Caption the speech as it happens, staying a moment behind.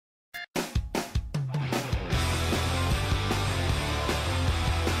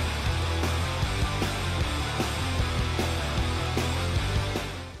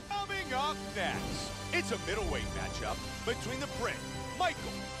It's a middleweight matchup between the Brit, Michael,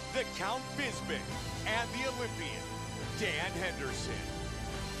 the Count Bisping, and the Olympian, Dan Henderson.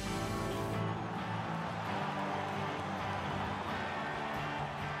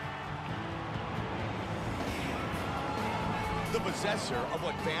 The possessor of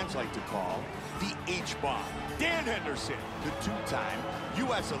what fans like to call the H-bomb. Dan Henderson, the two-time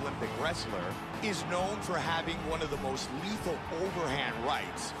U.S. Olympic wrestler, is known for having one of the most lethal overhand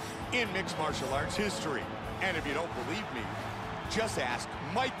rights in mixed martial arts history. And if you don't believe me, just ask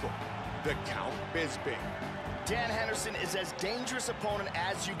Michael, the Count Bisping. Dan Henderson is as dangerous opponent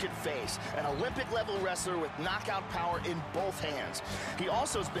as you could face, an Olympic-level wrestler with knockout power in both hands. He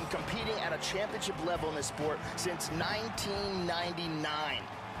also has been competing at a championship level in this sport since 1999.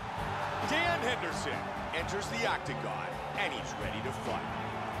 Dan Henderson enters the octagon, and he's ready to fight.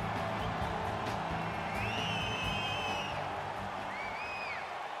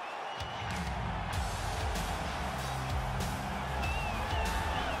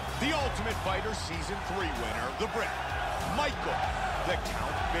 The Ultimate Fighter Season 3 winner, the Brit, Michael, the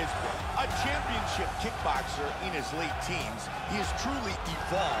Count Bisping. A championship kickboxer in his late teens, he has truly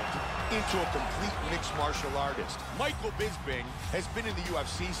evolved into a complete mixed martial artist. Michael Bisping has been in the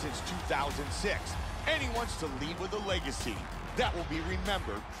UFC since 2006, and he wants to leave with a legacy that will be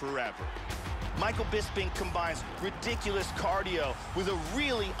remembered forever. Michael Bisping combines ridiculous cardio with a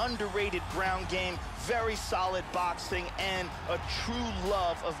really underrated ground game, very solid boxing, and a true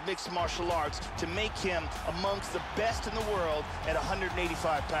love of mixed martial arts to make him amongst the best in the world at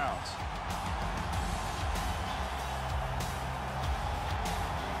 185 pounds.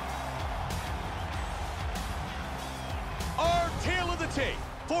 Our tale of the tape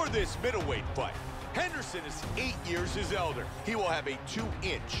for this middleweight fight. Henderson is 8 years his elder. He will have a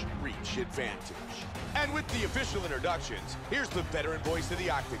 2-inch reach advantage. And with the official introductions, here's the veteran voice of the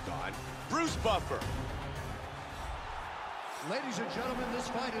octagon, Bruce Buffer. Ladies and gentlemen, this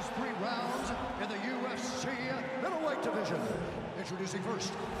fight is 3 rounds in the UFC middleweight division. Introducing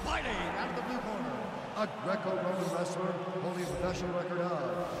first, fighting out of the blue corner, a Greco-Roman wrestler holding a professional record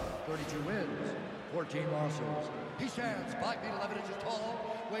of 32 wins, 14 losses. He stands 5 feet 11 inches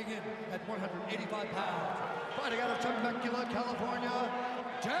tall, weighing in at 185 pounds. Fighting out of Temecula, California,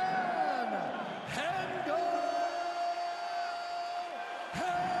 Dan Henderson!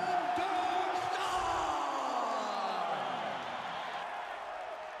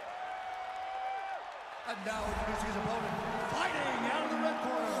 And now introducing his opponent, fighting out of the red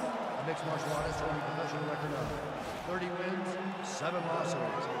corner, a mixed martial artist holding a professional record of 30 wins, 7 losses.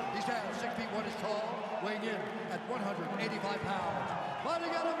 He stands 6 feet 1 inches tall, weighing in at 185 pounds.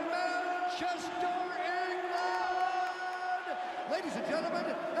 Fighting out of Manchester, England! Ladies and gentlemen,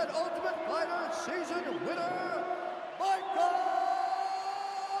 an Ultimate Fighter season winner, Michael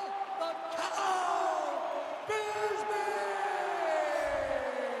the Count Bisping!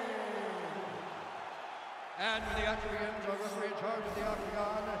 And when the action begins, our referee in charge of the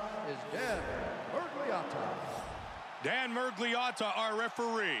octagon is Dan Mergliotta. Dan Mergliotta, our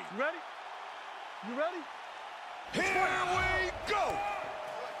referee. You ready? You ready? Here we go!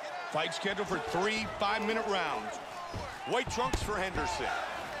 Fight scheduled for 3 5-minute rounds. White trunks for Henderson.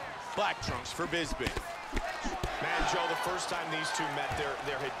 Black trunks for Bisping. Man, Joe, the first time these two met,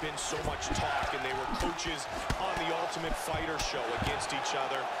 there had been so much talk, and they were coaches on the Ultimate Fighter show against each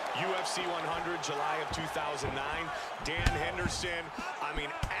other. UFC 100, July of 2009. Dan Henderson, I mean,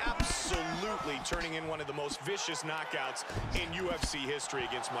 absolutely turning in one of the most vicious knockouts in UFC history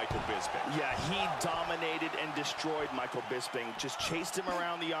against Michael Bisping. Yeah, he dominated and destroyed Michael Bisping. Just chased him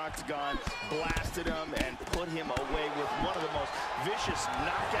around the octagon, blasted him, and put him away with one of the most vicious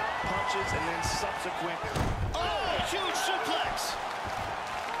knockout punches, and then subsequent... Oh, huge suplex!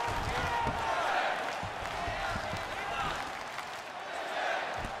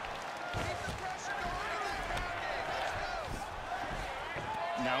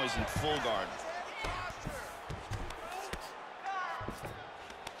 Now he's in full guard.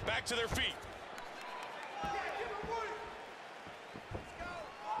 Back to their feet.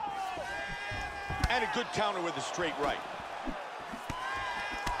 And a good counter with a straight right.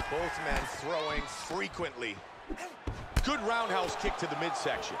 Both men throwing frequently. Good roundhouse kick to the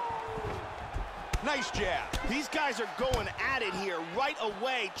midsection. Nice jab. These guys are going at it here right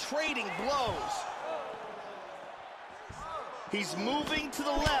away, trading blows. He's moving to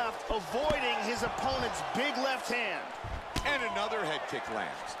the left, avoiding his opponent's big left hand. And another head kick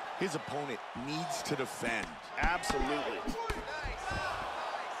lands. His opponent needs to defend. Absolutely.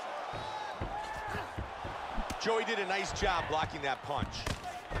 Joey did a nice job blocking that punch.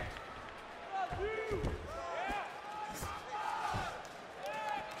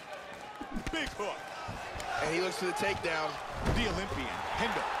 Big hook. And he looks for the takedown. The Olympian,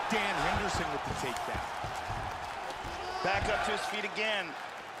 Dan Henderson with the takedown. Back up to his feet again.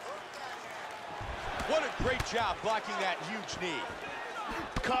 What a great job blocking that huge knee.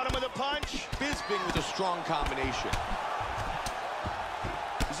 Caught him with a punch. Bisping with a strong combination.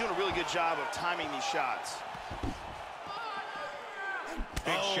 He's doing a really good job of timing these shots.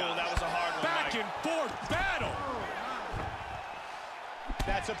 Big shot. That was a hard one, Back Mike. and forth battle.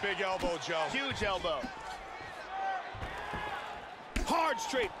 That's a big elbow, Joe. Huge elbow. Hard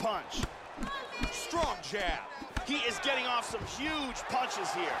straight punch. Strong jab. He is getting off some huge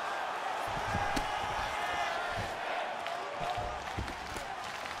punches here.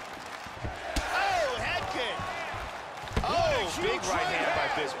 Oh, head kick. Oh, big right hand by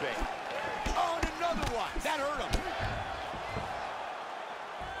Bisping. Oh, and another one. That hurt him.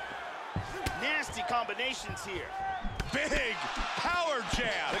 Nasty combinations here. Big power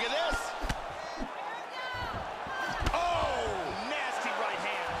jab. Look at this. Oh, nasty right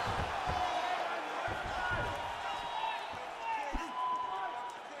hand.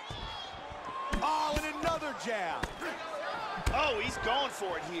 Oh, and another jab. Oh, he's going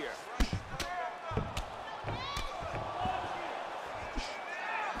for it here.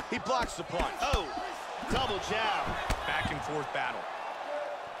 He blocks the punch. Oh, double jab. Back and forth battle.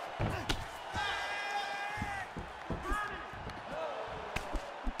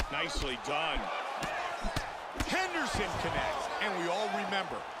 Nicely done. Henderson connects, and we all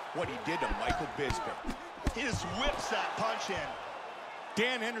remember what he did to Michael Bisping. He just whips that punch in.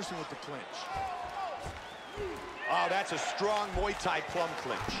 Dan Henderson with the clinch. Oh, that's a strong Muay Thai plum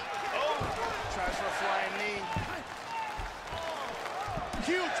clinch. Oh, tries for a flying knee.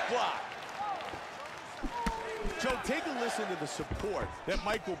 Huge block. Joe, take a listen to the support that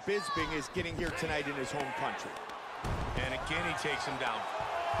Michael Bisping is getting here tonight in his home country. And again, he takes him down.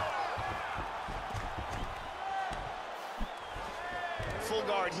 Full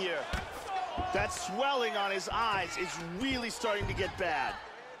guard here. That swelling on his eyes is really starting to get bad.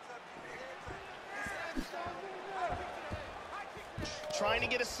 Trying to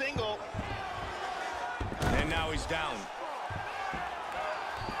get a single. And now he's down.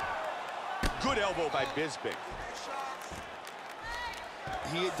 Good elbow by Bisping.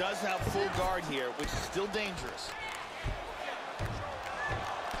 He does have full guard here, which is still dangerous.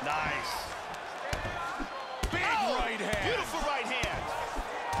 Nice. Big right hand. Beautiful right hand.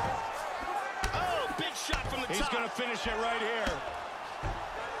 Oh, big shot from the top. He's going to finish it right here.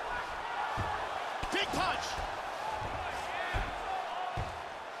 Big punch.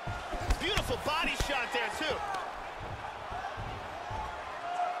 Beautiful body shot there, too.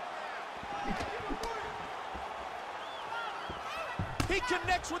 He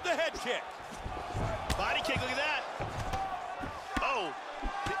connects with the head kick. Body kick, look at that. Oh,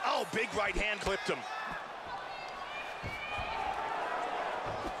 oh, big right hand clipped him.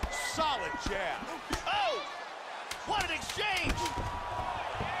 Solid jab. Oh, what an exchange.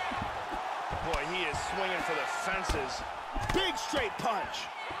 Boy, he is swinging for the fences. Big straight punch.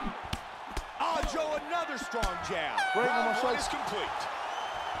 Oh, Joe, another strong jab. Round one is complete.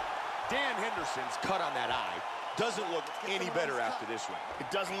 Dan Henderson's cut on that eye doesn't look any better after this one. It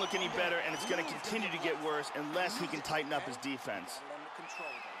doesn't look any better, and it's going to continue to get worse unless he can tighten up his defense.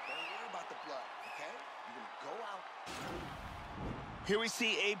 Here we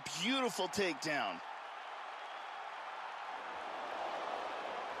see a beautiful takedown.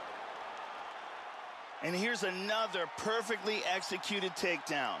 And here's another perfectly executed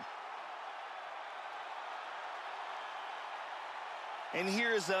takedown. And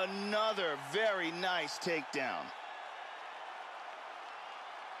here's another very nice takedown.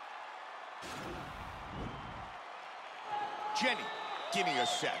 Jenny getting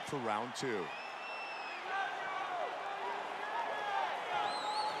us set for round two.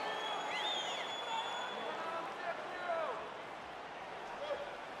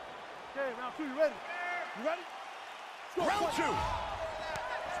 Okay, round two, you ready? You ready? Round two.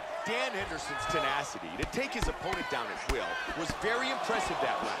 Dan Henderson's tenacity to take his opponent down at will was very impressive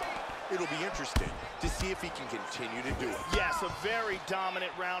that round. It'll be interesting to see if he can continue to do it. Yes, a very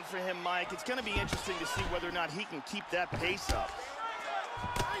dominant round for him, Mike. It's going to be interesting to see whether or not he can keep that pace up.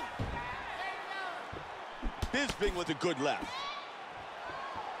 Bisping with a good left.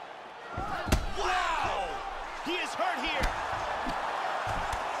 Wow! He is hurt here.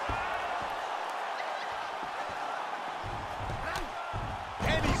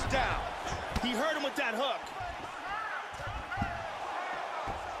 And he's down. He hurt him with that hook.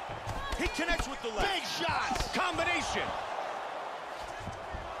 He connects with the left. Big shots. Combination.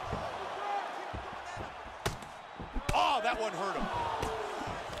 Oh, that one hurt him.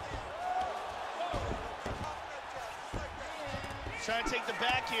 Trying to take the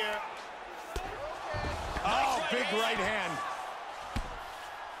back here. Oh, big right hand.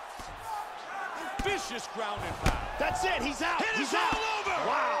 Vicious ground and pound. That's it. He's out. He's out. All over.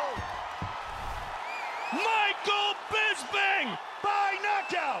 Wow. Michael Bisping by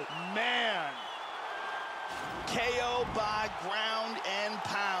knockout. Man. KO by ground and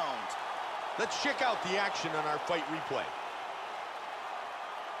pound. Let's check out the action on our fight replay.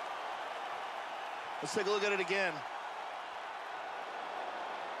 Let's take a look at it again.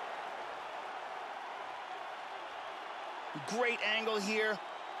 Great angle here.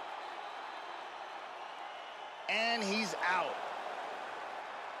 And he's out.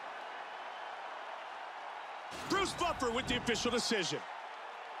 Bruce Buffer with the official decision.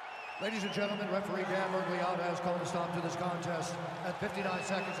 Ladies and gentlemen, referee Dan Mergliata has called a stop to this contest at 59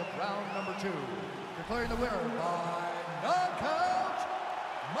 seconds of round number 2. Declaring the winner by knockout,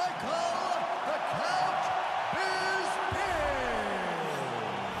 Michael the Count Bisping.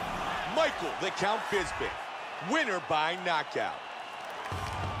 Michael the Count Bisping, winner by knockout.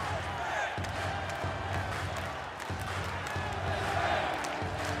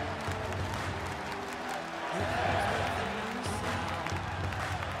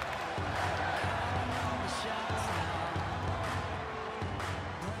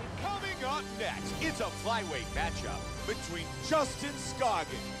 Next, it's a flyweight matchup between Justin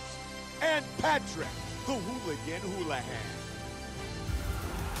Scoggins and Patrick the Hooligan Houlihan.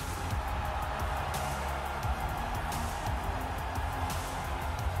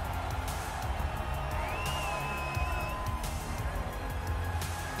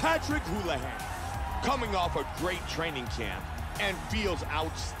 Patrick Houlihan, coming off a great training camp and feels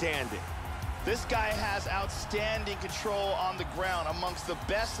outstanding. This guy has outstanding control on the ground, amongst the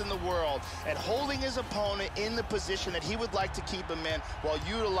best in the world, at holding his opponent in the position that he would like to keep him in while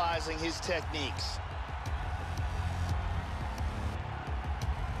utilizing his techniques.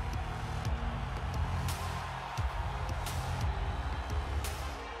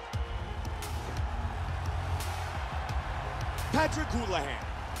 Patrick Houlihan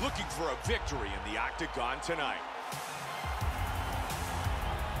looking for a victory in the octagon tonight.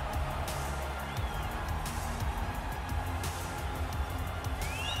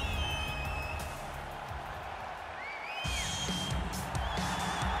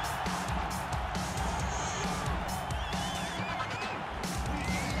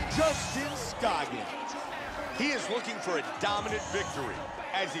 Justin Scoggins. He is looking for a dominant victory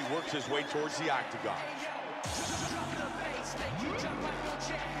as he works his way towards the octagon.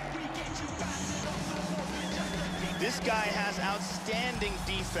 This guy has outstanding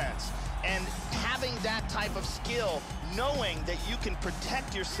defense, and having that type of skill, knowing that you can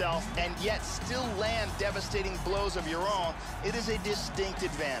protect yourself and yet still land devastating blows of your own, it is a distinct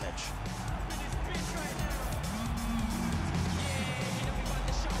advantage.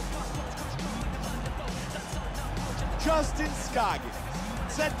 Justin Scoggins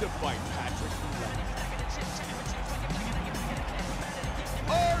set to fight Patrick Houlihan.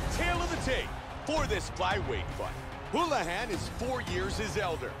 Our tale of the tape for this flyweight fight. Houlihan is 4 years his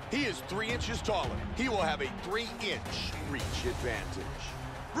elder. He is 3 inches taller. He will have a 3-inch reach advantage.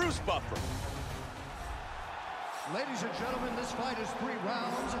 Bruce Buffer. Ladies and gentlemen, this fight is 3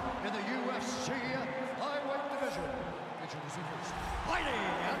 rounds in the UFC flyweight division. Introducing first, fighting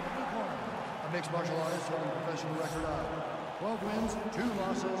at the blue corner, a mixed martial artist holding a professional record of 12 wins, 2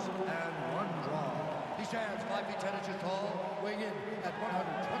 losses, and 1 draw. He stands 5 feet 10 inches tall, weighing in at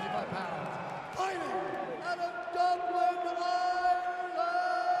 125 pounds. Fighting out of Dublin, Ireland,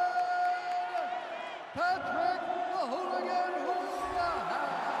 Patrick the Hooligan Houlihan.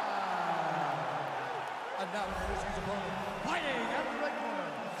 And now introducing his opponent, fighting at the red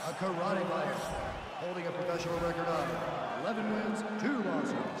corner, a karate fighter, holding a professional record of 11 wins, 2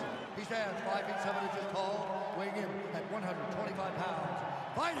 losses. He stands 5 feet 7 inches tall, weighing in at 125 pounds.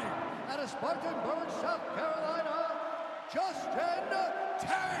 Fighting out of Spartanburg, South Carolina, Justin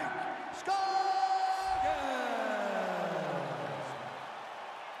Tank Scoggins.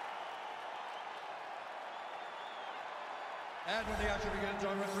 And when the action begins,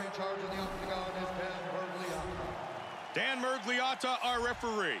 our referee in charge of the octagon is Dan Mergliata. Dan Mergliata, our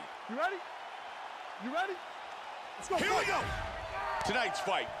referee. You ready? You ready? Let's go. Here we go. Tonight's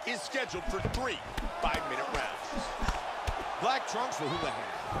fight is scheduled for 3 5-minute rounds. Black trunks for Houlihan.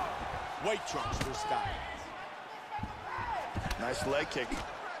 White trunks for Scoggins. Nice leg kick.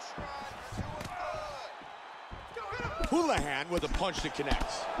 Houlihan with a punch that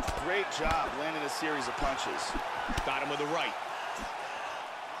connects. Great job landing a series of punches. Got him with a right.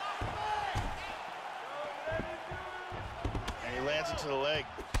 And he lands into the leg.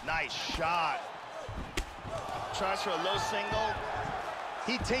 Nice shot. Tries for a low single.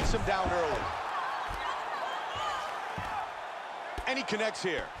 He takes him down early. And he connects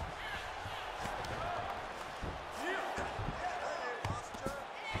here.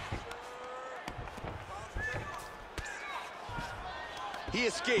 He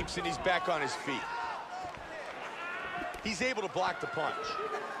escapes and he's back on his feet. He's able to block the punch.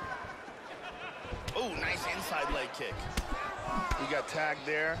 Oh, nice inside leg kick. He got tagged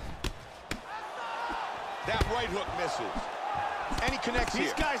there. That right hook misses. And he connects here.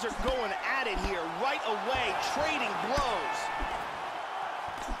 These guys are going at it here right away, trading blows.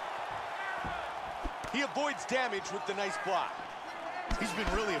 He avoids damage with the nice block. He's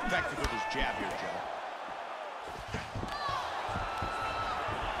been really effective with his jab here, Joe.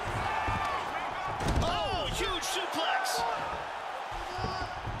 Oh, huge suplex.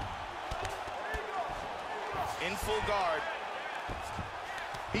 In full guard.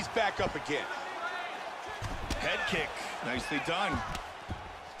 He's back up again. Head kick. Nicely done.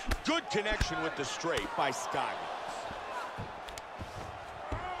 Good connection with the straight by Scoggins.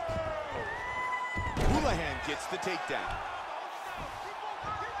 Houlihan gets the takedown.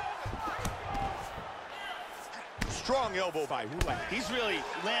 Strong elbow by Houlihan. He's really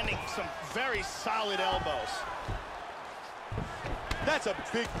landing some very solid elbows. That's a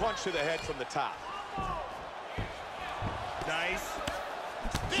big punch to the head from the top. Nice.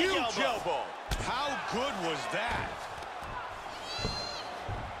 Huge elbow. How good was that?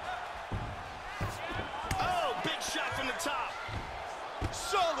 Oh, big shot from the top.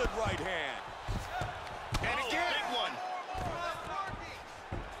 Solid right hand. And again. Big one.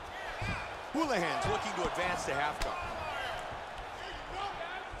 Houlihan's looking to advance to half guard.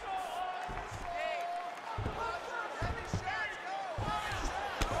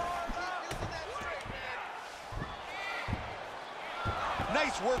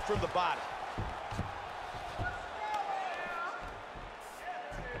 Nice work from the bottom.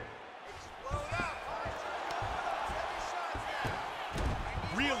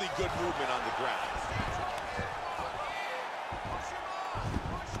 Really good movement on the ground.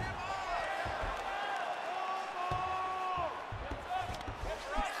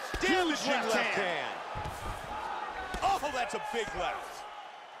 Damaging left hand. Oh, that's a big left.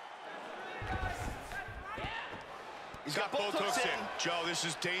 He's got both hooks in. Joe, this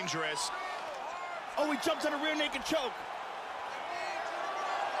is dangerous. Oh, he jumps on a rear naked choke.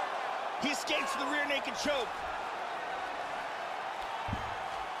 He escapes the rear naked choke.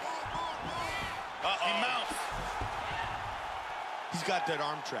 He mounts. He's got that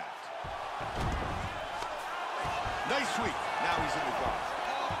arm trapped. Nice sweep. Now he's in the guard.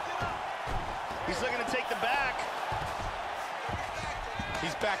 He's looking to take the back.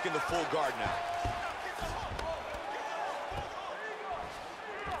 He's back in the full guard now.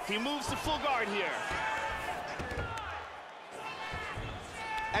 He moves to full guard here.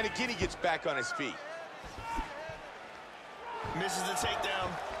 And again, he gets back on his feet. Misses the takedown.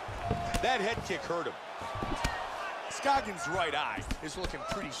 That head kick hurt him. Scoggins' right eye is looking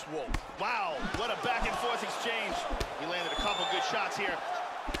pretty swollen. Wow, what a back and forth exchange. He landed a couple good shots here.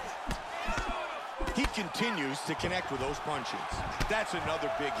 He continues to connect with those punches. That's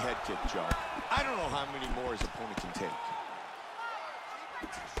another big head kick, Joe. I don't know how many more his opponent can take.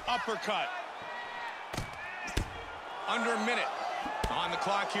 Uppercut. Under a minute on the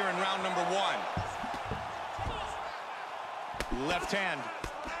clock here in round number 1. Left hand.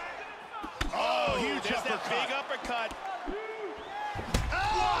 Oh, huge there's uppercut. that big uppercut.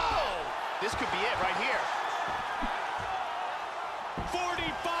 Oh! This could be it right here.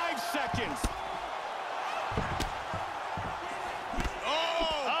 45 seconds.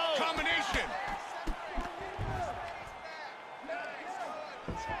 Oh, combination.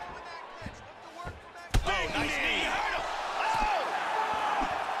 Oh, nice knee.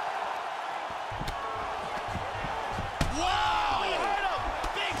 Wow. He hurt him.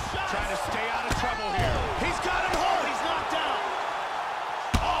 Big shot. Trying to stay out of trouble here. He's got him hard. He's knocked down.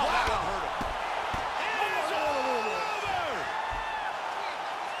 Oh, that one hurt him. It's over.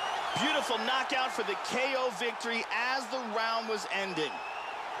 Beautiful knockout for the KO victory as the round was ending.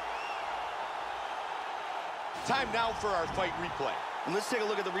 Time now for our fight replay. And let's take a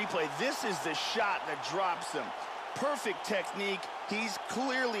look at the replay. This is the shot that drops him. Perfect technique. He's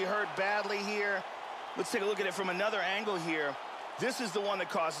clearly hurt badly here. Let's take a look at it from another angle here. This is the one that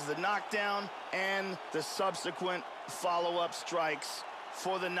causes the knockdown and the subsequent follow-up strikes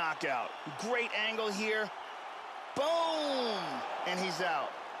for the knockout. Great angle here. Boom! And he's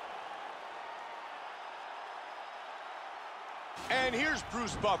out. And here's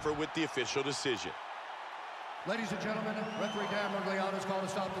Bruce Buffer with the official decision. Ladies and gentlemen, referee Dan Murgliano's called a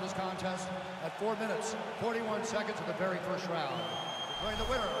stop to this contest at 4 minutes, 41 seconds of the very first round. declaring the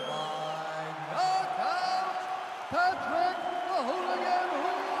winner by knockout, Patrick the Hooligan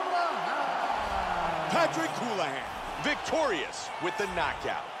Houlihan. Patrick Houlihan, victorious with the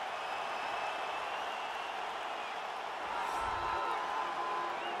knockout.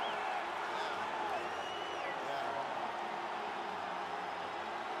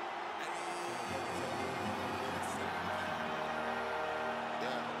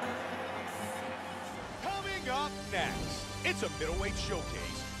 Coming up next, it's a middleweight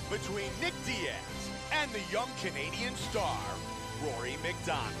showcase between Nick Diaz and the young Canadian star, Rory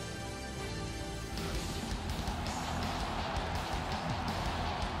MacDonald.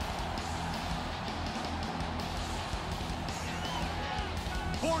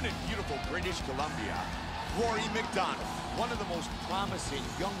 Born in beautiful British Columbia, Rory MacDonald, one of the most promising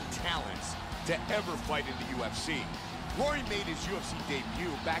young talents to ever fight in the UFC. Rory made his UFC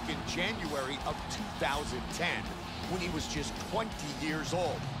debut back in January of 2010 when he was just 20 years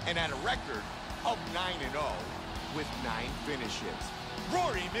old and had a record of 9-0 with 9 finishes.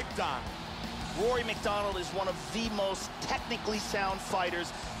 Rory MacDonald. Rory MacDonald is one of the most technically sound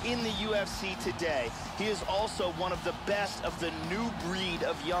fighters in the UFC today. He is also one of the best of the new breed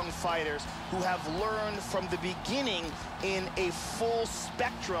of young fighters who have learned from the beginning in a full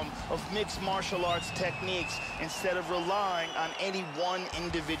spectrum of mixed martial arts techniques instead of relying on any one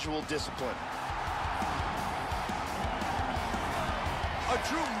individual discipline. A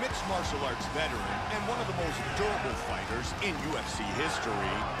true mixed martial arts veteran and one of the most durable fighters in UFC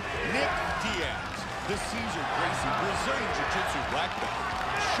history, Nick Diaz, the Cesar Gracie Brazilian Jiu-Jitsu black belt,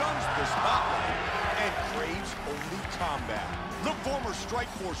 shuns the spotlight and craves only combat. The former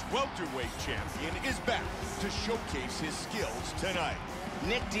Strikeforce welterweight champion is back to showcase his skills tonight.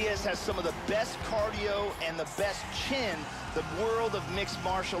 Nick Diaz has some of the best cardio and the best chin the world of mixed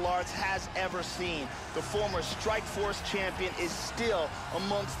martial arts has ever seen. The former Strikeforce champion is still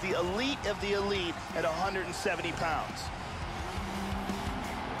amongst the elite of the elite at 170 pounds.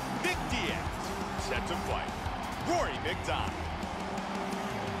 Nick Diaz, set to fight Rory MacDonald.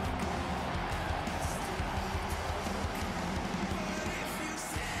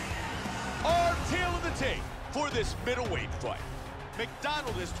 Our tale of the tape for this middleweight fight.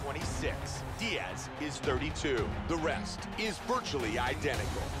 MacDonald is 26, Diaz is 32. The rest is virtually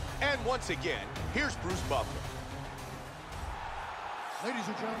identical. And once again, here's Bruce Buffer. Ladies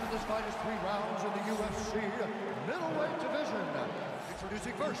and gentlemen, this fight is 3 rounds in the UFC middleweight division.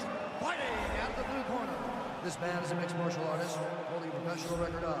 Introducing first, fighting out of the blue corner. This man is a mixed martial artist, holding a professional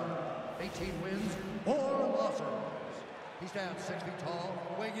record of 18 wins, 4 losses. He stands 6 feet tall,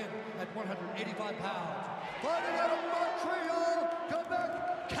 weighing in at 185 pounds. Fighting out of Montreal,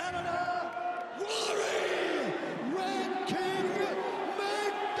 Quebec, Canada, Rory Red King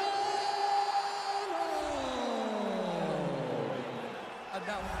MacDonald. And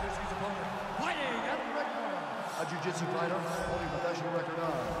now introducing his opponent, fighting out of the red corner. A jiu-jitsu fighter holding a professional record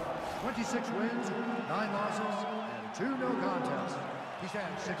of 26 wins, 9 losses, and 2 no contests. He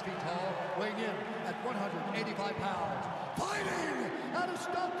stands 6 feet tall, weighing in at 185 pounds. Fighting out of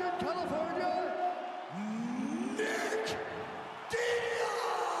Stockton, California, Nick Diaz!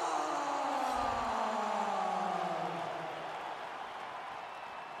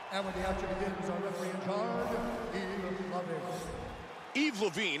 And when the action begins, our referee in charge, Yves Levine. Yves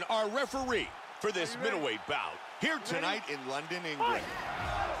Levine, our referee for this middleweight bout, here tonight in London, England.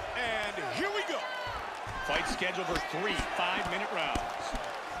 And here we go. Fight scheduled for 3 5-minute rounds.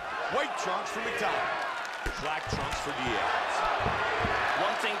 White trunks for MacDonald. Black trunks for Diaz.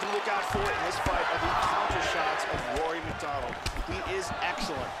 One thing to look out for in this fight are the counter shots of Rory MacDonald. He is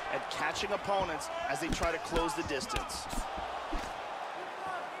excellent at catching opponents as they try to close the distance.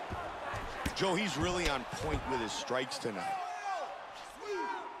 Joe, he's really on point with his strikes tonight.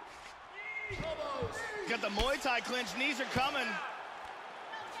 Got the Muay Thai clinch. Knees are coming.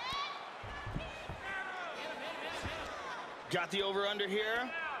 Got the over-under here.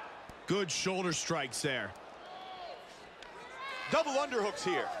 Good shoulder strikes there. Double underhooks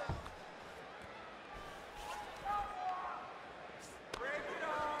here.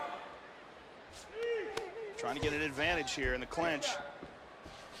 Trying to get an advantage here in the clinch.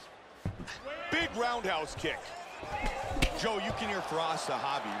 Big roundhouse kick. Joe, you can hear Faraz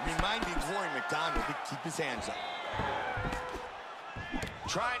Sahabi reminding Rory MacDonald to keep his hands up.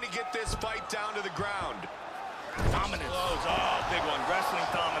 Trying to get this fight down to the ground. Dominance. Oh, big one. Wrestling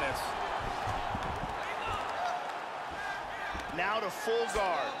dominance. Now to full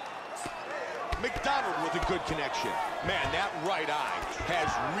guard. MacDonald with a good connection. Man, that right eye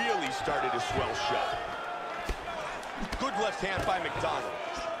has really started to swell shut. Good left hand by MacDonald.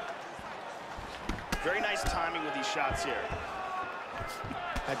 Very nice timing with these shots here.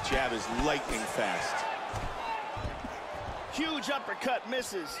 That jab is lightning fast. Huge uppercut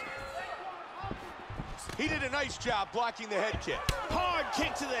misses. He did a nice job blocking the head kick. Hard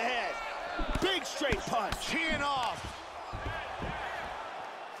kick to the head. Big straight punch. Teeing off.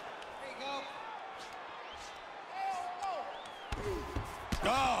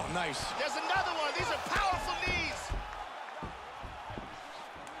 Oh, nice. There's another one. These are powerful knees.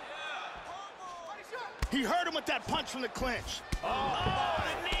 He hurt him with that punch from the clinch. Oh,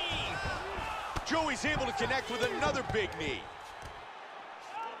 the knee. Joey's able to connect with another big knee.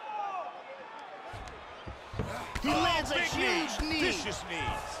 He lands a huge knee. Vicious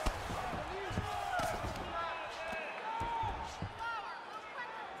knees.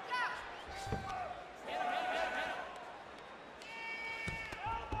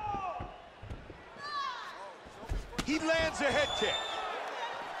 He lands a head kick.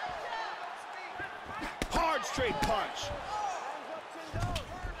 Hard straight punch.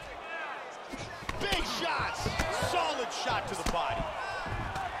 Big shots. Solid shot to the body.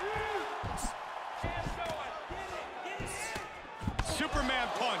 Superman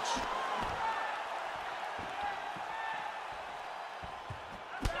punch.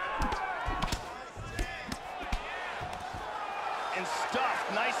 And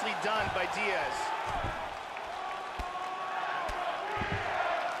stuffed. Nicely done by Diaz.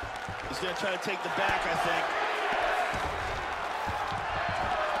 He's going to try to take the back, I think.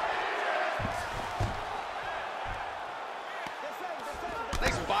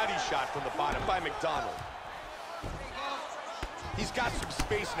 Nice body shot from the bottom by McDonald. He's got some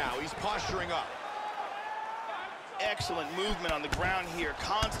space now. He's posturing up. Excellent movement on the ground here.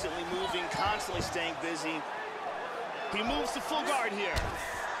 Constantly moving, constantly staying busy. He moves to full guard here.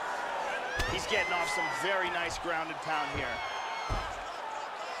 He's getting off some very nice grounded pound here.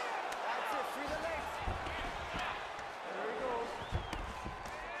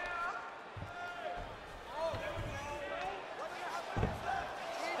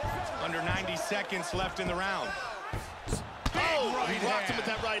 Under 90 seconds left in the round. Oh, he blocked him with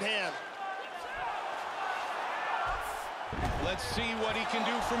that right hand. Let's see what he can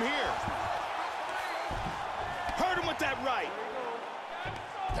do from here. Hurt him with that right.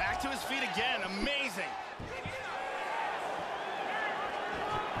 Back to his feet again. Amazing.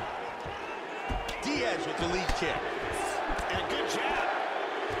 Diaz with the lead kick. And a good jab.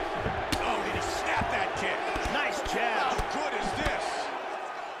 Oh, did he snap that kick? Nice jab. How good is this?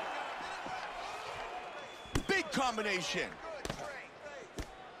 Big combination.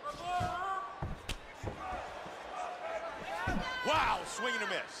 Wow, swing and a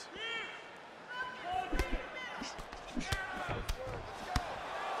miss.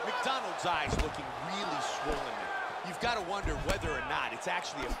 McDonald's eyes looking really swollen now. You've got to wonder whether or not it's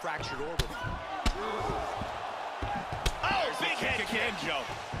actually a fractured orbital. Oh, big head kick. Joe.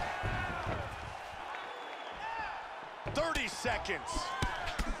 30 seconds.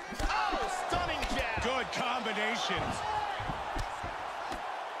 Oh, stunning jab. Good combinations.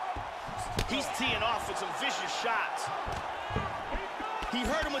 He's teeing off with some vicious shots. He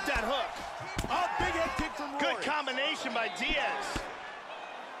hurt him with that hook. Oh, big head kick from Roy. Good combination by Diaz.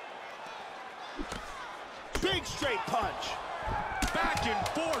 Big straight punch. Back and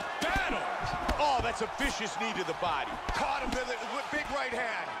forth battle. Oh, that's a vicious knee to the body. Caught him with big right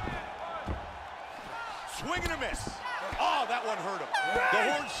hand. Swing and a miss. Oh, that one hurt him.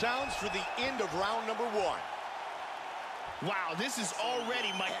 The horn sounds for the end of round number 1. Wow, this is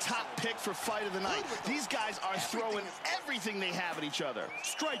already my top pick for fight of the night. These guys are throwing everything they have at each other.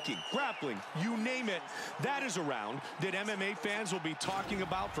 Striking, grappling, you name it. That is a round that MMA fans will be talking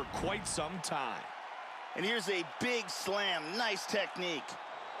about for quite some time. And here's a big slam. Nice technique.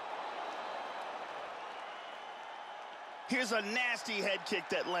 Here's a nasty head kick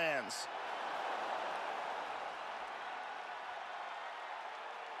that lands.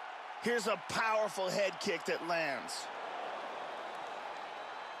 Here's a powerful head kick that lands.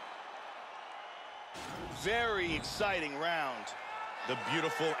 Very exciting round. The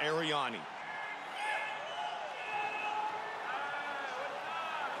beautiful Ariani.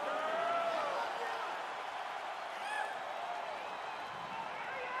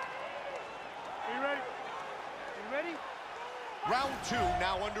 Are you ready? You ready? Round 2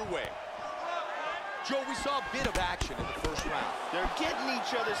 now underway. Joe, we saw a bit of action in the first round. They're getting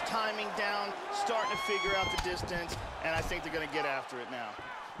each other's timing down, starting to figure out the distance, and I think they're going to get after it now.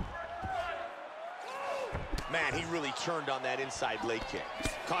 Man, he really turned on that inside leg kick.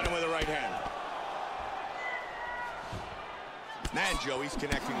 Caught him with a right hand. Man, Joe, he's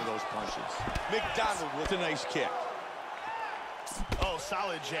connecting with those punches. McDonald with a nice kick. Oh,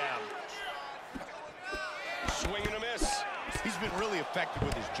 solid jab. Swing and a miss. He's been really effective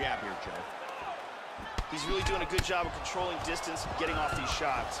with his jab here, Joe. He's really doing a good job of controlling distance, getting off these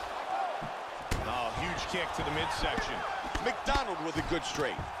shots. Oh, huge kick to the midsection. McDonald with a good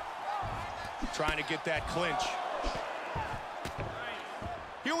straight. Trying to get that clinch.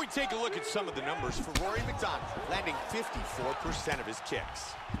 Here we take a look at some of the numbers for Rory McDonald, landing 54% of his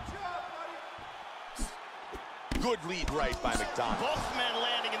kicks. Good lead right by McDonald. Both men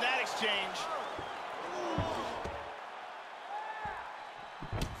landing in that exchange.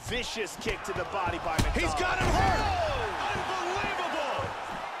 Vicious kick to the body by McDonald. He's got him hurt! Oh! Unbelievable!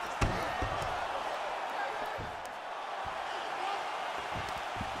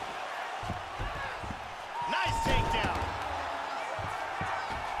 Nice takedown.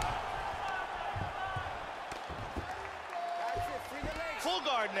 Full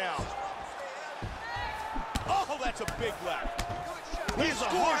guard now. Oh, that's a big left. Here's a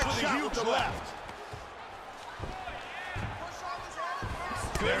hard shot with the left.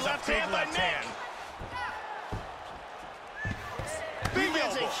 There's left a big hand by left Nick. hand. He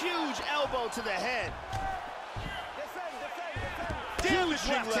gets a huge elbow to the head.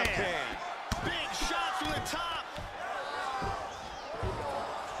 Damaging left left hand. hand. Big shot from the top.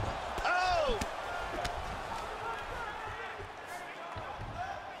 Oh!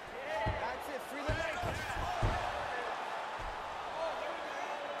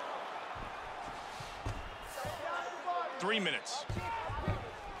 3 minutes.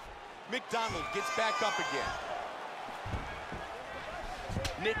 McDonald gets back up again.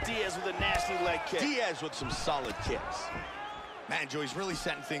 Nick Diaz with a nasty leg kick. Diaz with some solid kicks. Man, Joe, he's really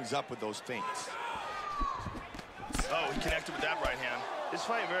setting things up with those feints. Oh, he connected with that right hand. This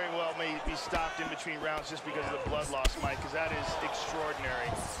fight very well may be stopped in between rounds just because of the blood loss, Mike, because that is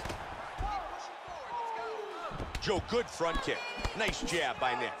extraordinary. Joe, good front kick. Nice jab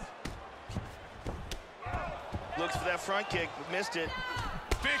by Nick. Looks for that front kick, but missed it.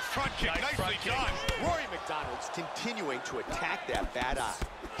 Big front kick. Nice Nicely front kick. done. Rory McDonald's continuing to attack that bad eye.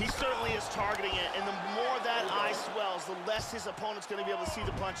 He certainly is targeting it, and the more that eye swells, the less his opponent's going to be able to see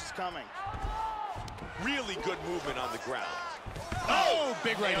the punches coming. Really good movement on the ground. Oh,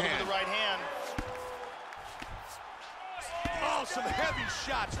 big right Nailed it hand. with the right hand. Oh, some heavy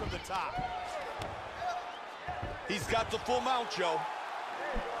shots from the top. He's got the full mount, Joe.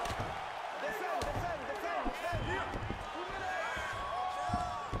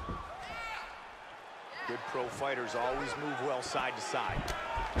 Good pro fighters always move well side to side.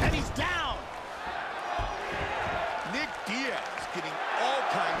 And he's down. Nick Diaz getting all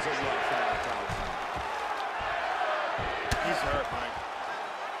kinds of love from that crowd. He's hurt, Mike.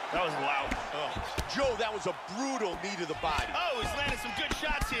 That was loud. Oh. Joe, that was a brutal knee to the body. Oh, he's landing some good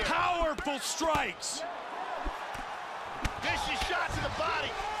shots here. Powerful strikes. Vicious shot to the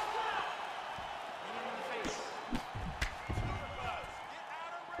body.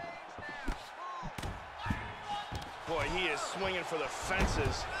 Boy, he is swinging for the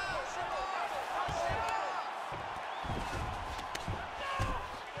fences.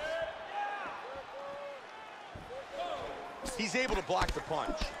 He's able to block the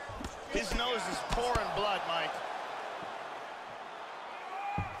punch. His nose is pouring blood, Mike.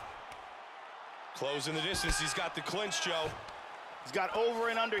 Closing the distance. He's got the clinch, Joe. He's got over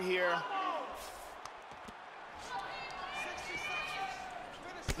and under here.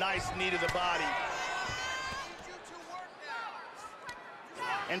 Nice knee to the body.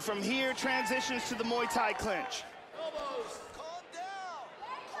 And from here, transitions to the Muay Thai clinch.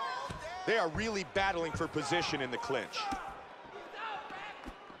 They are really battling for position in the clinch.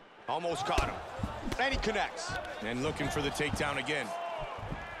 Almost caught him. And he connects. And looking for the takedown again.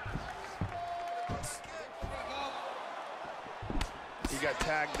 He got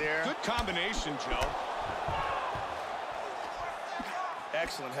tagged there. Good combination, Joe.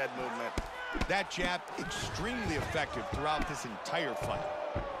 Excellent head movement. That jab extremely effective throughout this entire fight.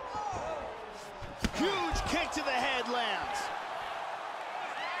 Huge kick to the head lands.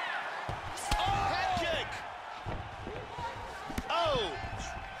 Oh, head kick. Oh.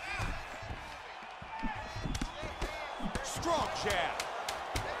 Strong jab.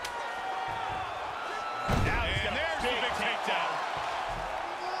 Now he's got There's a the big big takedown.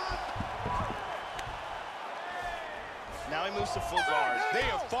 Now he moves to full guard. They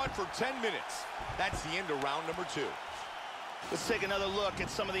have fought for 10 minutes. That's the end of round number 2. Let's take another look at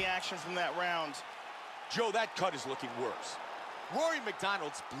some of the action from that round. Joe, that cut is looking worse. Rory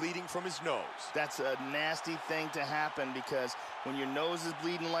McDonald's bleeding from his nose. That's a nasty thing to happen because when your nose is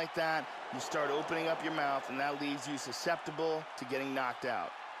bleeding like that, you start opening up your mouth, and that leaves you susceptible to getting knocked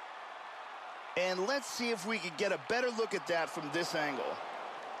out. And let's see if we can get a better look at that from this angle.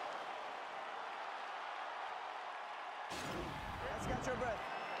 Catch your breath.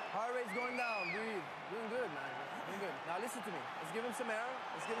 Heart rate's going down. Breathe. Doing good, man. Doing good. Now listen to me. Let's give him some air.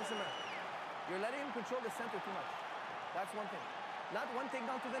 Let's give him some air. You're letting him control the center too much. That's one thing. Not one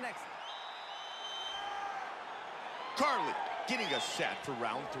takedown to the next. Carly getting us set for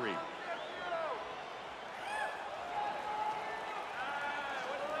round 3. You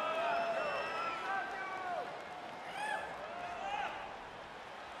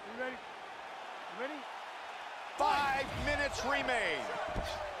ready? You ready? 5 minutes remain.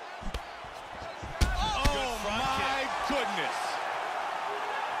 Oh, My goodness.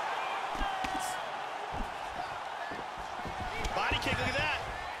 Body kick, look at that.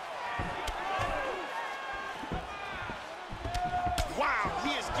 Wow,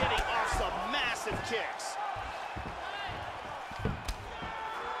 he is getting off some massive kicks.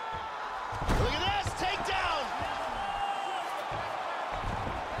 Look at this, takedown.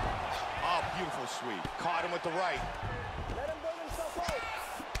 Oh, beautiful sweep. Caught him with the right. Let him build himself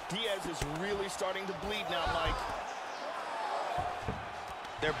out. Diaz is really starting to bleed now, Mike.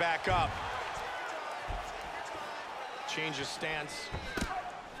 They're back up. Changes stance.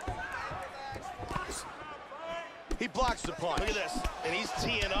 He blocks the punch. Look at this, and he's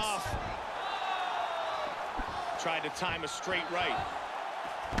teeing off. Tried to time a straight right.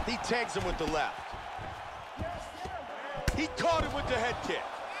 He tags him with the left. He caught him with the head kick.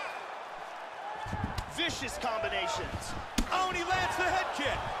 Vicious combinations. Oh, and he lands the head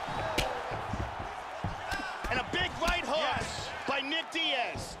kick. And a big right hook Yes. by Nick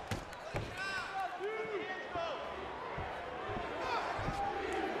Diaz.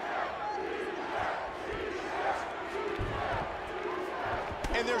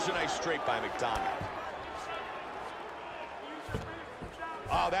 And there's a nice straight by McDonald.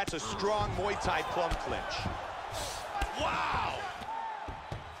 Oh, that's a strong Muay Thai plum clinch. Wow!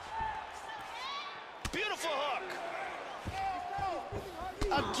 Beautiful hook.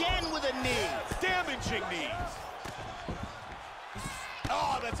 Again with a knee. Damaging knees.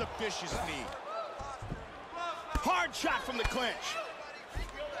 Oh, that's a vicious knee. Hard shot from the clinch.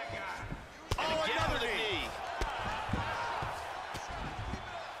 And Oh, again another with a knee. knee.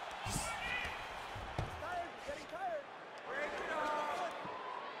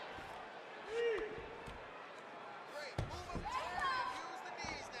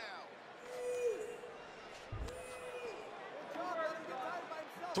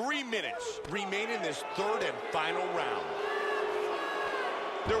 3 minutes remain in this third and final round.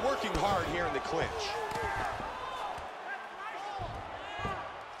 They're working hard here in the clinch.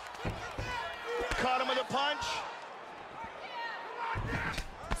 Caught him with a punch.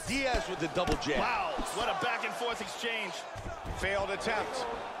 Diaz with the double jab. Wow, what a back and forth exchange. Failed attempt.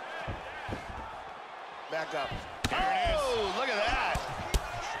 Back up. Here it is. Oh, look at that.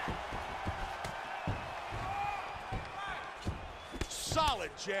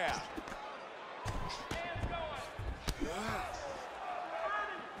 Solid jab.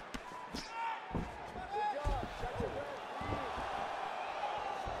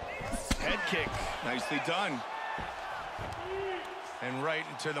 Head kick. Nicely done. And right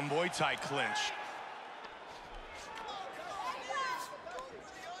into the Muay Thai clinch.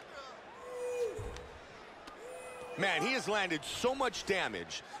 Man, he has landed so much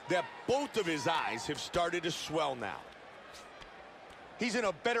damage that both of his eyes have started to swell now. He's in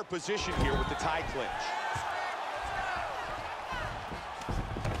a better position here with the Thai clinch.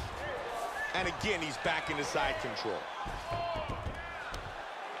 And again, he's back into side control.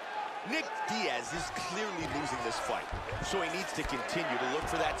 Nick Diaz is clearly losing this fight, so he needs to continue to look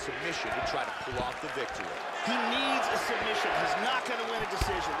for that submission to try to pull off the victory. He needs a submission. He's not going to win a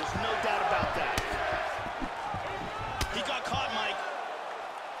decision. There's no doubt about that. He got caught, Mike.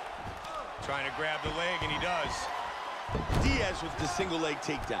 Trying to grab the leg, and he does. Diaz with the single leg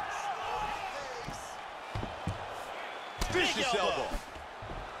takedown. Vicious elbow.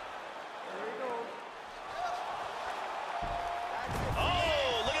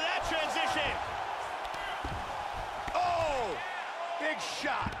 Oh, look at that transition. Oh, big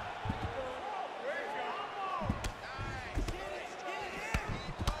shot.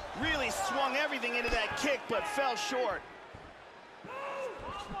 Really swung everything into that kick, but fell short.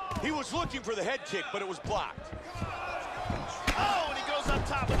 He was looking for the head kick, but it was blocked. Oh, and he goes up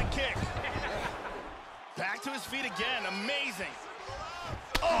top with a kick. Back to his feet again. Amazing.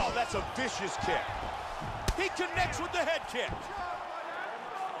 Oh, that's a vicious kick. He connects with the head kick.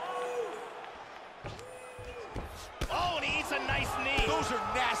 Oh, and he eats a nice knee. Those are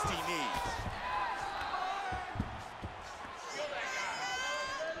nasty knees.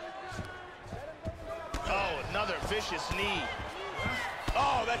 Oh, another vicious knee.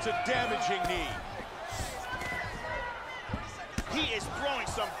 Oh, that's a damaging knee. He is throwing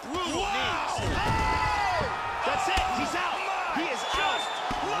some brutal Wow! knees. Oh! That's it. He's out. He is out.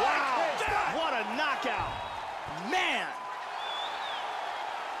 Wow. that. What a knockout. Man.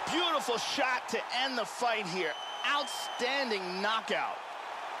 Beautiful shot to end the fight here. Outstanding knockout.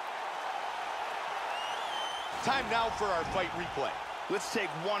 Time now for our fight replay. Let's take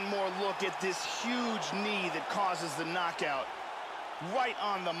one more look at this huge knee that causes the knockout. Right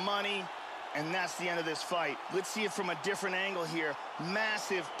on the money, and that's the end of this fight. Let's see it from a different angle here.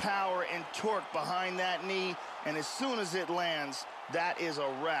 Massive power and torque behind that knee, and as soon as it lands, that is a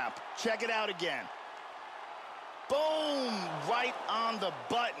wrap. Check it out again. Boom! Right on the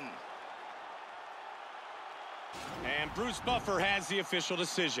button. And Bruce Buffer has the official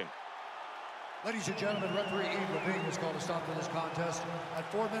decision. Ladies and gentlemen, referee Eve Levine has called a stop to this contest at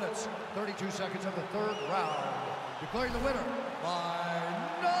 4 minutes, 32 seconds of the third round. Declaring the winner by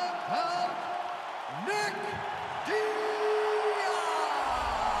knockout, Nick Diaz!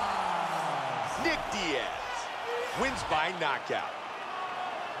 Nick Diaz wins by knockout.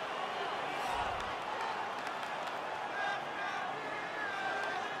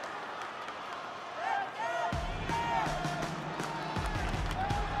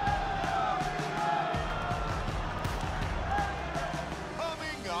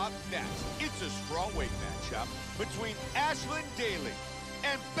 Up next, it's a strawweight matchup between Ashlyn Daly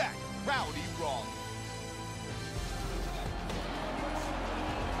and Beck Rowdy Rawlings.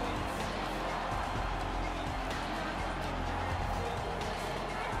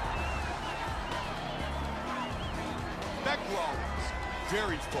 Beck Rawlings,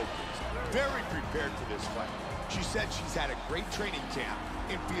 very focused, very prepared for this fight. She said she's had a great training camp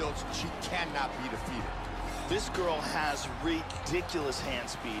and feels she cannot be defeated. This girl has ridiculous hand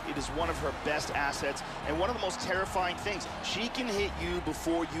speed. It is one of her best assets and one of the most terrifying things. She can hit you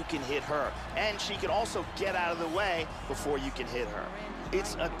before you can hit her, and she can also get out of the way before you can hit her.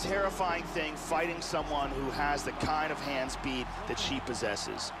 It's a terrifying thing fighting someone who has the kind of hand speed that she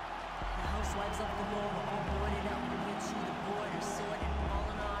possesses. The housewives of the law are all boarded up. We get you the border sorted,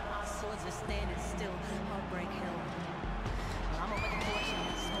 falling on our swords are standing still. Heartbreak Hill. Well, I'm over the porch in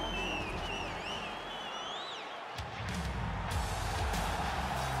Smallville.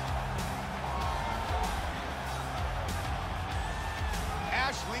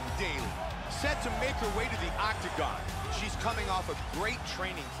 Ashlyn Daly, set to make her way to the octagon. She's coming off a great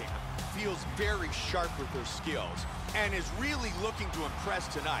training camp, feels very sharp with her skills, and is really looking to impress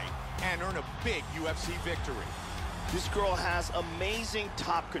tonight and earn a big UFC victory. This girl has amazing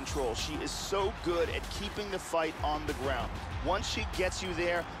top control. She is so good at keeping the fight on the ground. Once she gets you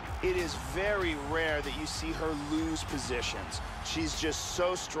there, it is very rare that you see her lose positions. She's just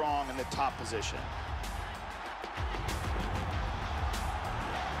so strong in the top position.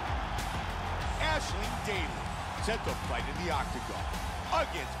 Ashlyn Daly, set to fight in the octagon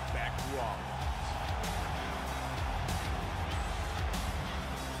against Beck Rawlings.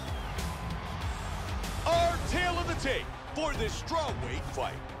 Our tale of the tape for this strawweight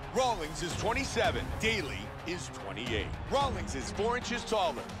fight. Rawlings is 27, Daly is 28. Rawlings is 4 inches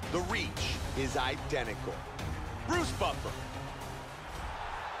taller. The reach is identical. Bruce Buffer.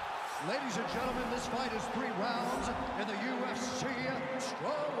 Ladies and gentlemen, this fight is 3 rounds in the UFC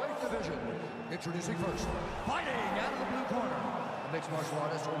strawweight division. Introducing first, fighting out of the blue corner, a mixed martial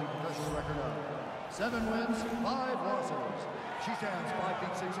artist holding a professional record of 7 wins, 5 losses. She stands 5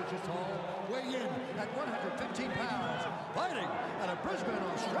 feet 6 inches tall, weighing in at 115 pounds, fighting out of Brisbane,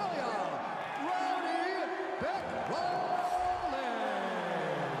 Australia, Rowdy Beck Rawlings.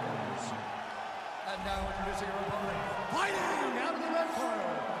 And now introducing her opponent, fighting out of the red corner.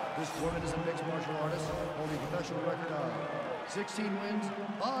 This woman is a mixed martial artist holding a professional record of 16 wins,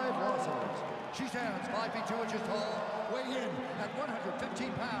 5 losses. She stands 5 feet 2 inches tall, weighing in at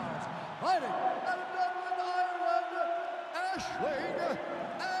 115 pounds, fighting out of Dublin, Ireland, Ashlyn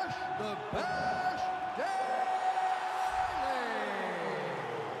Ash the Bash Daly.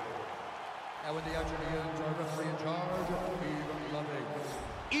 And when the action begins, our referee in charge, Eve Levine.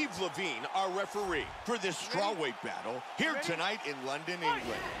 Eve Levine, our referee for this strawweight battle here tonight in London,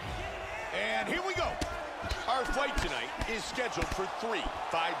 England. And here we go. Our fight tonight is scheduled for 3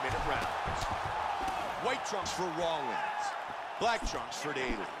 5-minute rounds. White trunks for Rawlings, black trunks for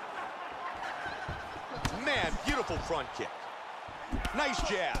Daly. Man, beautiful front kick. Nice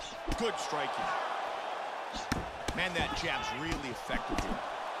jab, good striking. Man, that jab's really effective here.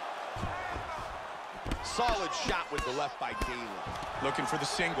 Solid shot with the left by Daly. Looking for the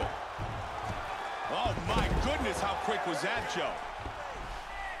single. Oh, my goodness, how quick was that, Joe?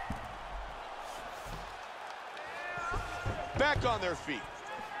 Back on their feet.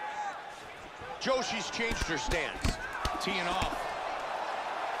 Joe, she's changed her stance. Teeing off.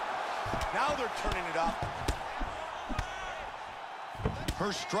 Now they're turning it up.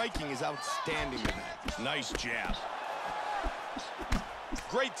 Her striking is outstanding tonight. Nice jab.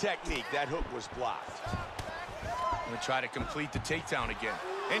 Great technique. That hook was blocked. Gonna try to complete the takedown again.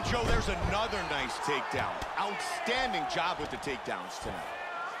 And Joe, there's another nice takedown. Outstanding job with the takedowns tonight.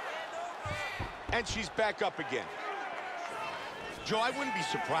 And she's back up again. Joe, I wouldn't be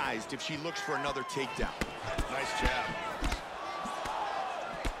surprised if she looks for another takedown. Nice jab.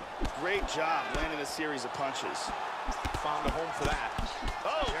 Great job landing a series of punches. Found a home for that.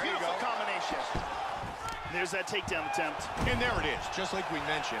 Oh, there beautiful combination. There's that takedown attempt. And there it is, just like we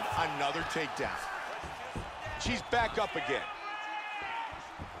mentioned, another takedown. She's back up again.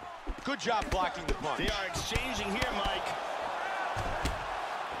 Good job blocking the punch. They are exchanging here, Mike.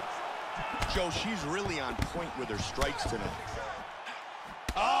 Joe, she's really on point with her strikes tonight.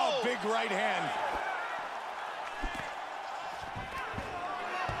 Oh, big right hand.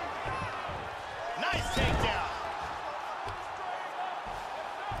 Nice takedown.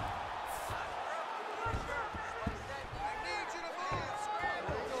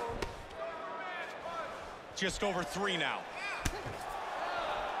 Just over 3 now.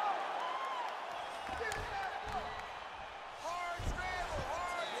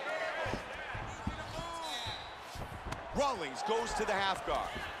 Rawlings goes to the half guard.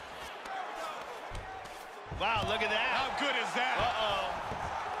 Wow, look at that. How good is that?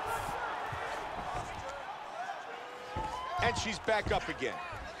 And she's back up again.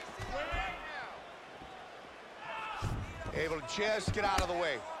 Able to just get out of the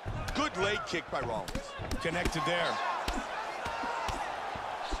way. Good leg kick by Rawlings. Connected there.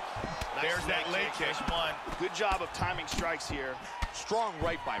 There's that leg kick. One. Good job of timing strikes here. Strong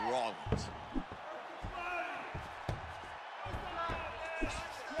right by Rawlings.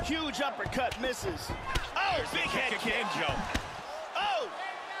 Huge uppercut misses. Oh, There's big head kick. again, Joe. Oh,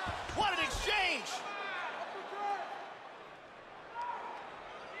 what an exchange.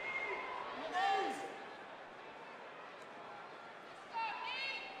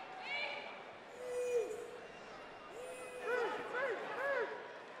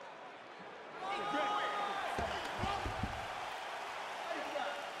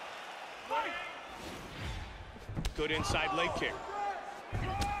 Good inside leg kick.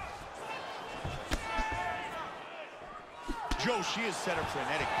 Joe, she has set a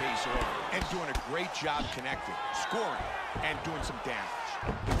frenetic pace early and doing a great job connecting, scoring, and doing some damage.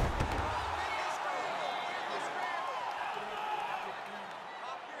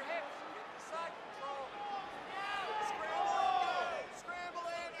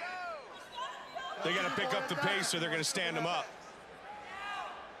 They got to pick up the pace or they're going to stand them up.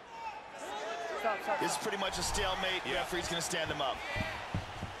 This is pretty much a stalemate. Yeah. Referee's going to stand him up.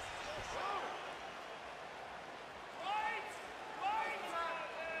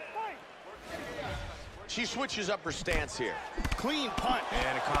 She switches up her stance here. Clean punt.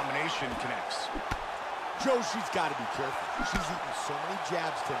 And a combination connects. Joe, she's got to be careful. She's eaten so many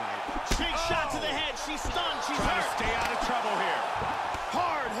jabs tonight. Big shot to the head. She's stunned. She's Trying to hurt. stay out of trouble here.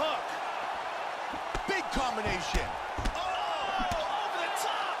 Hard hook. Big combination. Over the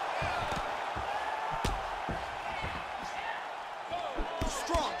top.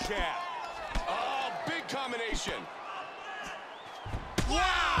 Strong jab. Oh, big combination.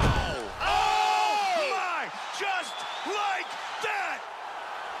 Wow! Oh, my! Just like that!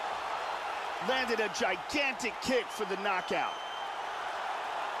 Landed a gigantic kick for the knockout.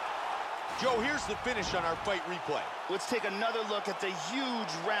 Joe, here's the finish on our fight replay. Let's take another look at the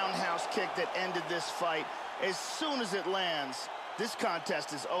huge roundhouse kick that ended this fight. As soon as it lands, this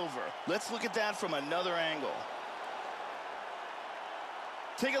contest is over. Let's look at that from another angle.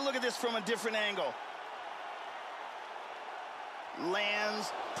 Take a look at this from a different angle.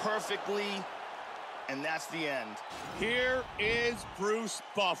 Lands perfectly, and that's the end. Here is Bruce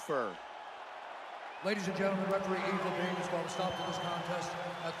Buffer. Ladies and gentlemen, referee Eagle Bean is going to stop to this contest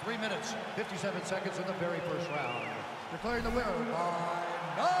at 3 minutes, 57 seconds in the very first round. Declaring the winner by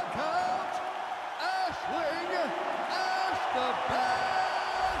knockout, Aisling Daily.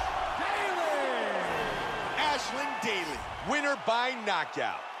 Aisling Daily, winner by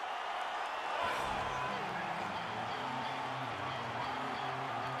knockout.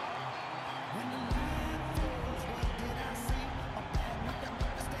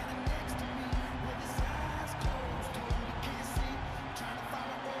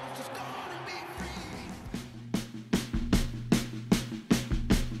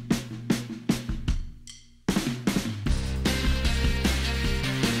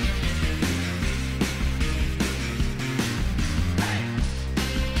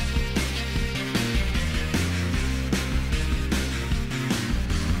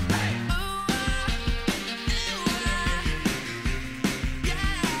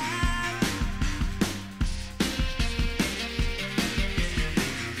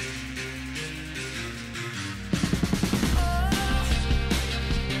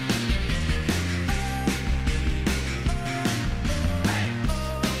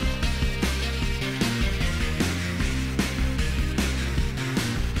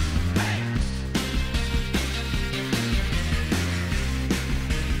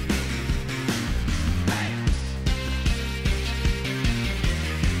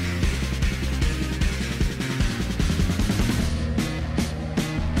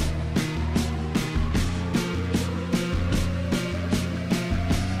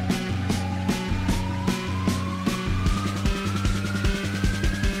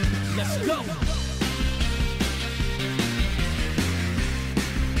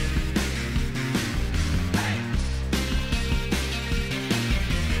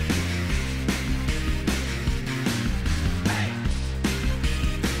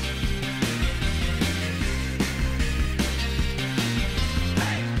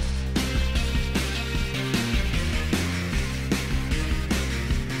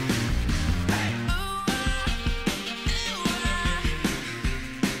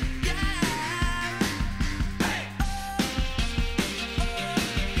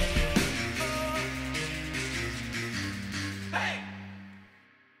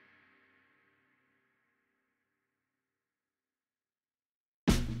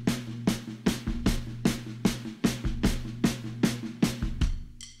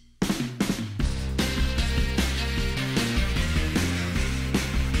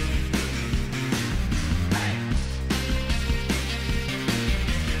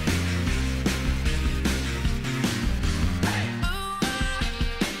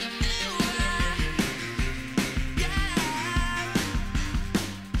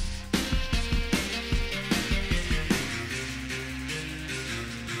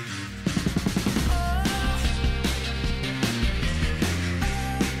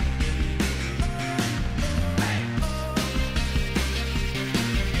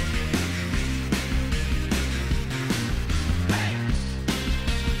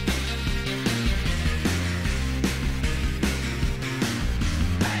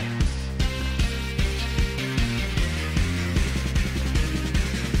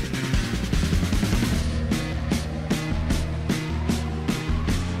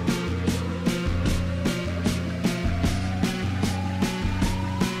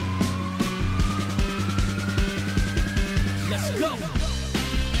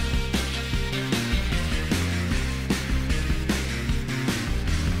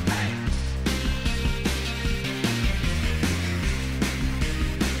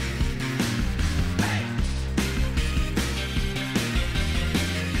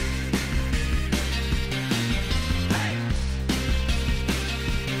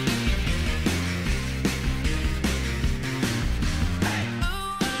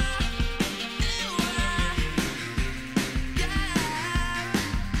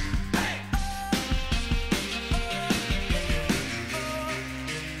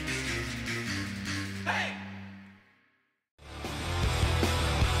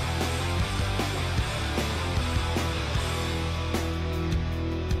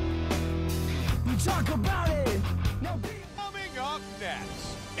 talk about it. Now Coming up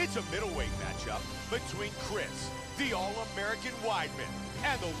next, it's a middleweight matchup between Chris, the All-American Weidman,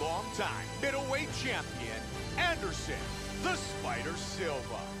 and the longtime middleweight champion, Anderson, the Spider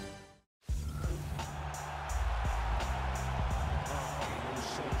Silva.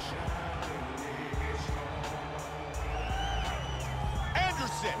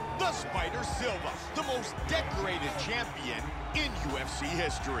 Anderson, the Spider Silva, the most decorated champion in UFC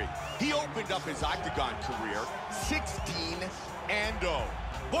history. He opened up his octagon career 16-0.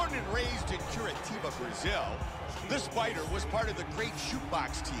 Born and raised in Curitiba, Brazil, the Spider was part of the great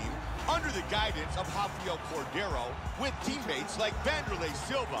shootbox team under the guidance of Rafael Cordeiro with teammates like Vanderlei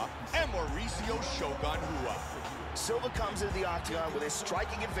Silva and Mauricio Shogun Rua. Silva comes into the octagon with a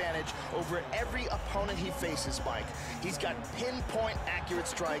striking advantage over every opponent he faces, Mike. He's got pinpoint accurate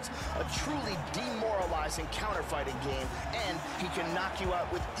strikes, a truly demoralizing counterfighting game, and he can knock you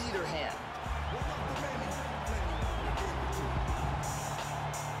out with either hand.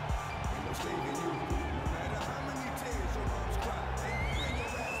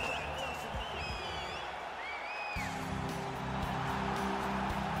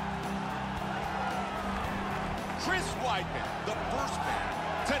 Chris Weidman, the first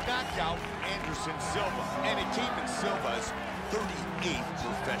man to knock out Anderson Silva, and it came in Silva's 38th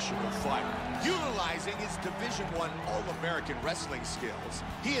professional fight. Utilizing his Division I All-American wrestling skills,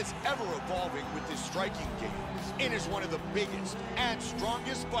 he is ever evolving with his striking game and is one of the biggest and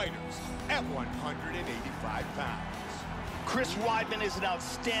strongest fighters at 185 pounds. Chris Weidman is an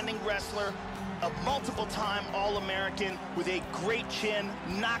outstanding wrestler, a multiple-time All-American with a great chin,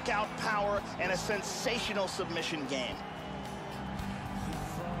 knockout power, and a sensational submission game.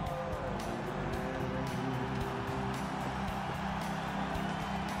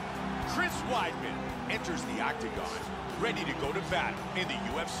 Chris Weidman enters the octagon, ready to go to battle in the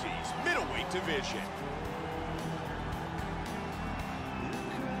UFC's middleweight division.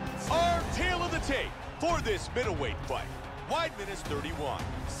 Our tale of the tape for this middleweight fight. Weidman is 31,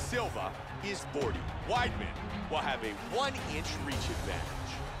 Silva is 40. Weidman will have a 1-inch reach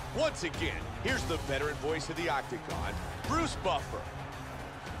advantage. Once again, here's the veteran voice of the octagon, Bruce Buffer.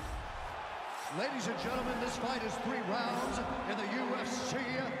 Ladies and gentlemen, this fight is 3 rounds in the UFC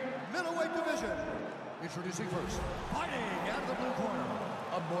middleweight division. Introducing first, fighting out of the blue corner,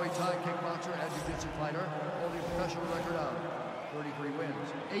 a Muay Thai kickboxer and jiu-jitsu fighter, holding a professional record of 33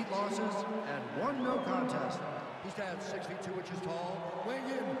 wins, 8 losses, and 1 no contest. He stands 62 inches tall, weighing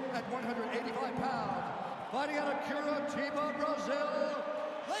in at 185 pounds, fighting out of Curitiba, Brazil.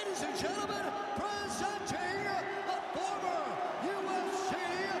 Ladies and gentlemen, presenting the former UFC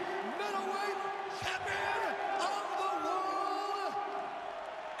middleweight champion of the world,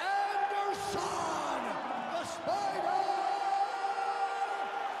 Anderson, the Spider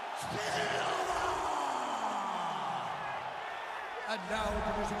Silva. And now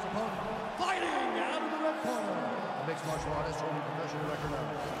introducing his opponent, fighting out of the red corner, a mixed martial artist holding a professional record of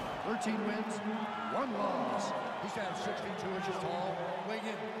 13 wins, 1 loss. He stands 62 inches tall, weighing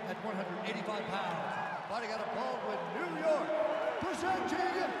in at 185 pounds, fighting out of Baldwin, New York,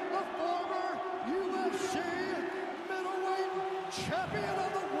 presenting the former UFC middleweight champion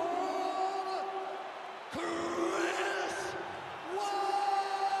of the world, Chris Weidman.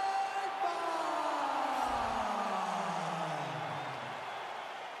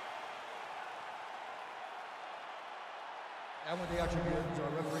 And when the action begins,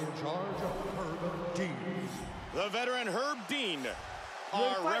 our referee in charge, Herb Dean. The veteran Herb Dean,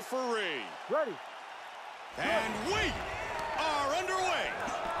 our referee. Ready. And we are underway.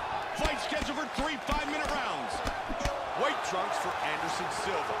 Fight scheduled for 3 5-minute rounds. White trunks for Anderson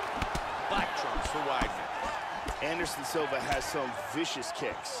Silva. Black trunks for Weidman. Anderson Silva has some vicious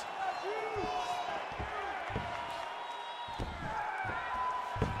kicks.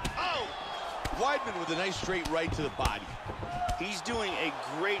 Oh! Weidman with a nice straight right to the body. He's doing a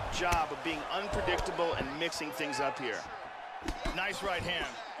great job of being unpredictable and mixing things up here. Nice right hand.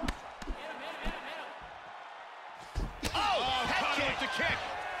 Oh, head kick. With the kick.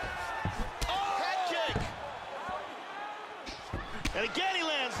 Oh! Head kick. And again he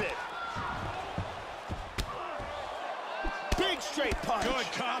lands it. Big straight punch.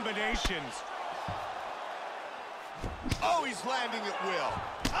 Good combinations. Oh, he's landing at will.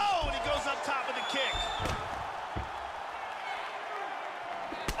 Oh, and he goes up top of the kick.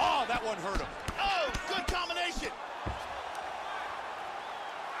 Oh, that one hurt him. Oh, good combination.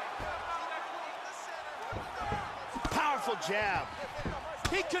 Powerful jab.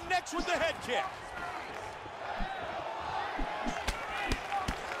 He connects with the head kick.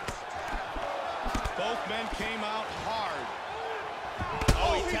 Both men came out hard.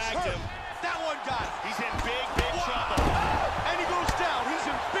 Oh, he he's tagged hurt. him. That one got him. He's in big trouble. And he goes down. He's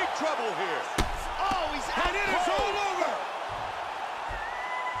in big trouble here. Oh, he's out And it is cold. all over.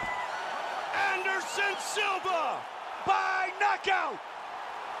 Anderson Silva by knockout.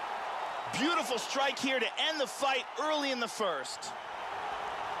 Beautiful strike here to end the fight early in the first.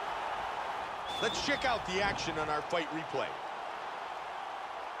 Let's check out the action on our fight replay.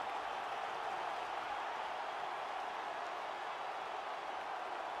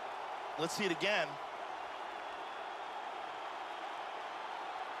 Let's see it again.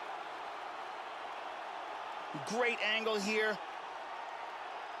 Great angle here.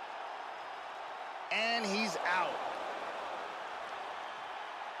 And he's out.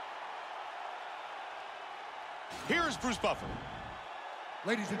 Here's Bruce Buffer.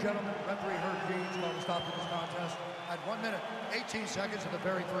 Ladies and gentlemen, referee Herb Deans will stop this contest at 1 minute, 18 seconds of the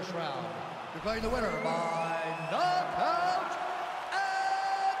very first round. Declaring the winner by knockout,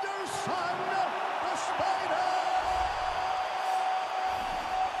 Anderson the Spider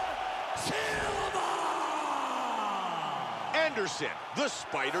Silva! Anderson the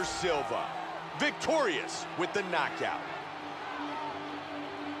Spider Silva, victorious with the knockout.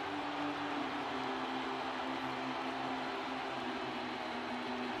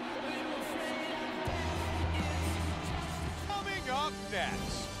 Up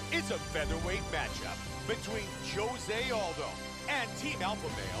next, it's a featherweight matchup between Jose Aldo and Team Alpha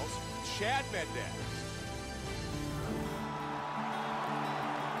Male's Chad Mendes.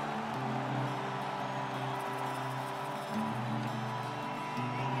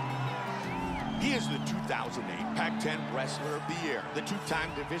 He is the 2008 Pac-10 Wrestler of the Year, the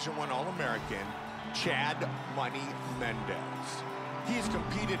two-time Division I All-American, Chad Money Mendes. He has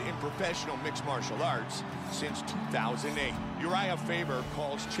competed in professional mixed martial arts since 2008. Uriah Faber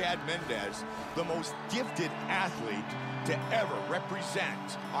calls Chad Mendes the most gifted athlete to ever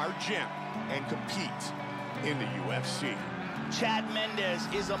represent our gym and compete in the UFC. Chad Mendes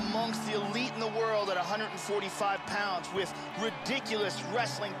is amongst the elite in the world at 145 pounds with ridiculous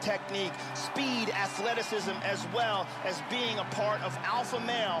wrestling technique, speed, athleticism, as well as being a part of Alpha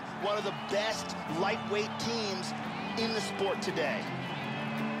Male, one of the best lightweight teams in the sport today.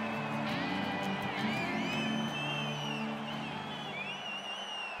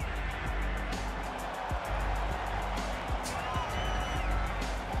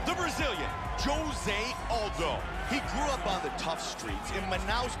 The Brazilian, Jose Aldo. He grew up on the tough streets in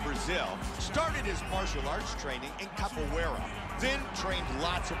Manaus, Brazil, started his martial arts training in capoeira, then trained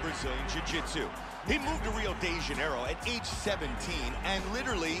lots of Brazilian jiu-jitsu. He moved to Rio de Janeiro at age 17 and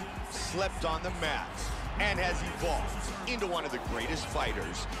literally slept on the mats, and has evolved into one of the greatest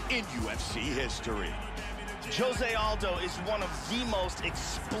fighters in UFC history. Jose Aldo is one of the most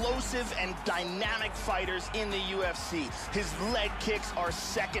explosive and dynamic fighters in the UFC. His leg kicks are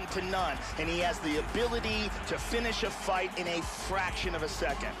second to none, and he has the ability to finish a fight in a fraction of a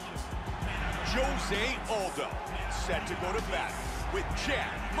second. Jose Aldo, set to go to battle with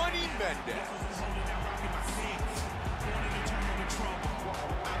Chad Money Mendes.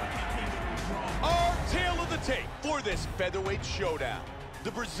 Our tale of the tape for this featherweight showdown.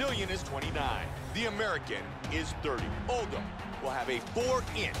 The Brazilian is 29. The American is 30. Aldo will have a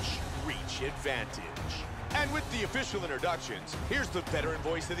 4-inch reach advantage. And with the official introductions, here's the veteran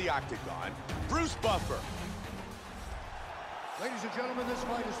voice of the Octagon, Bruce Buffer. Ladies and gentlemen, this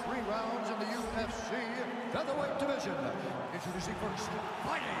fight is 3 rounds in the UFC featherweight division. Introducing first,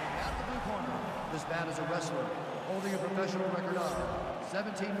 fighting out of the blue corner. This man is a wrestler, holding a professional record of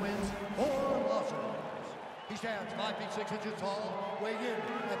 17 wins, 4 losses. He stands 5 feet 6 inches tall, weighing in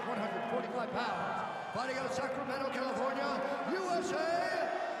at 145 pounds. Fighting out of Sacramento, California, USA,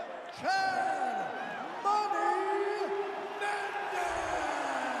 Chad Money Mendes!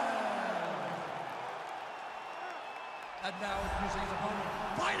 And now introducing his opponent,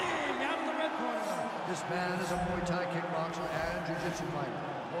 fighting out of the red corner. This man is a Muay Thai kickboxer and jiu-jitsu fighter,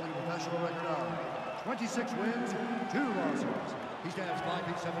 holding a professional record of 26 wins, 2 losses. He stands 5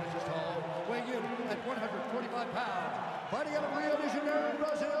 feet 7 inches tall, weighing in at 145 pounds. Fighting out of Rio de Janeiro,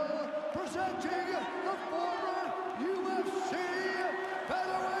 Brazil, presenting the former UFC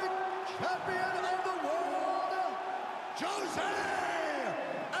featherweight champion of the world, Jose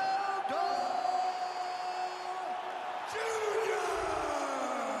Aldo Jr.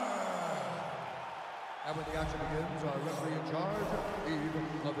 And when the action begins, our referee in charge,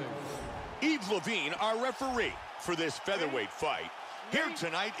 Yves Levine. Yves Levine, our referee for this featherweight fight, here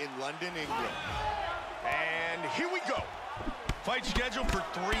tonight in London, England. And here we go. Fight scheduled for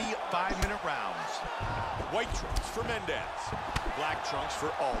 3 5-minute rounds. White trunks for Mendes, black trunks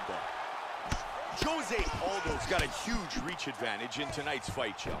for Aldo. Jose Aldo's got a huge reach advantage in tonight's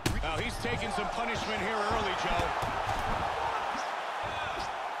fight, Joe. Now he's taking some punishment here early, Joe.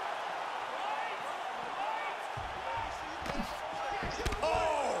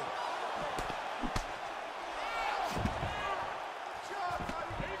 Oh!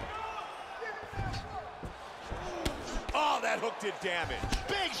 Oh, that hook did damage.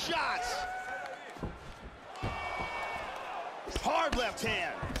 Big shots. Hard left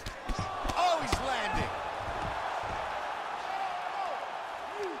hand. Oh, he's landing.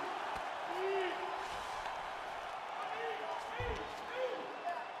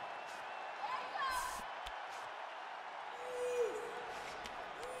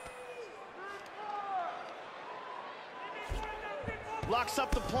 Locks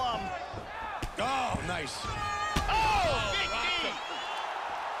up the plum. Oh, nice. Oh, big knee.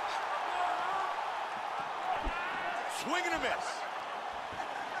 Swing and a miss.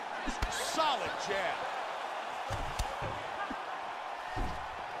 Solid jab.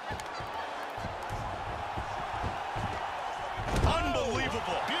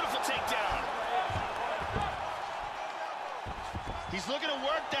 Unbelievable. Beautiful takedown. He's looking to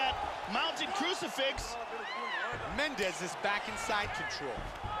work that mounted crucifix. Mendez is back inside control.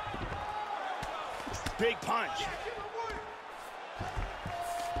 Big punch.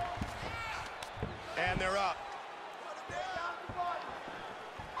 And they're up.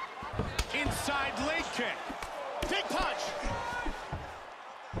 Inside leg kick. Big punch.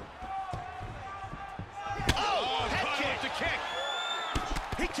 Oh, head caught kick. with the kick.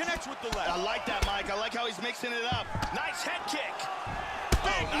 He connects with the left. I like that, Mike. I like how he's mixing it up. Nice head kick.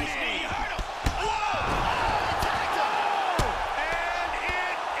 Big nice knee. knee. Hurt him. Whoa! Attacked him. And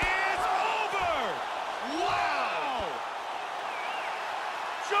it is over. Wow!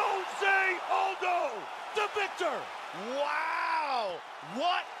 Jose Aldo, the victor. Wow!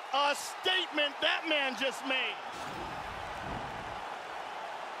 What a statement that man just made.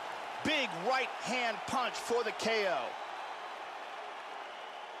 Big right hand punch for the KO.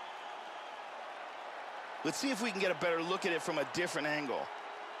 Let's see if we can get a better look at it from a different angle.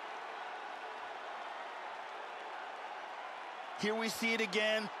 Here we see it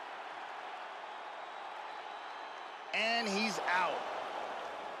again. And he's out.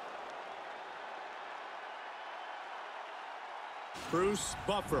 Bruce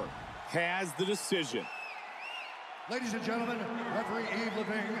Buffer has the decision. Ladies and gentlemen, referee Yves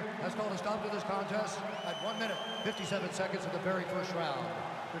Leving has called a stop to this contest at 1 minute, 57 seconds of the very first round.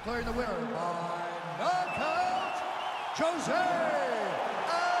 Declaring the winner by knockout, Jose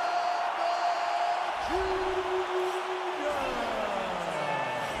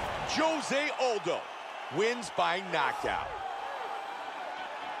Aldo Jr. Jose Aldo wins by knockout.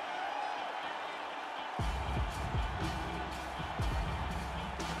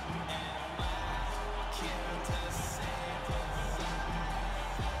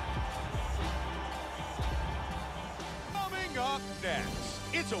 Coming up next,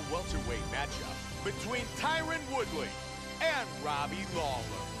 it's a welterweight matchup between Tyron Woodley and Robbie Lawler.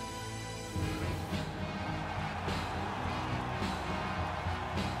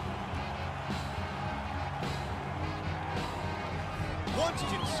 Once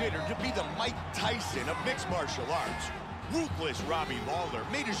considered to be the Mike Tyson of mixed martial arts, ruthless Robbie Lawler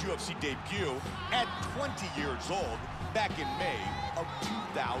made his UFC debut at 20 years old back in May of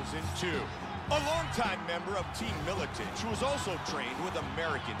 2002. A longtime member of Team Militant, who was also trained with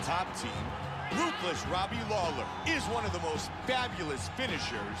American Top Team, ruthless Robbie Lawler is one of the most fabulous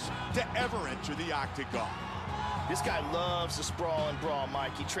finishers to ever enter the octagon. This guy loves to sprawl and brawl,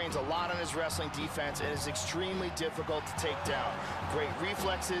 Mike. He trains a lot on his wrestling defense and is extremely difficult to take down. Great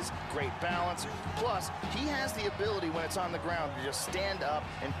reflexes, great balance. Plus, he has the ability when it's on the ground to just stand up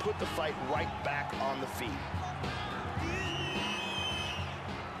and put the fight right back on the feet.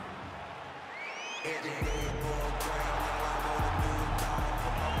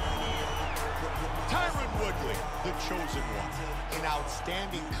 Tyron Woodley, the chosen one, an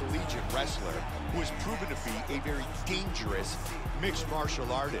outstanding collegiate wrestler who has proven to be a very dangerous mixed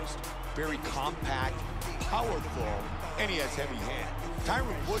martial artist. Very compact, powerful, and he has heavy hands.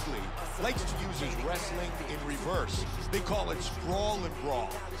 Tyron Woodley likes to use his wrestling in reverse. They call it sprawl and brawl.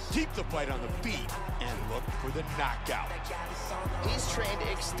 Keep the fight on the feet and look for the knockout. He's trained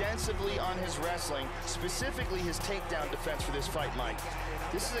extensively on his wrestling, specifically his takedown defense for this fight, Mike.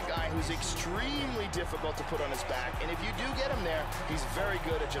 This is a guy who's extremely difficult to put on his back, and if you do get him there, he's very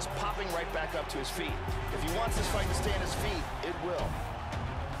good at just popping right back up to his feet. If he wants this fight to stay on his feet, it will.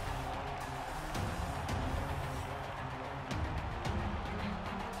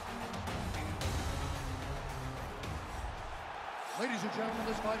 Ladies and gentlemen,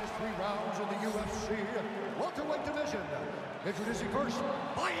 this fight is 3 rounds in the UFC welterweight division. Introducing first,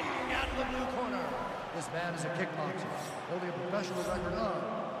 fighting out of the blue corner. This man is a kickboxer, holding a professional record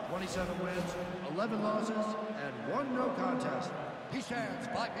of 27 wins, 11 losses, and 1 no contest. He stands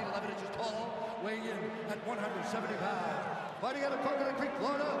 5 feet 11 inches tall, weighing in at 170 pounds. Fighting out of Coconut Creek,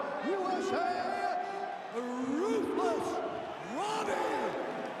 Florida, USA, Ruthless Robbie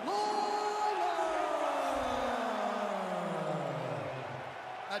Lawler!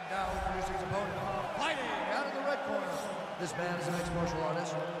 And now introducing his opponent, fighting out of the red corner. This man is a mixed martial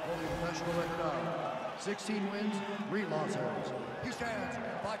artist, holding a professional record of 16 wins, 3 losses. He stands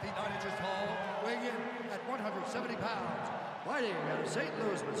 5 feet 9 inches tall, weighing in at 170 pounds. Fighting out of St.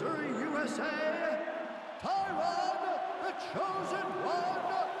 Louis, Missouri, USA, Tyron, the Chosen One,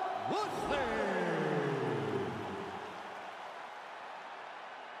 Woodley.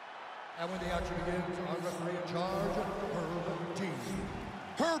 And when the action begins, our referee in charge, Herb Dean.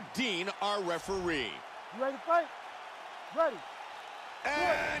 Herb Dean, our referee. You ready to fight? Ready.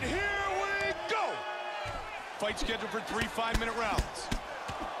 And here we go! Fight scheduled for 3 5-minute rounds.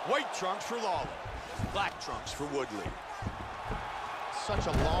 White trunks for Lawler, black trunks for Woodley. Such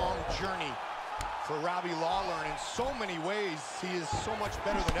a long journey for Robbie Lawler, and in so many ways, he is so much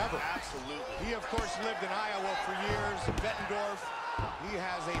better than ever. Absolutely. He, of course, lived in Iowa for years, in Bettendorf. He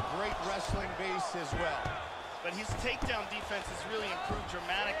has a great wrestling base as well. But his takedown defense has really improved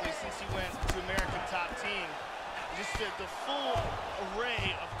dramatically since he went to American Top Team. Just the full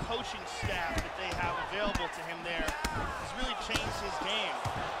array of coaching staff that they have available to him there has really changed his game,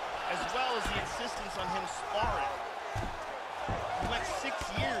 as well as the insistence on him sparring. He went 6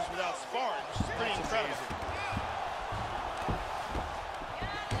 years without sparring, which is pretty incredible.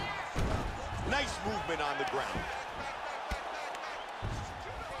 Nice movement on the ground.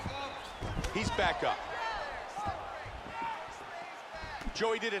 He's back up.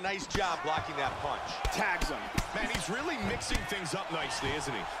 Joey did a nice job blocking that punch. Tags him. Man, he's really mixing things up nicely,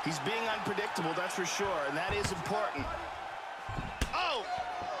 isn't he? He's being unpredictable, that's for sure, and that is important. Oh!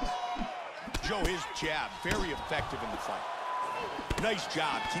 Joe, his jab, very effective in the fight. Nice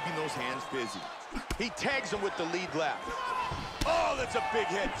job keeping those hands busy. He tags him with the lead left. Oh, that's a big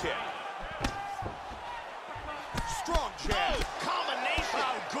head kick. Strong jab. Oh, combination.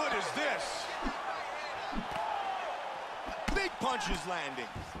 How good is this? Big punches landing.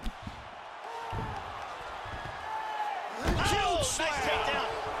 Oh, nice takedown.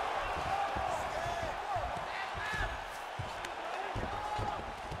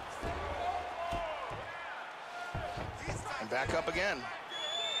 And back up again.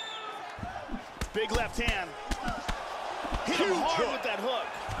 Big left hand. Hit him hard with that hook.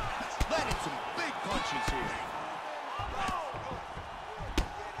 Landing some big punches here.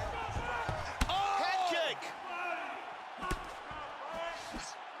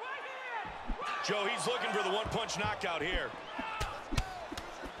 Joe, he's looking for the one-punch knockout here.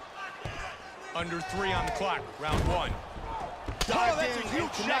 Under 3 on the clock, round 1. Dived that's in a huge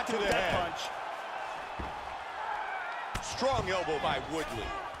and shot to connected the with that head. punch. Strong elbow by Woodley.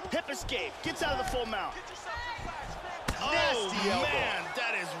 Hip escape, gets out of the full mount. Nasty elbow. Man,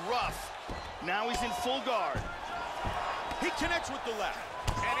 that is rough. Now he's in full guard. He connects with the left.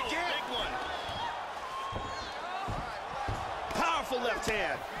 And again. Big one. Powerful left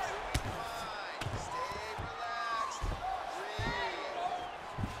hand.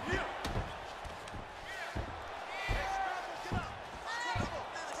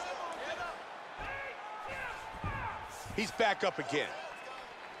 He's back up again.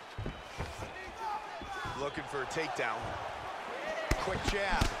 Looking for a takedown. Quick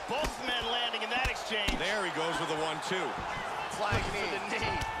jab. Both men landing in that exchange. There he goes with a 1-2. Flying knee. For the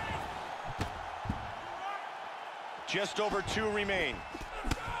knee. Just over 2 remain.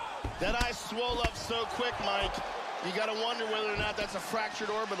 That eye swole up so quick, Mike. You gotta wonder whether or not that's a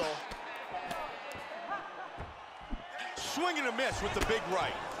fractured orbital. Swing and a miss with the big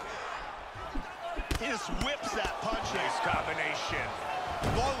right. He just whips that punch in. Nice combination.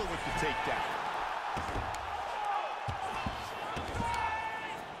 Lawler with the takedown.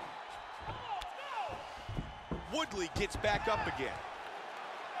 Woodley gets back up again.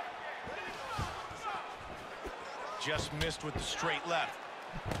 Just missed with the straight left.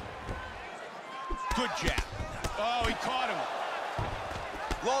 Good jab. Oh, he caught him.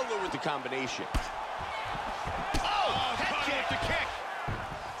 Lawler with the combination. Oh, Caught him with the kick.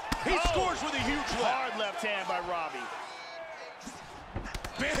 He scores with a huge left. Hard left hand by Robbie.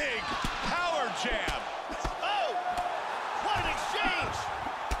 Big power jab. Oh, what an exchange.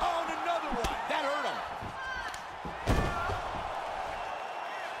 Oh, and another one. That hurt him.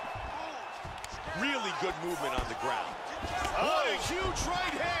 Really good movement on the ground. Oh, Huge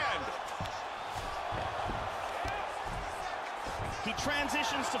right hand. He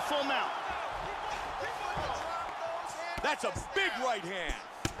transitions to full mount. That's a big right hand.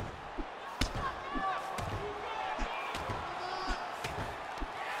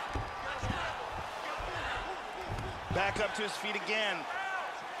 Back up to his feet again.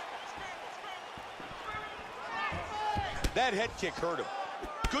 That head kick hurt him.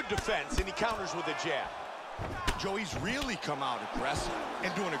 Good defense, and he counters with a jab. Joey's really come out aggressive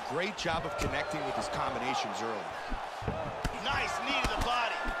and doing a great job of connecting with his combinations early. Nice knee to the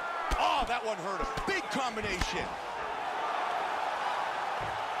body. Oh, that one hurt him. Big combination.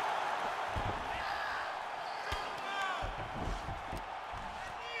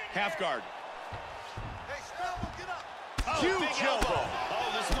 Half guard. Oh, Huge elbow. Oh,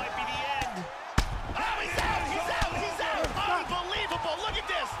 this might be the end. Oh, he's out, he's out, he's out. Unbelievable, look at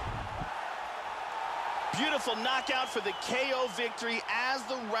this. Beautiful knockout for the KO victory as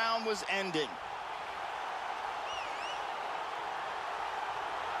the round was ending.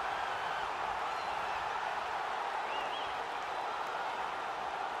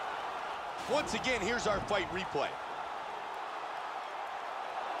 Once again, here's our fight replay.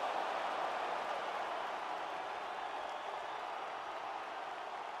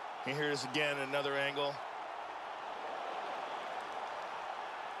 And here's again another angle.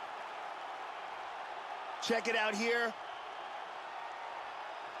 Check it out here.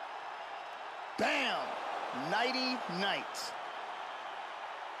 Bam! Nighty-night.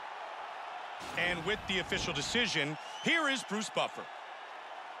 And with the official decision, here is Bruce Buffer.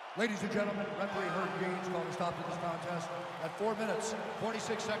 Ladies and gentlemen, referee Herb Gaines called a stop to this contest at 4 minutes,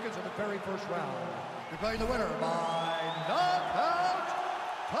 46 seconds of the very first round. Declaring the winner by knockout,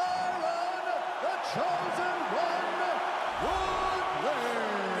 Tyron, the Chosen One, Woodley.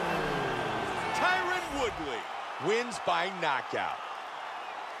 Tyron Woodley wins by knockout.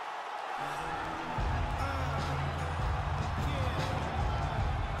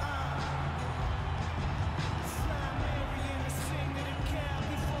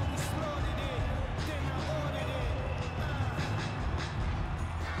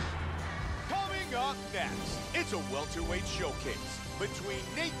 Up next, it's a welterweight showcase between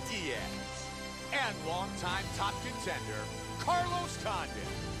Nate Diaz and longtime top contender Carlos Condit.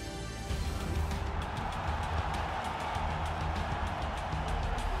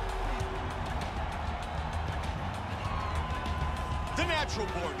 The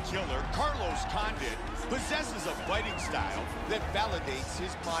natural-born killer, Carlos Condit, possesses a fighting style that validates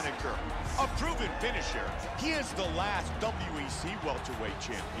his moniker. A proven finisher, he is the last WEC welterweight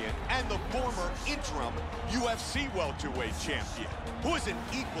champion and the former interim UFC welterweight champion, who is an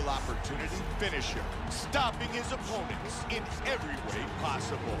equal opportunity finisher, stopping his opponents in every way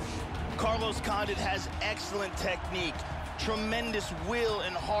possible. Carlos Condit has excellent technique, tremendous will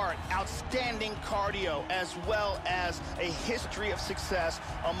and heart, outstanding cardio, as well as a history of success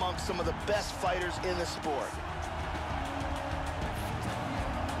among some of the best fighters in the sport.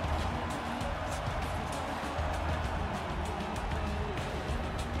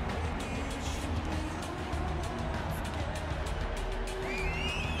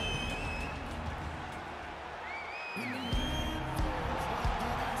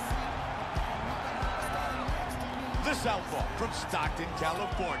 The southpaw from Stockton,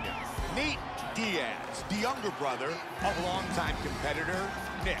 California, Nate Diaz, the younger brother of longtime competitor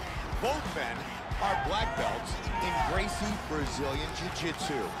Nick. Both men are black belts in Gracie Brazilian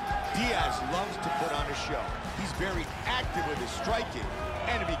Jiu-Jitsu. Diaz loves to put on a show. He's very active with his striking,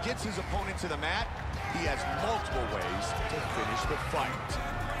 and if he gets his opponent to the mat, he has multiple ways to finish the fight.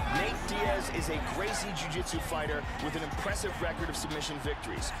 Nate Diaz is a Gracie Jiu-Jitsu fighter with an impressive record of submission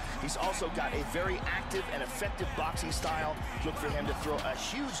victories. He's also got a very active and effective boxing style. Look for him to throw a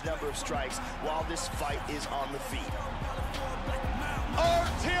huge number of strikes while this fight is on the feet. Our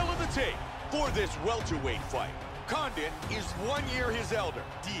tale of the tape for this welterweight fight. Condit is 1 year his elder.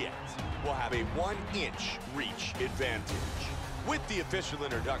 Diaz will have a 1-inch reach advantage. With the official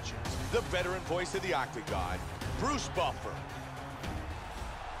introductions, the veteran voice of the Octagon, Bruce Buffer.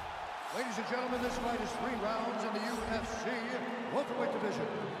 Ladies and gentlemen, this fight is 3 rounds in the UFC welterweight division.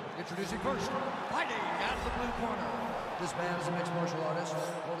 Introducing first, fighting out of the blue corner. This man is a mixed martial artist,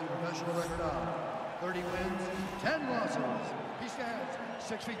 holding a professional record of 30 wins, 10 losses. He stands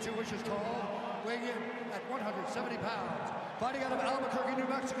 6 feet 2 inches tall, weighing in at 170 pounds. Fighting out of Albuquerque, New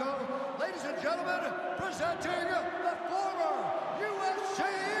Mexico, ladies and gentlemen, presenting the former UFC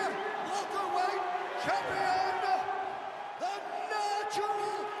welterweight champion, the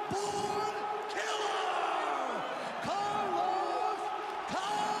natural-born killer, Carlos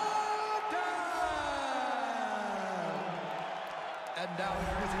Condit. And now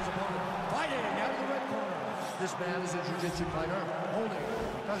introducing his opponent, fighting out of the red corner. This man is a jiu-jitsu fighter, holding a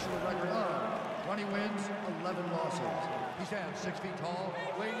professional record of 20 wins, 11 losses. He stands 6 feet tall,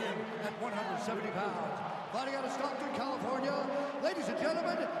 weighing in at 170 pounds. Fighting out of Stockton, California, ladies and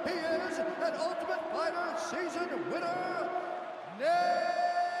gentlemen, he is an Ultimate Fighter season winner, Nate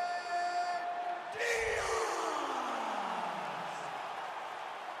Diaz!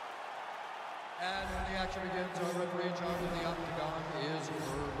 And when the action begins, our referee in charge of the octagon is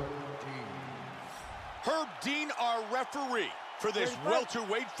Herb Dean. Herb Dean, our referee for this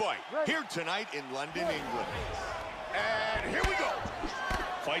welterweight fight here tonight in London, England. And here we go.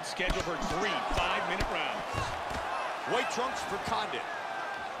 Fight scheduled for 3 5-minute rounds. White trunks for Condit.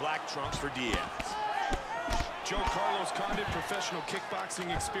 Black trunks for Diaz. Joe Carlos Condit, professional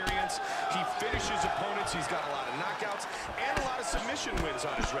kickboxing experience. He finishes opponents. He's got a lot of knockouts and a lot of submission wins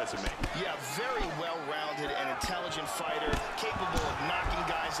on his resume. Yeah, very well-rounded and intelligent fighter, capable of knocking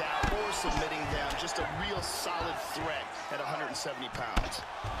guys out or submitting them. Just a real solid threat at 170 pounds.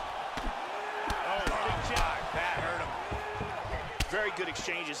 Oh, big jab. That hurt him. Very good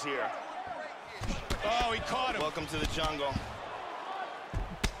exchanges here. Oh, he caught him. Welcome to the jungle.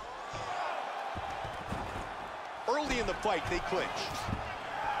 Early in the fight, they clinch.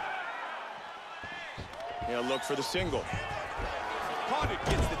 He'll look for the single. Condit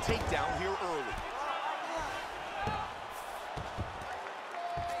gets the takedown here early.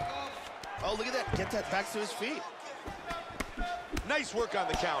 Oh, look at that. Get that back to his feet. Nice work on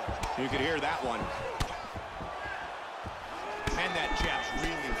the counter. You could hear that one. And that jab's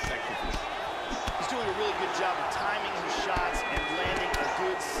really effective. He's doing a really good job of timing his shots and landing a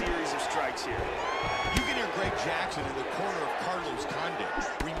good series of strikes here. You can hear Greg Jackson in the corner of Carlos Condit,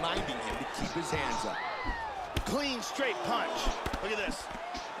 reminding him to keep his hands up. Clean, straight punch. Look at this.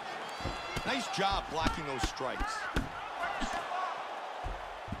 Nice job blocking those strikes.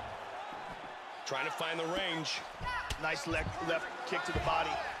 Trying to find the range. Nice left kick to the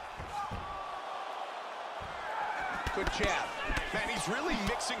body. Good jab. Man, he's really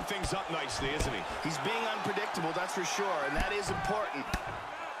mixing things up nicely, isn't he? He's being unpredictable, that's for sure, and that is important.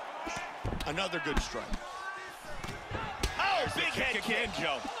 Another good strike. Oh, big head kick. Again,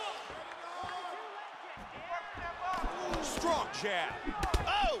 Joe. Strong jab.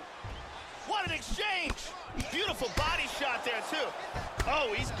 Oh, what an exchange. Beautiful body shot there, too.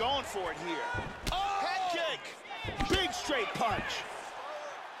 Oh, he's going for it here. Oh! Head kick. Big straight punch.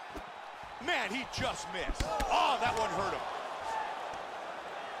 Man, he just missed. Oh, that one hurt him.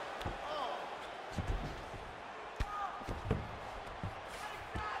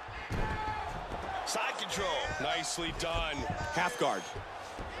 Side control. Nicely done. Half guard.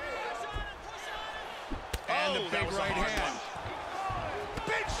 And the big right hand.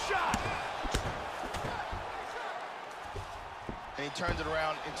 Big shot. And he turns it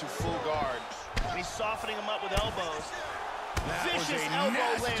around into full guard. And he's softening him up with elbows. That Vicious was a elbow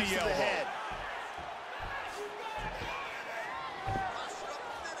nasty lands to elbow. the head.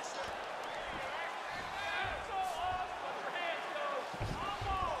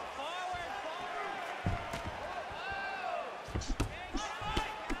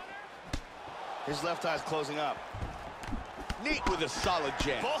 His left eye's closing up. Nate with a solid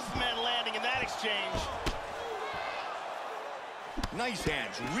jab. Both men landing in that exchange. Nice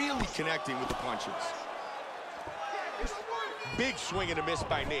hands, really connecting with the punches. Big swing and a miss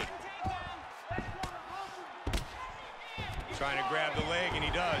by Nate. Trying to grab the leg, and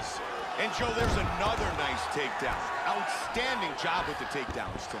he does. And Joe, there's another nice takedown. Outstanding job with the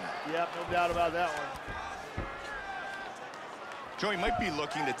takedowns tonight. Yep, no doubt about that one. Joey might be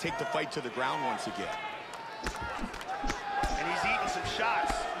looking to take the fight to the ground once again. And he's eating some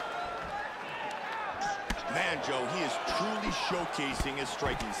shots. Man, Joe, he is truly showcasing his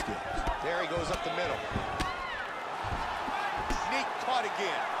striking skills. There he goes up the middle. Nate caught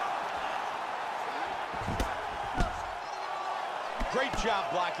again. Great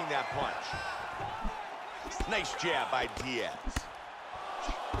job blocking that punch. Nice jab by Diaz.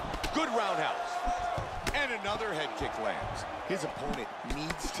 Good roundhouse. And another head kick lands. His opponent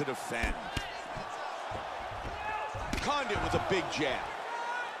needs to defend. Condit with a big jab.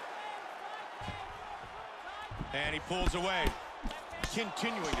 And he pulls away.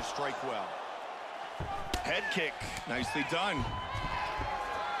 Continuing to strike well. Head kick. Nicely done.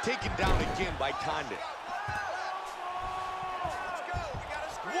 Taken down again by Condit.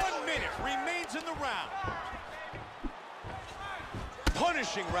 1 minute remains in the round.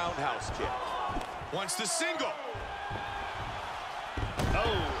 Punishing roundhouse kick. Wants the single.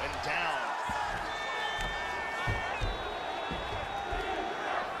 Oh, and down.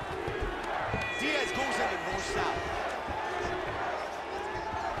 Diaz goes into north-south.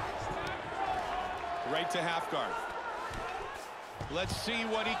 the half guard. Let's see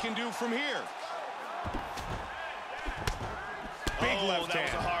what he can do from here. Big left hand.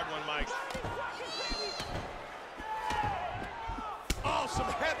 That was a hard one, Mike. Oh, some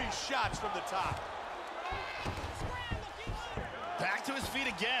heavy shots from the top. Back to his feet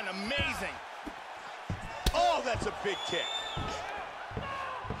again. Amazing. Oh, that's a big kick.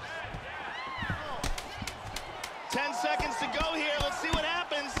 10 seconds to go here. Let's see what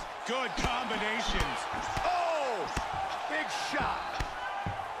happens. Good combinations. Oh, big shot.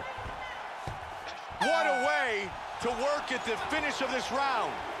 What a way to work at the finish of this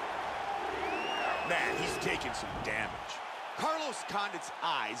round. Man, he's taking some damage. Carlos Condit's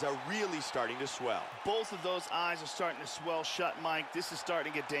eyes are really starting to swell. Both of those eyes are starting to swell shut, Mike. This is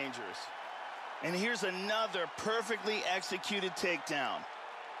starting to get dangerous. And here's another perfectly executed takedown.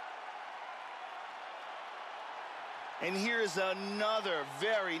 And here is another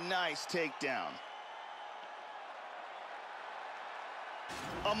very nice takedown.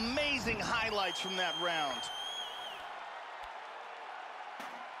 Amazing highlights from that round.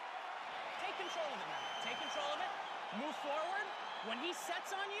 Take control of it now. Take control of it. Move forward. When he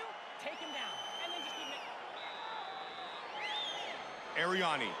sets on you, take him down. And then just keep it.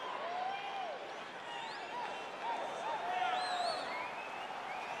 Ariani.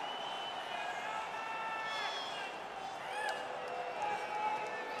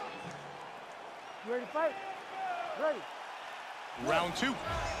 You ready to fight? Ready. Round 2.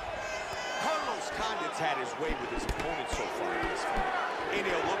 Carlos Condit's had his way with his opponent so far in this fight. And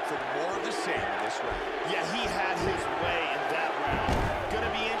he'll look for more of the same in this round. Yeah, he had his way in that round. Gonna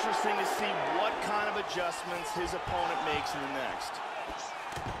be interesting to see what kind of adjustments his opponent makes in the next.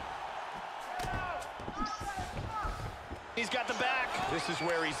 He's got the back. This is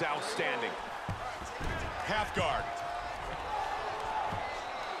where he's outstanding. Half guard.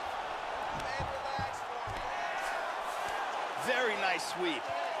 Very nice sweep.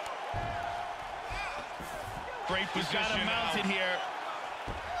 Great position. He's got him mounted here.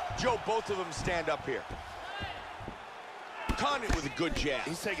 Joe, both of them stand up here. Condit with a good jab.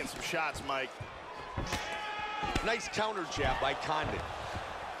 He's taking some shots, Mike. Nice counter jab by Condit.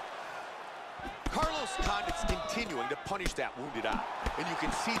 Carlos Condit's continuing to punish that wounded eye. And you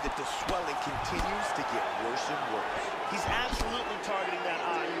can see that the swelling continues to get worse and worse. He's absolutely targeting that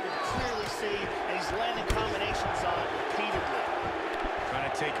eye. You can clearly see, and he's landing combinations on it repeatedly. Trying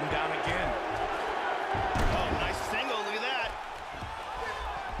to take him down again. Oh, nice single. Look at that.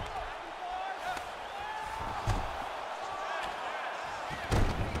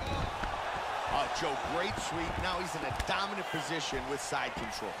 Oh, Joe, great sweep. Now he's in a dominant position with side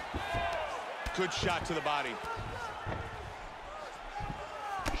control. Good shot to the body.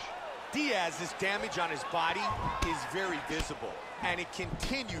 Diaz's damage on his body is very visible, and it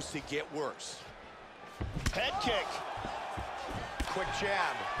continues to get worse. Head kick. Quick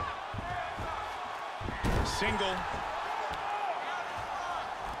jab. Single.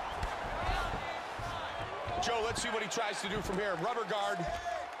 Joe, let's see what he tries to do from here. Rubber guard.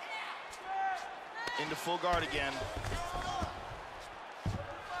 Into full guard again.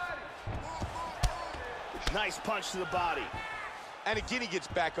 Nice punch to the body. And again, he gets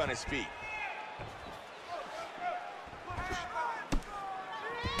back on his feet.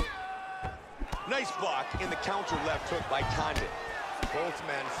 Nice block in the counter left hook by Condit. Both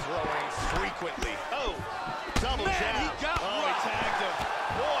men throwing frequently. Oh, double Man, jab. he got he rocked. tagged him.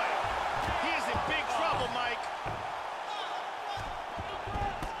 Boy, he is in big trouble, Mike.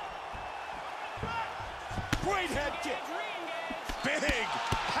 Great head kick. Big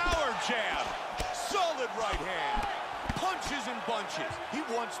power jab. Solid right hand. Punches and bunches. He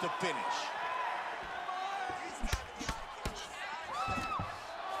wants to finish.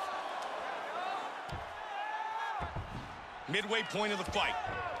 Midway point of the fight.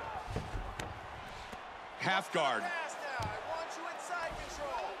 Half guard.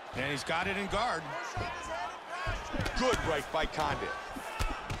 And he's got it in guard. Good right by Condit.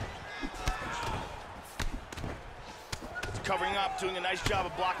 Covering up, doing a nice job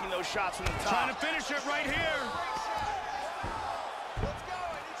of blocking those shots from the top. Trying to finish it right here. Let's go.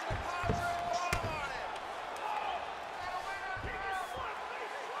 I need you to concentrate on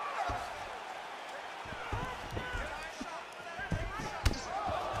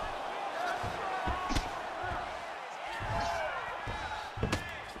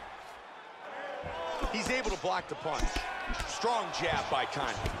it. He's able to block the punch. Strong jab by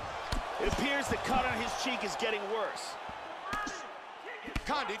Condit. It appears the cut on his cheek is getting worse.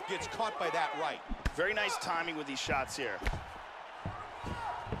 Condit gets caught by that right. Very nice timing with these shots here.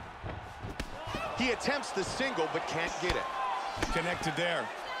 He attempts the single, but can't get it. Connected there.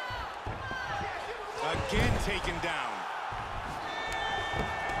 Again taken down.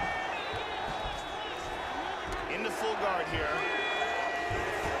 In the full guard here.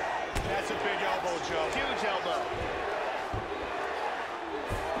 That's a big elbow, Joe. Huge elbow.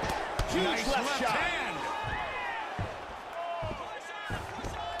 Huge Nice left shot. hand.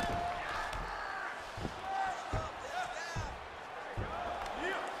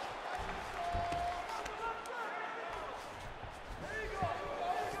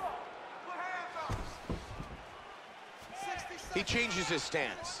 He changes his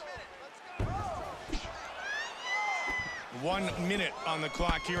stance. 1 minute on the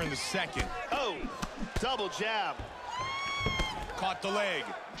clock here in the second. Oh, double jab. Caught the leg.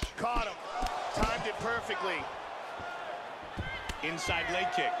 Caught him. Timed it perfectly. Inside leg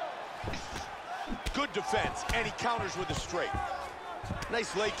kick. Good defense, and he counters with a straight.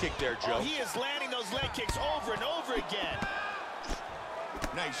 Nice leg kick there, Joe. Oh, he is landing those leg kicks over and over again.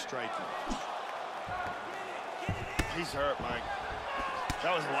 Nice striking. He's hurt, Mike.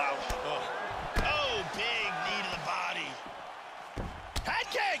 That was loud. Oh, big knee to the body. Head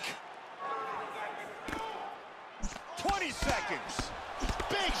kick! 20 seconds.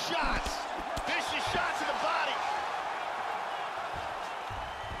 Big shots. Vicious shots to the body.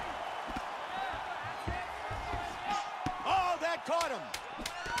 Oh, that caught him.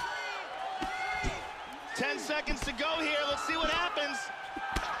 10 seconds to go here. Let's see what happens.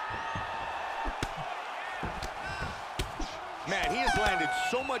 Man, he has landed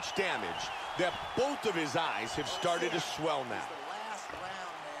so much damage that both of his eyes have started to swell now. The last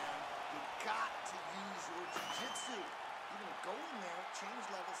round, man, you got to use your jiu-jitsu. You're going to go in there, change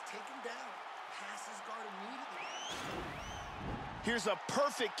levels, take him down, pass his guard immediately. Here's a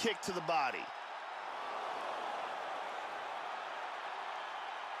perfect kick to the body.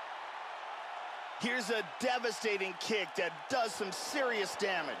 Here's a devastating kick that does some serious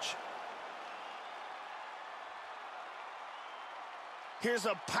damage. Here's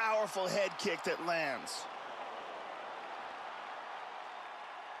a powerful head kick that lands.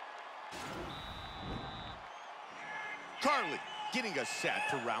 Carly getting us set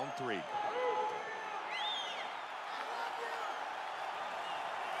for round 3. You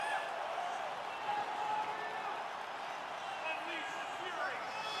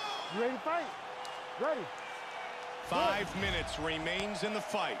ready to fight? Ready. 5 minutes remains in the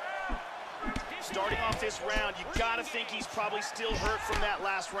fight. Starting off this round, you gotta think he's probably still hurt from that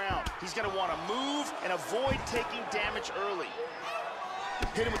last round. He's gonna wanna move and avoid taking damage early.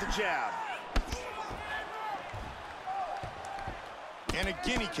 Hit him with the jab. And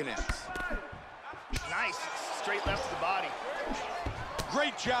again he connects. Nice, straight left to the body.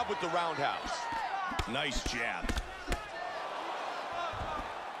 Great job with the roundhouse. Nice jab.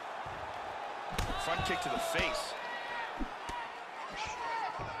 Front kick to the face.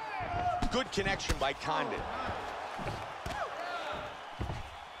 Good connection by Condit.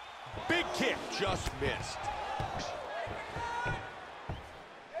 Big kick, just missed.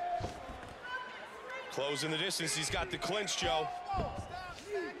 Closing the distance, he's got the clinch, Joe.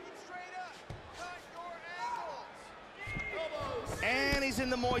 And he's in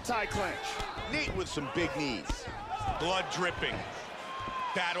the Muay Thai clinch. Neat with some big knees. Blood dripping.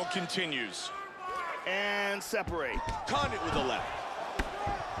 Battle continues. And separate. Condit with a left.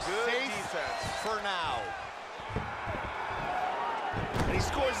 Good Safe defense for now. And he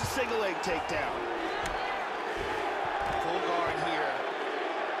scores the single leg takedown. Full guard here.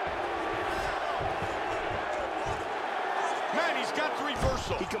 Man, he's got the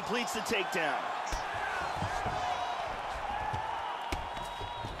reversal. He completes the takedown.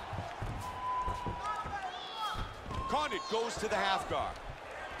 Condit goes to the half guard.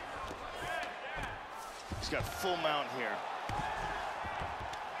 He's got full mount here.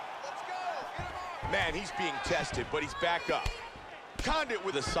 Man, he's being tested, but he's back up. Condit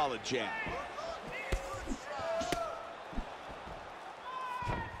with a solid jab.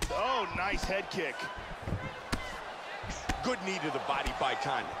 Oh, nice head kick. Good knee to the body by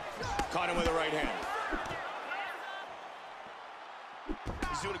Condit. Caught him with the right hand.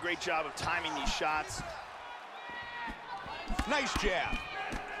 He's doing a great job of timing these shots. Nice jab.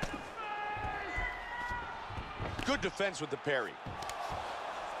 Good defense with the parry.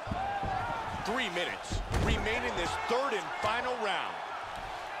 3 minutes remain in this third and final round.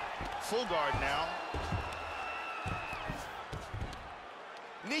 Full guard now.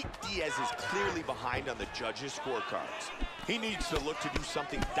 Nate Diaz is clearly behind on the judges' scorecards. He needs to look to do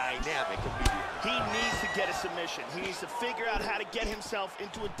something dynamic immediately. He needs to get a submission. He needs to figure out how to get himself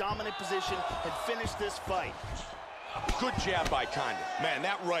into a dominant position and finish this fight. Good jab by Condit. Man,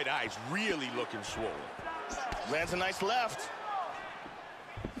 that right eye's really looking swollen. Lands a nice left.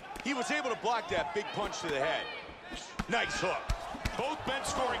 He was able to block that big punch to the head. Nice hook. Both bench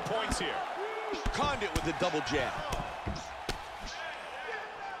scoring points here. Conned it with a double jab.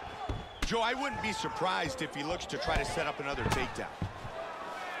 Joe, I wouldn't be surprised if he looks to try to set up another takedown.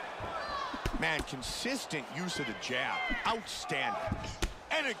 Man, consistent use of the jab. Outstanding.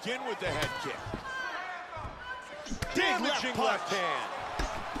 And again with the head kick. Damaging left hand.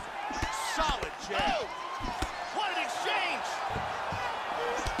 Solid jab. Oh, what an exchange!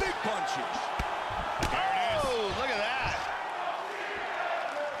 Big punches. There it is. Oh, look at that.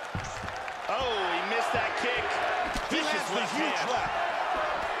 Oh, he missed that kick. Vicious left huge hand. left.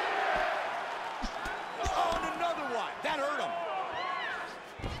 Oh, and another one. That hurt him.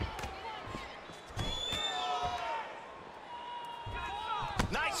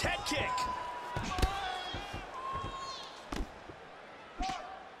 Nice head kick.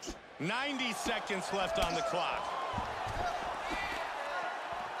 90 seconds left on the clock.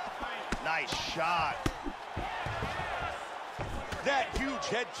 Nice shot. That huge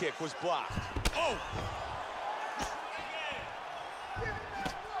head kick was blocked. Oh!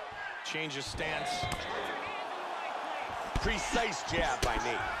 Change of stance. Precise jab by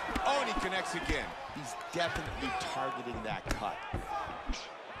Nate. Oh, and he connects again. He's definitely targeting that cut.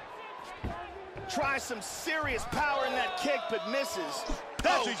 Try some serious power in that kick, but misses.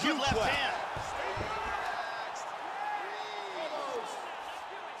 That's a good huge left left. hand.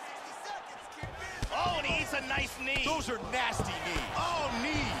 Oh, and he eats a nice knee. Those are nasty knees. Oh,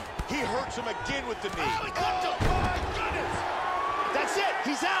 knee. He hurts him again with the knee. Oh, he clipped him. Oh, my goodness. That's it.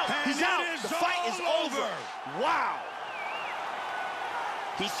 He's out. And He's out. it is The fight is all over. over. Wow.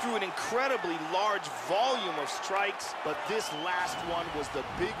 He threw an incredibly large volume of strikes, but this last one was the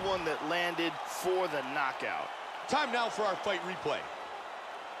big one that landed for the knockout. Time now for our fight replay.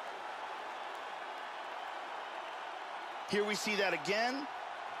 Here we see that again.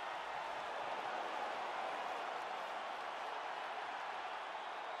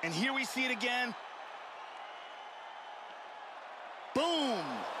 And here we see it again. Boom!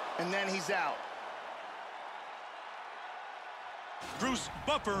 And then he's out. Bruce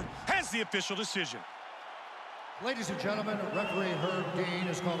Buffer has the official decision. Ladies and gentlemen, referee Herb Dean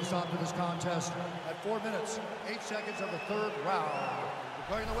has called a stop to this contest at 4 minutes, 8 seconds of the third round.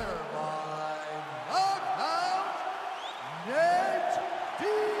 Declaring the winner by knockout, Nate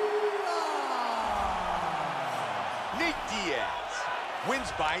Diaz. Nate Diaz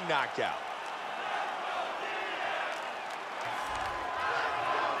wins by knockout.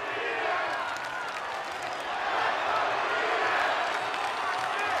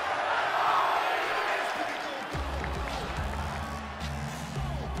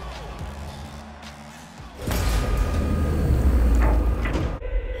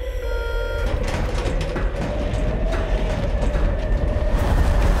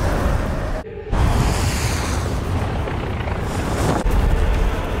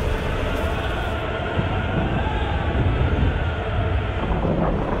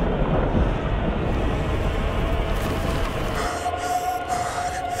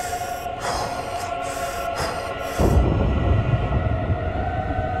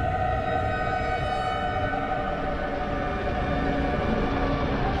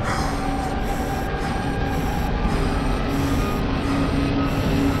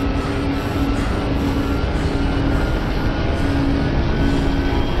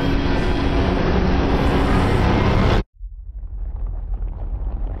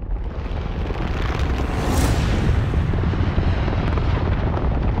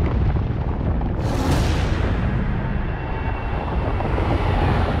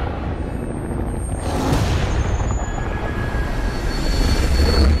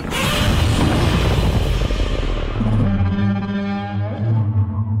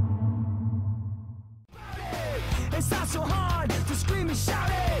 It's not so hard to scream and shout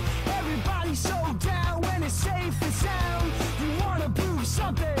it. Everybody's so down when it's safe and sound. You wanna prove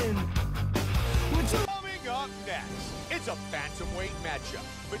something? Coming up next, it's a bantamweight matchup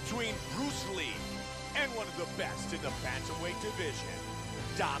between Bruce Lee and one of the best in the bantamweight division,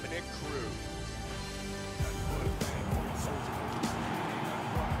 Dominic Cruz.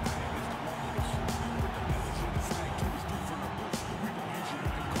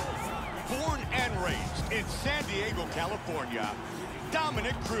 Born and raised in San Diego, California,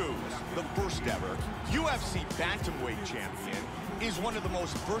 Dominic Cruz, the first ever UFC bantamweight champion, is one of the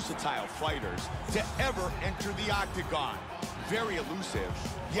most versatile fighters to ever enter the octagon. Very elusive,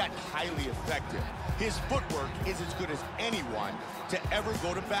 yet highly effective. His footwork is as good as anyone to ever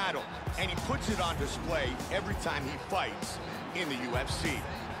go to battle, and he puts it on display every time he fights in the UFC.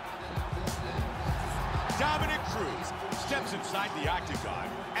 Dominic Cruz steps inside the octagon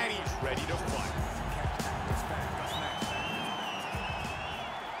And he's ready to fight.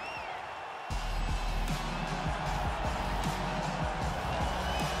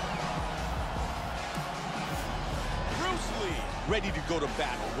 Bruce Lee, ready to go to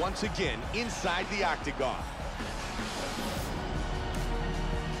battle once again inside the octagon.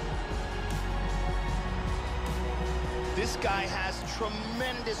 This guy has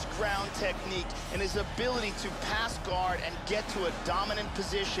tremendous ground technique, and his ability to pass guard and get to a dominant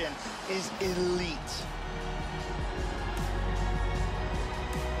position is elite.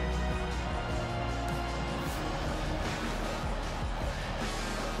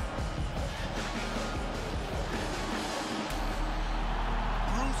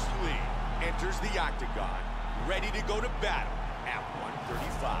 Bruce Lee enters the octagon, ready to go to battle at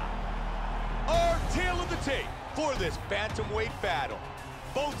 135. Our tale of the tape for this bantamweight battle.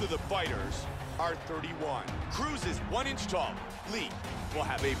 Both of the fighters are 31. Cruz is 1 inch taller. Lee will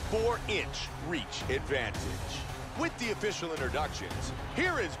have a 4-inch reach advantage. With the official introductions,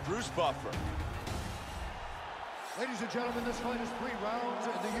 here is Bruce Buffer. Ladies and gentlemen, this fight is 3 rounds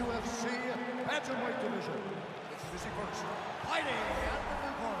in the UFC bantamweight division. Introducing first, fighting at the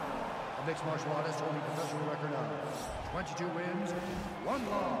blue corner. A mixed martial artist holding professional record of 22 wins, 1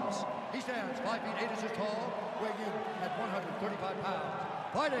 loss. He stands 5 feet 8 inches tall, weighing in at 135 pounds.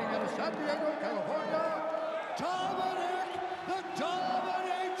 Fighting out of San Diego, California, Dominic the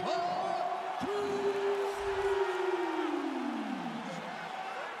Dominator Cruz.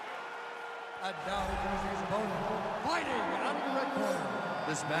 And now introducing his opponent, fighting out of the red corner.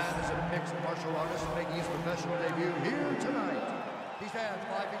 This man is a mixed martial artist making his professional debut here tonight. He stands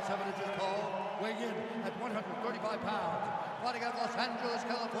 5 feet 7 inches tall, weighing in at 135 pounds. Fighting out of Los Angeles,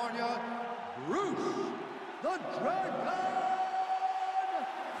 California, Bruce the Dragon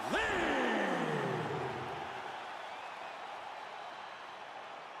Lee!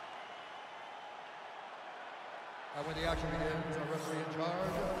 And when the action begins, our referee in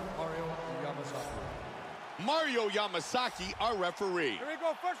charge, Mario Yamasaki. Mario Yamasaki, our referee. Here we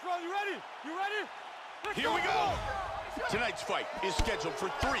go, first round, you ready? You ready? Let's Here we go! Tonight's fight is scheduled for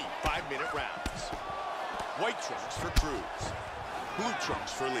 3 5-minute rounds. White trunks for Cruz, blue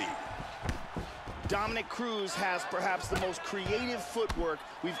trunks for Lee. Dominic Cruz has perhaps the most creative footwork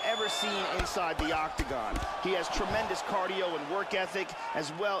we've ever seen inside the octagon. He has tremendous cardio and work ethic,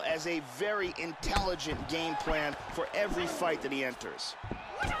 as well as a very intelligent game plan for every fight that he enters.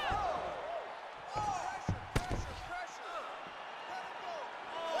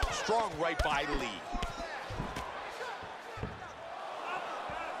 Strong right by Lee.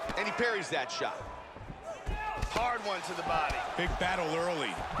 And he parries that shot. Hard one to the body. Big battle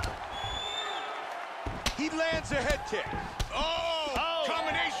early. He lands a head kick. Oh!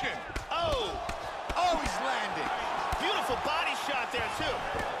 Combination! Oh! Oh, he's landing. Beautiful body shot there, too.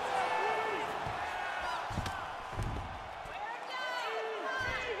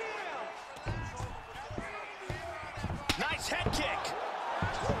 Nice head kick.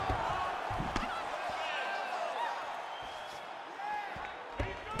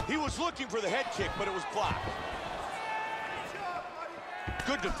 He was looking for the head kick, but it was blocked.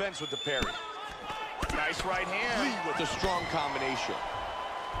 Good defense with the parry. Nice right hand. Lee with a strong combination.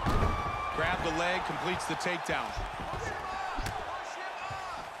 Grab the leg, completes the takedown.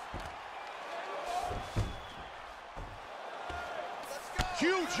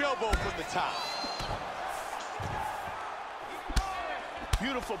 Huge elbow from the top.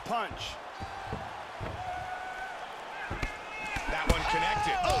 Beautiful punch. That one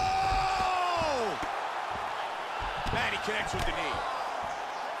connected. Oh! And he connects with the knee.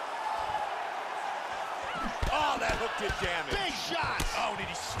 Oh, that hook did damage. Big shot. Oh, did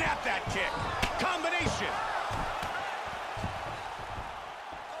he snap that kick? Combination.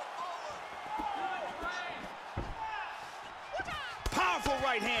 Powerful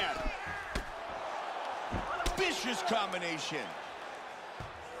right hand. Vicious combination.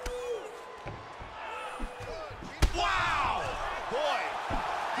 Wow! Boy,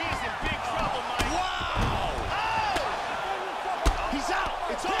 he's in big trouble, Mike. Wow! Oh! He's out.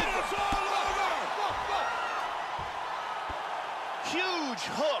 It's over. It's all over! Huge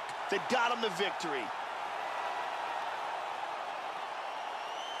hook that got him the victory.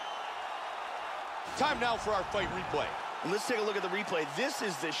 Time now for our fight replay. And let's take a look at the replay. This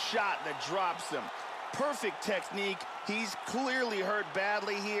is the shot that drops him. Perfect technique. He's clearly hurt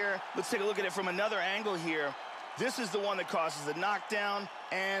badly here. Let's take a look at it from another angle here. This is the one that causes the knockdown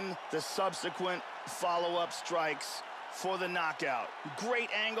and the subsequent follow-up strikes for the knockout. Great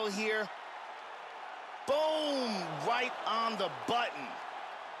angle here. Boom! Right on the button.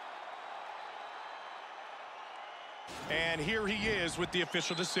 And here he is with the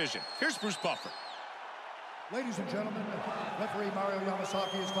official decision. Here's Bruce Buffer. Ladies and gentlemen, referee Mario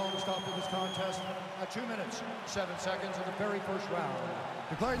Yamasaki has called a stop to this contest at 2 minutes, 7 seconds in the very first round,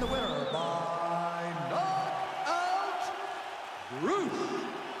 declaring the winner by knockout, Bruce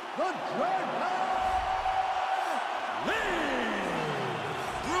the Dragon Lee!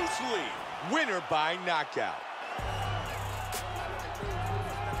 Bruce Lee, winner by knockout.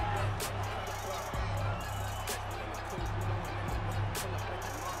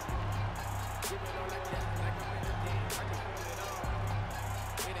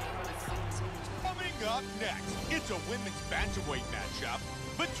 Up next, it's a women's bantamweight matchup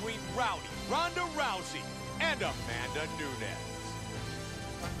between Rowdy Ronda Rousey and Amanda Nunes.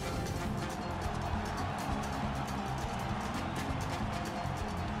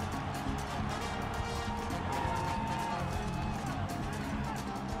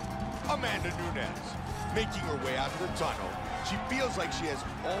 Amanda Nunes, making her way out of the tunnel, she feels like she has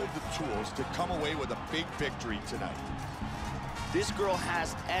all the tools to come away with a big victory tonight. This girl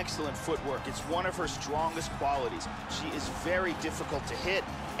has excellent footwork. It's one of her strongest qualities. She is very difficult to hit,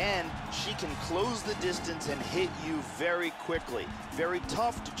 and she can close the distance and hit you very quickly. Very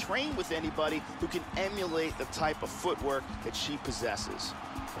tough to train with anybody who can emulate the type of footwork that she possesses.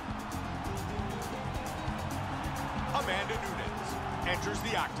 Amanda Nunes enters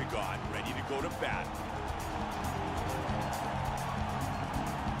the octagon, ready to go to battle.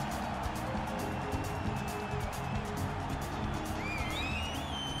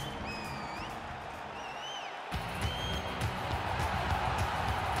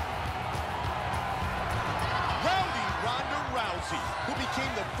 Who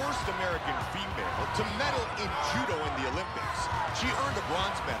became the first American female to medal in judo in the Olympics. She earned a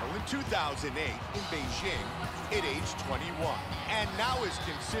bronze medal in 2008 in Beijing at age 21, and now is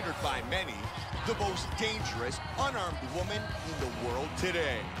considered by many the most dangerous unarmed woman in the world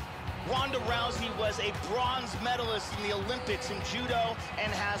today. Ronda Rousey was a bronze medalist in the Olympics in judo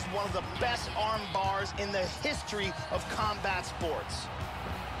and has one of the best arm bars in the history of combat sports.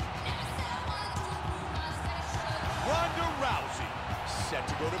 Ronda Rousey set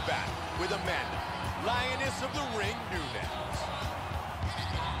to go to battle with Amanda, Lioness of the Ring, Nunes.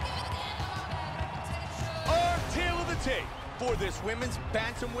 Our tale of the tape for this women's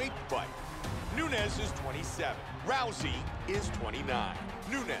bantamweight fight. Nunes is 27, Rousey is 29.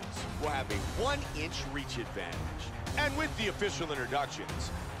 Nunes will have a 1-inch reach advantage. And with the official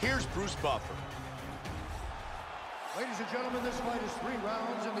introductions, here's Bruce Buffer. Ladies and gentlemen, this fight is 3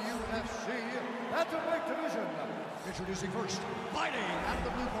 rounds in the UFC bantamweight division. Introducing first, fighting out of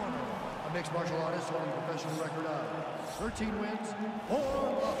the blue corner, a mixed martial artist holding a professional record of 13 wins, 4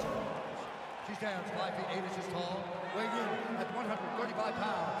 losses. She stands 5 feet 8 inches tall, weighing in at 135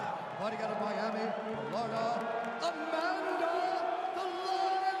 pounds. Fighting out of Miami, Florida, Amanda the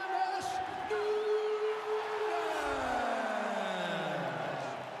Lioness Nunes.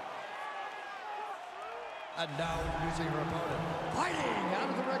 And now introducing her opponent, fighting out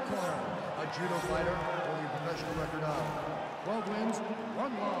of the red corner, a judo fighter holding a professional record of 12 wins,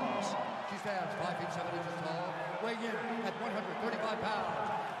 1 loss. She stands 5 feet 7 inches tall, weighing in at 135 pounds.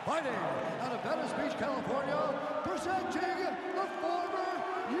 Fighting out of Venice Beach, California, presenting the former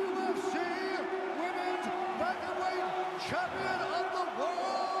UFC Women's Bantamweight Champion of the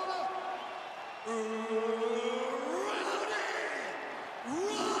World,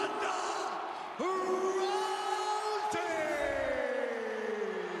 Ronda Rousey!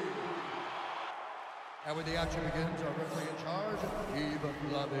 And when the action begins, our referee in charge, Eve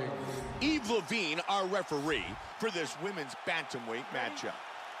Loving. Eve Levine, our referee for this women's bantamweight matchup.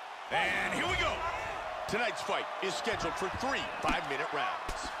 And here we go. Tonight's fight is scheduled for 3 5-minute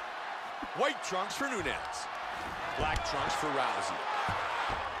rounds. White trunks for Nunes. Black trunks for Rousey.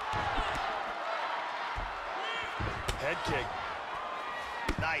 Head kick.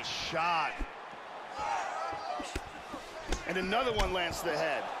 Nice shot. And another one lands to the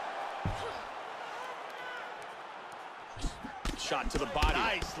head. Shot to the body.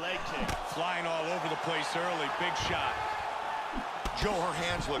 Nice leg kick. Flying all over the place early. Big shot. Joe, her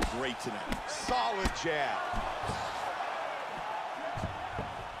hands look great tonight. Solid jab.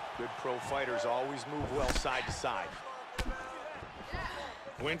 Good pro fighters always move well side to side.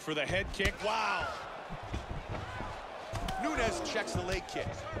 Went for the head kick. Wow. Nunes checks the leg kick.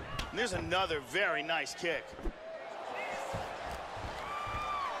 And there's another very nice kick.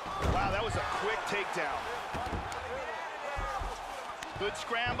 Wow, that was a quick takedown. Good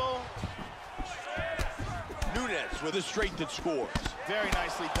scramble. Nunes with a straight that scores. Very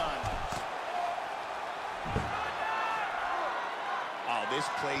nicely done. Oh, this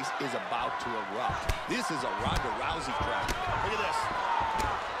place is about to erupt. This is a Ronda Rousey crowd. Look at this.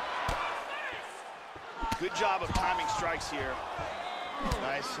 Good job of timing strikes here.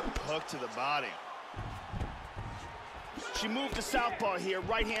 Nice hook to the body. She moved to southpaw here,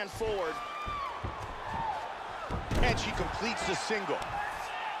 right hand forward. And she completes the single.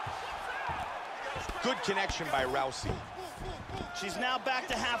 Good connection by Rousey. She's now back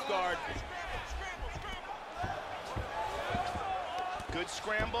to half guard. Good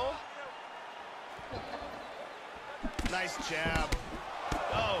scramble. Nice jab.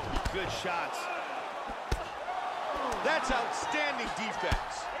 Oh, good shots. That's outstanding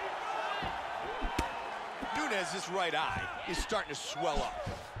defense. Nunes' right eye is starting to swell up.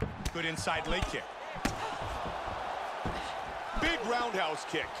 Good inside leg kick. Big roundhouse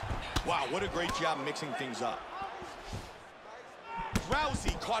kick. Wow, what a great job mixing things up.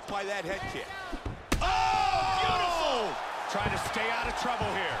 Rousey caught by that head kick. Oh! Beautiful! Trying to stay out of trouble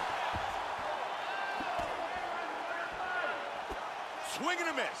here. Swing and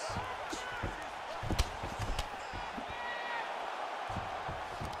a miss.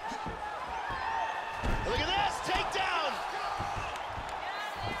 Look at this, takedown!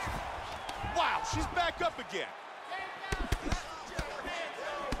 Wow, she's back up again.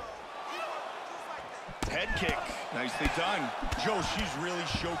 Head kick. Nicely done. Joe, she's really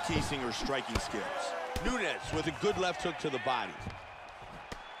showcasing her striking skills. Nunes with a good left hook to the body.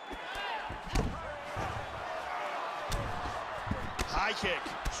 High kick.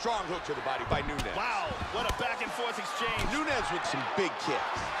 Strong hook to the body by Nunes. Wow, what a back and forth exchange. Nunes with some big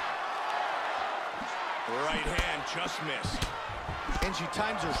kicks. Right hand just missed. And she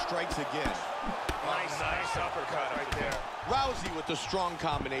times her strikes again. Nice uppercut right there. Rousey with the strong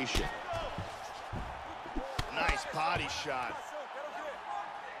combination. Nice body shot.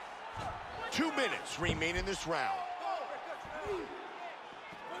 2 minutes remain in this round.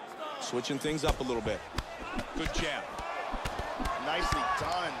 Switching things up a little bit. Good jab. Nicely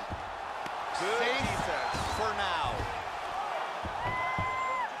done. Good defense. For now.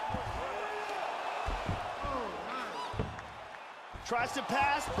 Tries to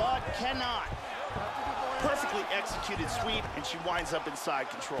pass, but cannot. Perfectly executed sweep, and she winds up inside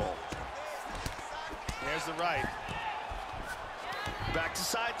control. There's the right. Back to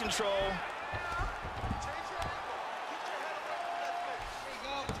side control.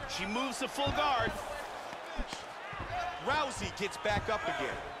 She moves to full guard. Rousey gets back up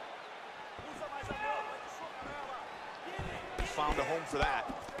again. Found a home for that.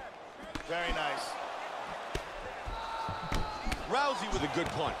 Very nice. Rousey with a good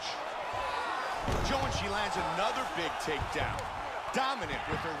punch. Joe, and she lands another big takedown. Dominant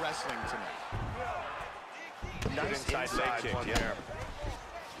with her wrestling tonight. Nice inside kick, one yeah. there.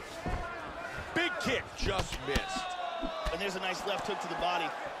 Big kick, just missed. And there's a nice left hook to the body.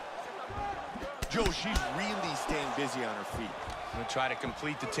 Joe, she's really staying busy on her feet. Gonna try to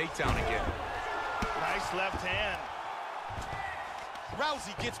complete the takedown again. Nice left hand.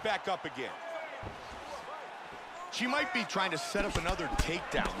 Rousey gets back up again. She might be trying to set up another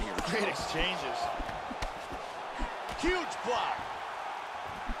takedown here. Great exchanges. Huge block.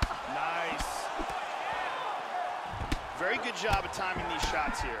 Nice. Very good job of timing these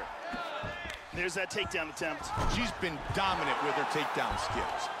shots here. There's that takedown attempt. She's been dominant with her takedown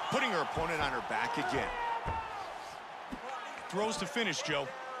skills, putting her opponent on her back again. Throws to finish, Joe.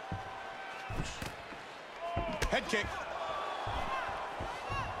 Head kick.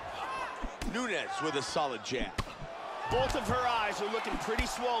 Nunes with a solid jab. Both of her eyes are looking pretty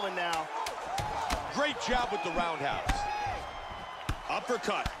swollen now. Great job with the roundhouse.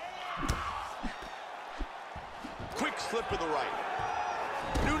 Uppercut. Quick slip of the right.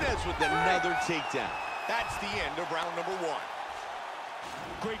 Nunes with another takedown. That's the end of round number 1.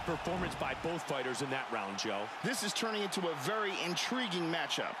 Great performance by both fighters in that round, Joe. This is turning into a very intriguing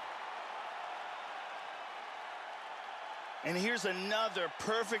matchup. And here's another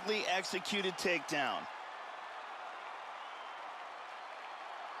perfectly executed takedown.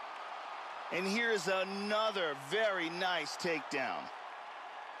 And here's another very nice takedown.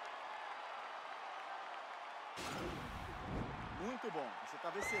 Muito bom. Você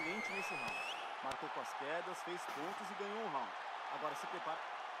estava excelente nesse round. Marcou com as quedas, fez pontos e ganhou um round. Agora se prepara.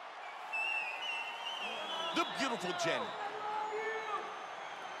 The beautiful Jen.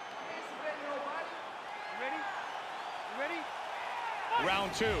 Ready? Ready?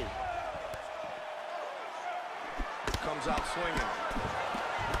 Round 2. Comes out swinging.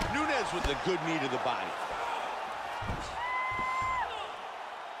 Nunes with a good knee to the body.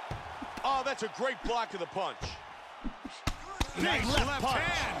 Oh, that's a great block of the punch. Nice left punch.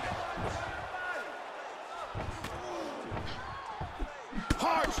 hand.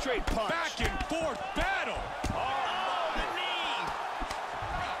 Hard straight punch. Back and forth battle. Oh, the knee.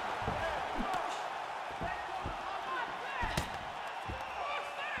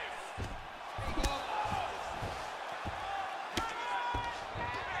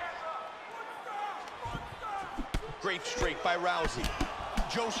 Great straight by Rousey.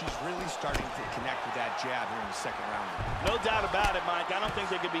 Joshi's really starting to connect with that jab here in the second round. No doubt about it, Mike. I don't think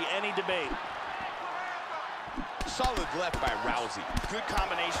there could be any debate. Solid left by Rousey. Good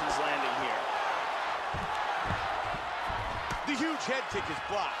combinations landing here. The huge head kick is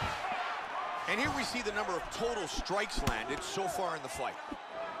blocked. And here we see the number of total strikes landed so far in the fight.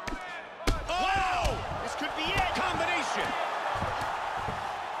 Oh! Wow! This could be it. Combination.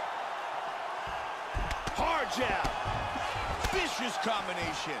 Hard jab. Vicious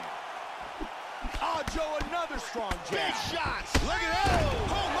combination. Oh, Joe, another strong jab. Big shots. Look at that.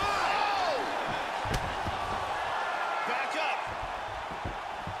 Oh, my. Back up.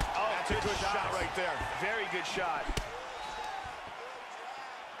 Oh, that's a good shot right there. Very good shot.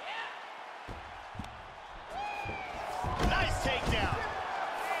 Nice takedown.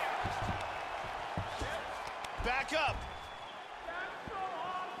 Back up.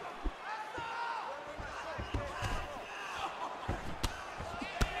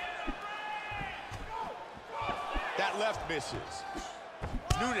 That left misses.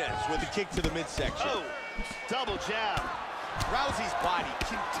 Nunes with a kick to the midsection. Oh, double jab. Rousey's body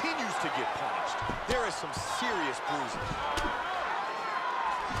continues to get punched. There is some serious bruising.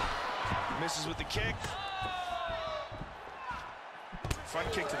 Misses with the kick.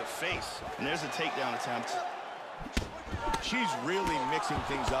 Front kick to the face. And there's a takedown attempt. She's really mixing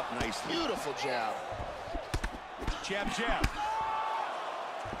things up nicely. Beautiful jab. Jab, jab.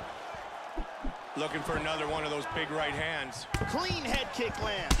 Looking for another one of those big right hands. Clean head kick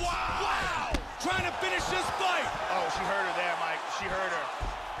lands. Wow! Wow! Trying to finish this fight. Oh, she hurt her there, Mike. She hurt her.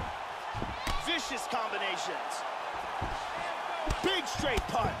 Vicious combinations. Big straight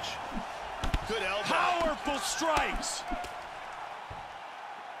punch. Good elbow. Powerful strikes.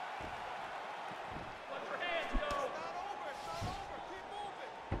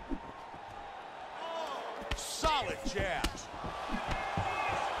 Solid jabs.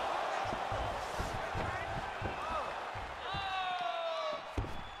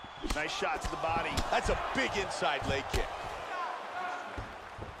 Nice shot to the body. That's a big inside leg kick.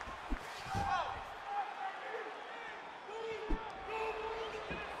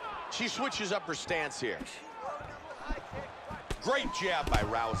 She switches up her stance here. Great jab by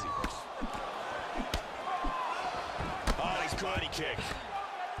Rousey. Oh, nice body kick.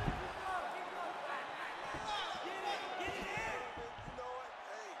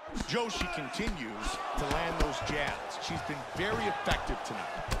 Joshi continues to land those jabs. She's been very effective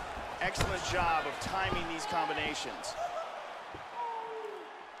tonight. Excellent job of timing these combinations.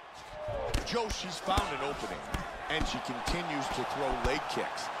 Joshi's found an opening, and she continues to throw leg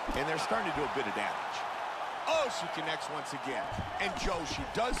kicks, and they're starting to do a bit of damage. Oh, she connects once again, and Joshi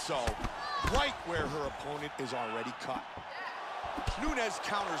does so right where her opponent is already cut. Nunes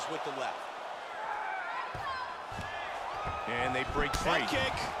counters with the left. And they break free. Head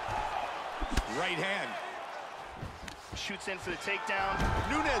kick. Right hand. Shoots in for the takedown.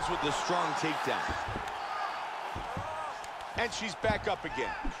 Nunes with the strong takedown. And she's back up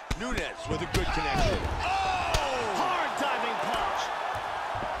again. Nunes with a good connection. Oh! Hard diving punch.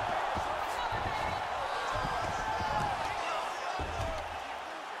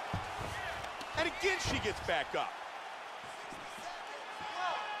 And again, she gets back up.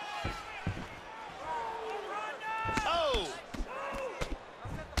 Oh!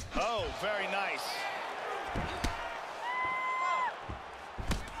 Oh, very nice.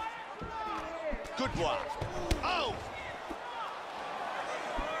 Good block. Oh!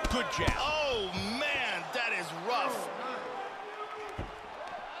 Good jab. Oh, man, that is rough.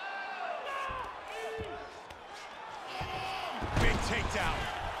 Big takedown.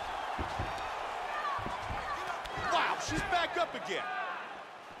 Wow, she's back up again.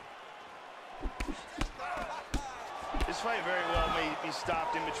 This fight very well may be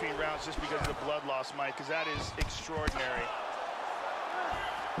stopped in between rounds just because of the blood loss, Mike, because that is extraordinary.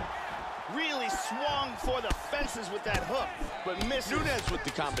 Really swung for the fences with that hook, but misses. Nunes with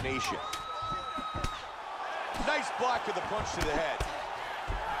the combination. Nice block of the punch to the head.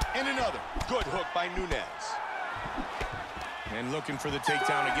 And another good hook by Nunes. And looking for the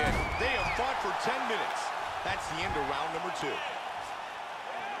takedown again. They have fought for 10 minutes. That's the end of round number 2.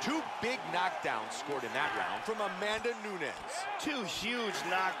 2 big knockdowns scored in that round from Amanda Nunes. 2 huge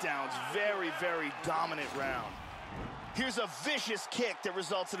knockdowns. Very, very dominant round. Here's a vicious kick that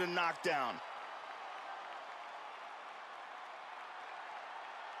results in a knockdown.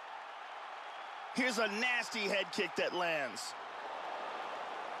 Here's a nasty head kick that lands.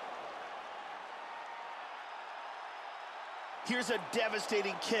 Here's a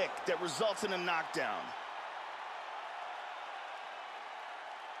devastating kick that results in a knockdown.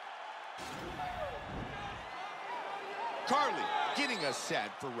 Carly getting us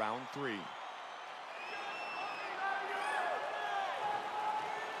set for round 3. You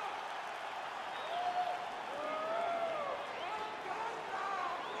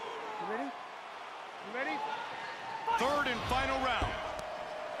ready? You ready? Third and final round.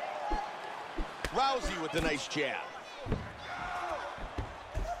 Rousey with a nice jab.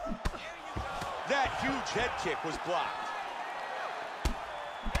 That huge head kick was blocked.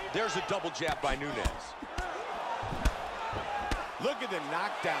 There's a double jab by Nunes. Look at the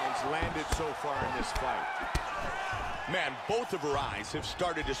knockdowns landed so far in this fight. Man, both of her eyes have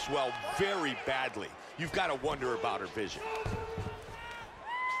started to swell very badly. You've got to wonder about her vision.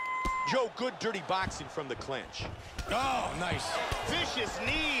 Joe, good dirty boxing from the clinch. Oh, nice. Vicious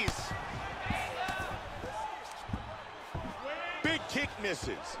knees. Big kick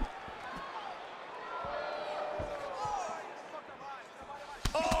misses.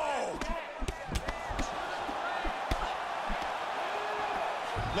 Oh!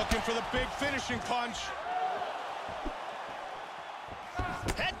 Looking for the big finishing punch.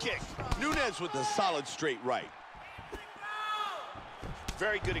 Head kick. Nunes with a solid straight right.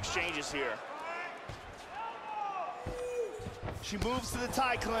 Very good exchanges here. She moves to the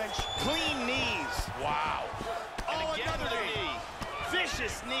tie clinch. Clean knees. Wow. Oh, another knee.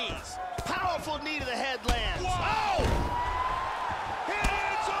 Vicious knees. Powerful knee to the head lands. Wow. Oh!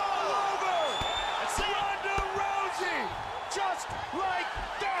 It's all over! That's it. Ronda Rousey! Just like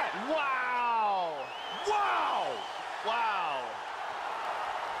that! Wow! Wow! Wow!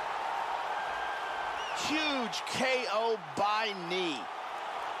 Huge KO by knee.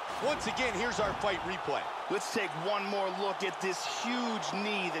 Once again, here's our fight replay. Let's take one more look at this huge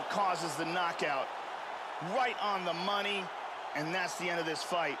knee that causes the knockout. Right on the money, and that's the end of this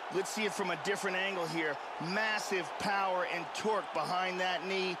fight. Let's see it from a different angle here. Massive power and torque behind that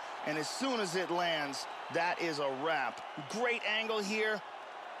knee, and as soon as it lands, that is a wrap. Great angle here.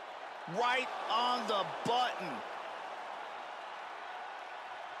 Right on the button.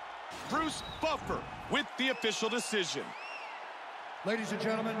 Bruce Buffer with the official decision. Ladies and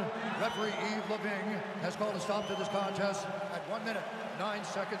gentlemen, referee Yves Leving has called a stop to this contest at 1 minute, 9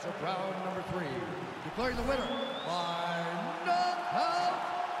 seconds of round number 3. Declaring the winner by knockout,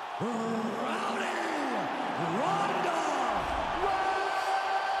 Ronda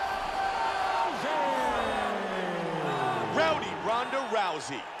Rousey! Rowdy Ronda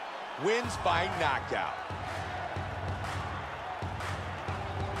Rousey wins by knockout.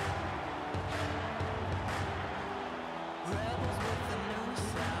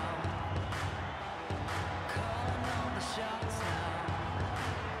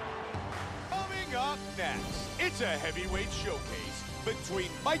 Up next, it's a heavyweight showcase between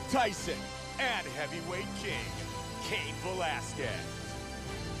Mike Tyson and heavyweight king, Cain Velasquez.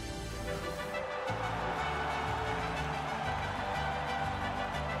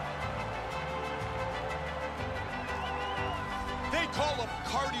 They call him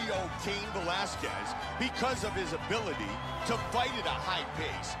Cardio Cain Velasquez because of his ability to fight at a high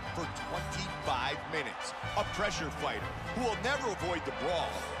pace for 25 minutes. A pressure fighter who will never avoid the brawl,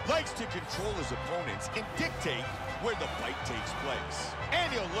 likes to control his opponents and dictate where the fight takes place.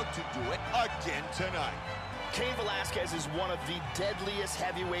 And he'll look to do it again tonight. Cain Velasquez is one of the deadliest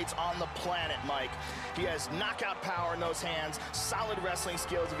heavyweights on the planet, Mike. He has knockout power in those hands, solid wrestling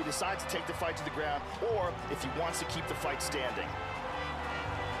skills if he decides to take the fight to the ground, or if he wants to keep the fight standing.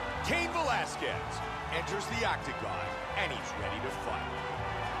 Cain Velasquez enters the octagon, and he's ready to fight.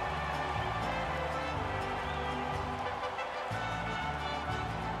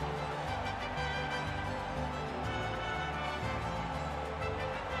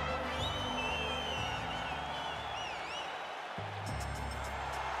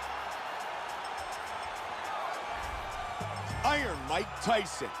 Iron Mike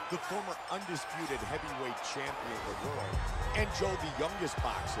Tyson, the former undisputed heavyweight champion of the world, and Joe, the youngest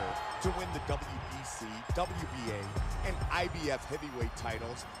boxer to win the WBC, WBA, and IBF heavyweight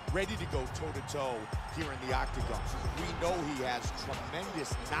titles, ready to go toe-to-toe here in the octagon. We know he has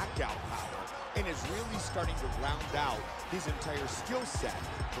tremendous knockout power and is really starting to round out his entire skill set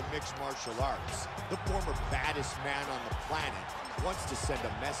for mixed martial arts. The former baddest man on the planet wants to send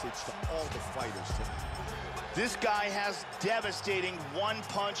a message to all the fighters tonight. This guy has devastating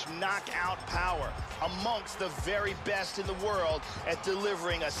one-punch knockout power, amongst the very best in the world at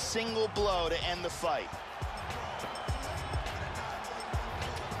delivering a single blow to end the fight.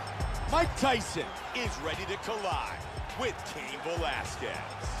 Mike Tyson is ready to collide with Cain Velasquez.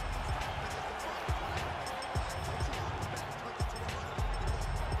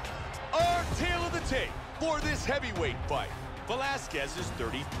 Our tale of the tape for this heavyweight fight. Velasquez is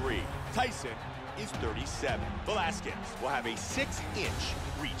 33. Tyson is 37. Velasquez will have a 6-inch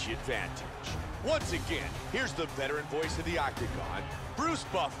reach advantage. Once again, here's the veteran voice of the Octagon, Bruce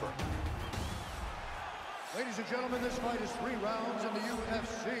Buffer. Ladies and gentlemen, this fight is 3 rounds in the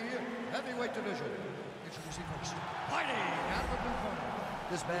UFC heavyweight division. Introducing first, fighting out of the blue corner.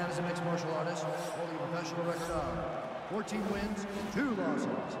 This man is a mixed martial artist, holding a professional record of 14 wins, 2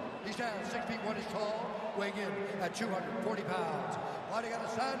 losses. He stands 6 feet 1 inch tall, weighing in at 240 pounds. Fighting out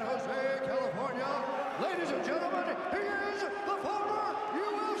of San Jose, California. Ladies and gentlemen, he is the former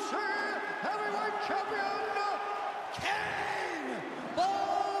UFC heavyweight champion, Cain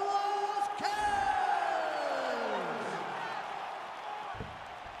Velasquez!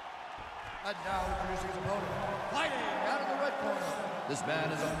 And now introducing his opponent, fighting out of the red corner. This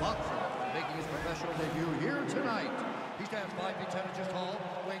man is a boxer, making his professional debut here tonight. He stands 5 feet 10 inches tall,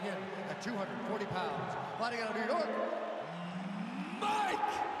 weighing in at 240 pounds. Fighting out of New York,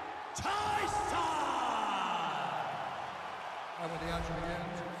 Mike Tyson! And when the action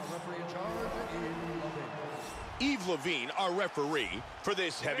begins, a referee in charge, Yves Levine, our referee for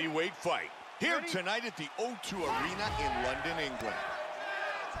this heavyweight fight. Here tonight at the O2 Arena in London, England.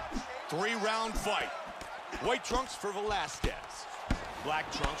 3-round fight. White trunks for Velasquez. Black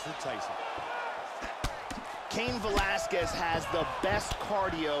trunks for Tyson. Cain Velasquez has the best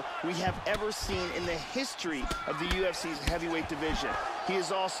cardio we have ever seen in the history of the UFC's heavyweight division. He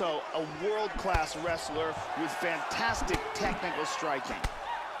is also a world-class wrestler with fantastic technical striking.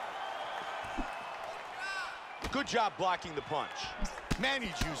 Good job blocking the punch.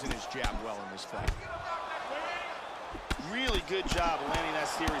 Manny's using his jab well in this fight. Really good job of landing that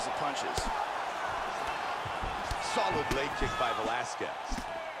series of punches. Solid leg kick by Velasquez.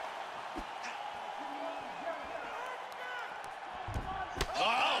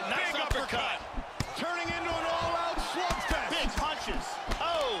 Oh, nice uppercut. Turning into an all-out slugfest. Big punches.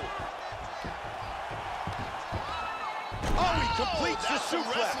 Oh. Oh, he completes the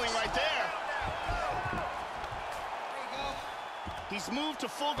suplex. Wrestling right there. He's moved to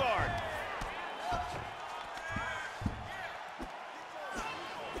full guard.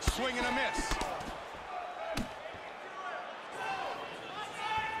 Swing and a miss.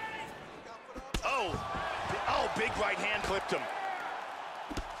 Oh, big right hand clipped him.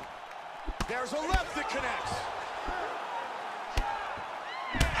 There's a left that connects.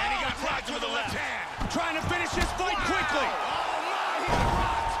 And he got rocked with a left hand. Trying to finish his fight quickly. Oh, my, he got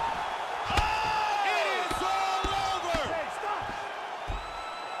rocked. Oh! It is all over. Hey, stop.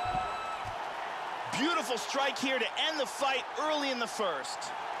 Beautiful strike here to end the fight early in the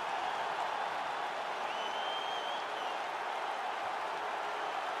first.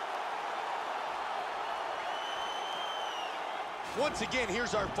 Once again,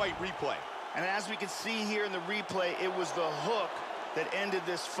 here's our fight replay. And as we can see here in the replay, it was the hook that ended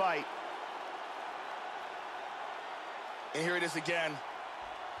this fight. And here it is again.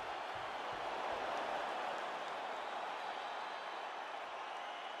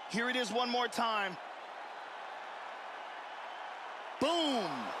 Here it is one more time.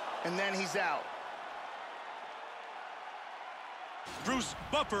 Boom! And then he's out. Bruce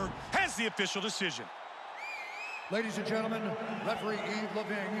Buffer has the official decision. Ladies and gentlemen, referee Yves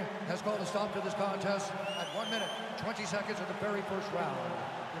Levine has called a stop to this contest at 1 minute, 20 seconds of the very first round.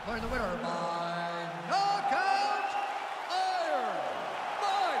 Declaring the winner by knockout, Iron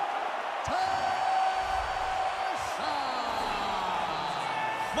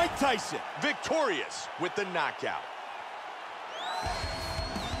Mike Tyson! Mike Tyson, victorious with the knockout.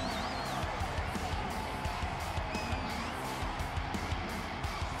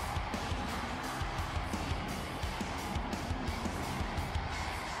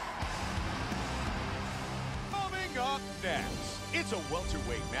 Up next, it's a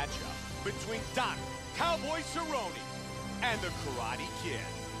welterweight matchup between Doc Cowboy Cerrone and the Karate Kid.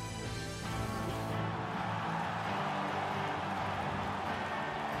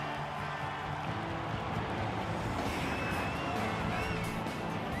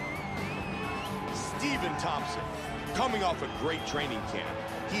 Stephen Thompson, coming off a great training camp,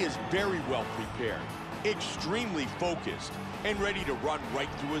 he is very well prepared, extremely focused, and ready to run right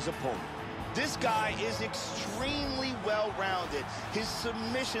through his opponent. This guy is extremely well-rounded. His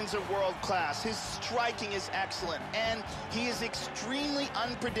submissions are world-class. His striking is excellent. And he is extremely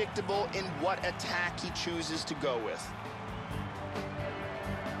unpredictable in what attack he chooses to go with.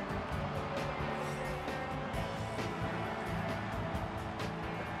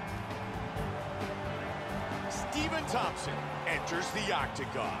 And Thompson enters the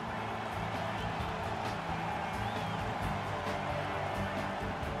octagon.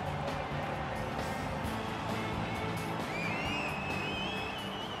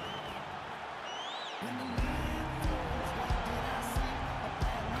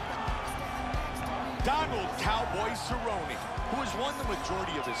 Donald "Cowboy" Cerrone, who has won the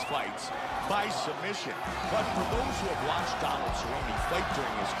majority of his fights by submission. But for those who have watched Donald Cerrone fight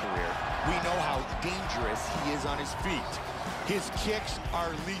during his career, we know how dangerous he is on his feet. His kicks are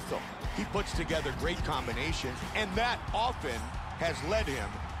lethal. He puts together great combinations, and that often has led him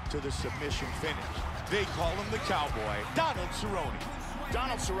to the submission finish. They call him the Cowboy, Donald Cerrone.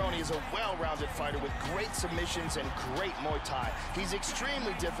 Donald Cerrone is a well-rounded fighter with great submissions and great Muay Thai. He's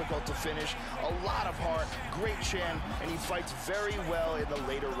extremely difficult to finish, a lot of heart, great chin, and he fights very well in the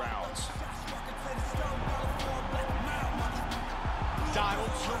later rounds.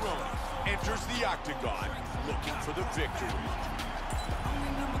 Donald Cerrone enters the octagon looking for the victory.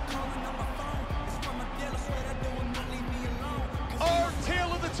 Our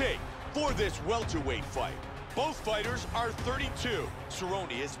tale of the tape for this welterweight fight. Both fighters are 32.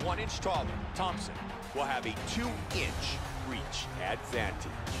 Cerrone is 1 inch taller. Thompson will have a 2-inch reach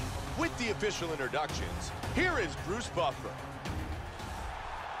advantage. With the official introductions, here is Bruce Buffer.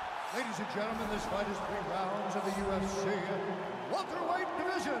 Ladies and gentlemen, this fight is 3 rounds of the UFC welterweight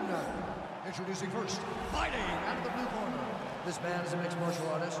division. Introducing first, fighting out of the blue corner. This man is a mixed martial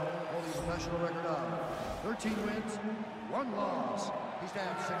artist, holding a professional record of 13 wins, 1 loss. He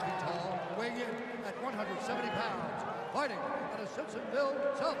stands 6 feet tall, weighing in at 170 pounds. Fighting out of Simpsonville,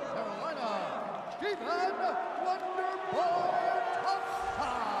 South Carolina, Stephen Wonderboy Thompson.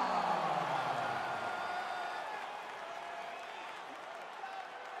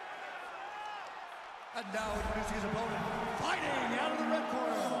 And now introducing his opponent, fighting out of the red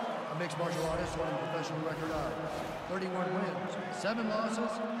corner. A mixed martial artist holding a professional record of 31 wins, 7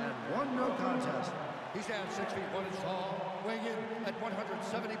 losses, and 1 no contest. He stands 6 feet 1 inch tall, weighing in at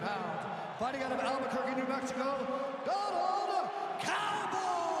 170 pounds. Fighting out of Albuquerque, New Mexico, Donald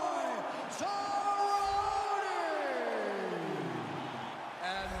 "Cowboy" Cerrone.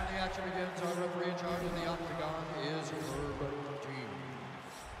 And when the action begins, our referee in charge of the octagon is Herb Dean.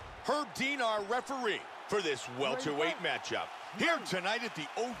 Herb Dean, our referee for this welterweight matchup. Here tonight at the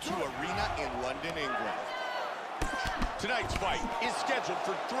O2 Arena in London, England. Tonight's fight is scheduled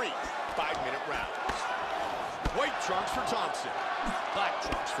for 3 5-minute rounds. White trunks for Thompson, black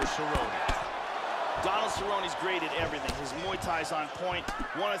trunks for Cerrone. Donald Cerrone's great at everything. His Muay Thai's on point.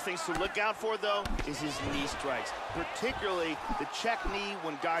 One of the things to look out for, though, is his knee strikes, particularly the check knee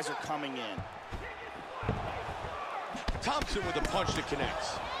when guys are coming in. Thompson with a punch that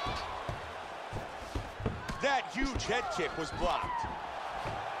connects. That huge head kick was blocked.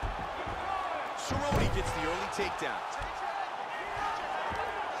 Cerrone gets the early takedown.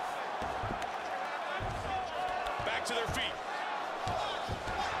 Back to their feet.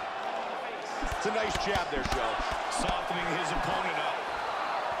 It's a nice jab there, Joe. Softening his opponent up.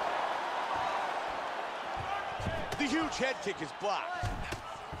 The huge head kick is blocked.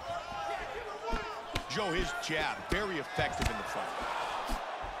 Joe, his jab, very effective in the fight.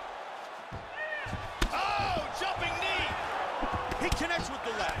 Oh, jumping knee. He connects with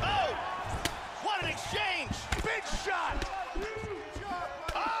the left. Oh, what an exchange. Big shot.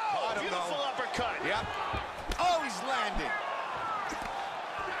 Oh, beautiful uppercut. Yep. Oh, he's landing.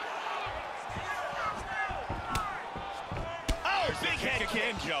 Oh, big head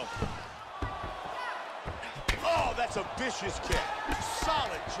kick. Joe. Oh, that's a vicious kick.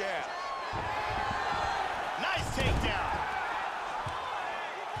 Solid jab. Nice takedown.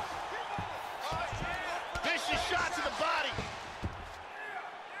 Vicious shot to the body.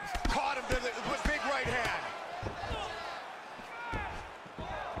 Caught him with big right hand.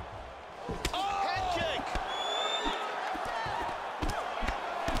 Oh! Head kick.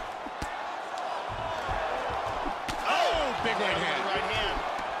 Oh, big right hand. Right hand.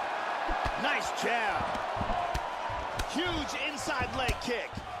 Nice jab. Huge inside leg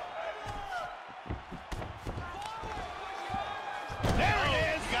kick. There it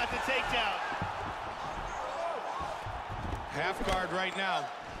is. Got the takedown. Half guard right now.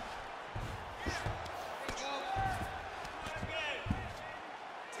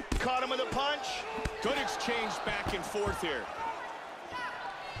 Caught him with a punch. Good exchange back and forth here.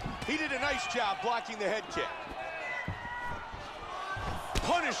 He did a nice job blocking the head kick.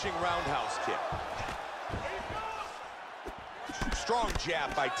 Punishing roundhouse kick. Strong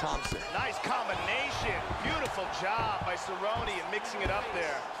jab by Thompson. Nice combination. Beautiful job by Cerrone in mixing it up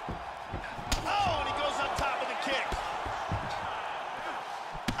there. Oh, and he goes up top with a kick.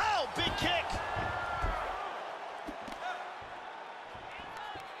 Oh, big kick.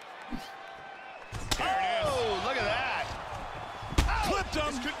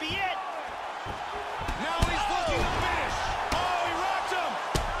 could be it. Now he's looking to finish. Oh, he rocked him.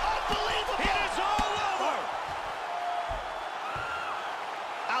 Unbelievable. It is all over.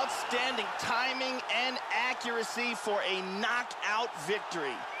 Outstanding timing and accuracy for a knockout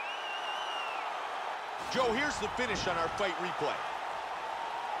victory. Joe, here's the finish on our fight replay.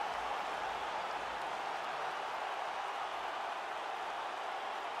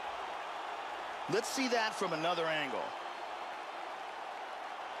 Let's see that from another angle.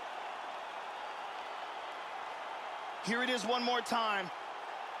 Here it is one more time.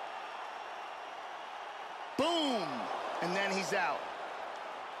 Boom! And then he's out.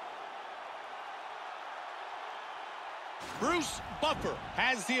 Bruce Buffer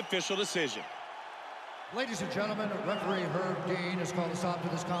has the official decision. Ladies and gentlemen, referee Herb Dean has called a stop to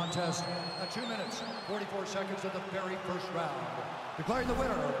this contest at 2 minutes, 44 seconds of the very first round. Declaring the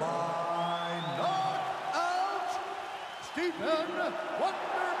winner by knockout, Stephen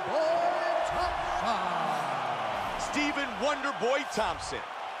Wonderboy Thompson. Stephen Wonderboy Thompson,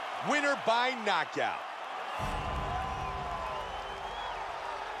 winner by knockout.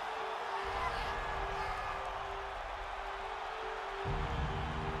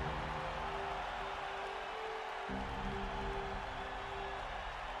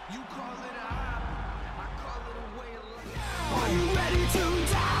 You call it a hobby, I call it a way of life. Are you ready to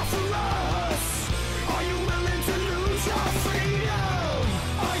die for us? Are you willing to lose your freedom?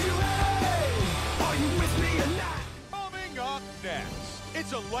 Are you ready? Are you with me or not? Coming up next,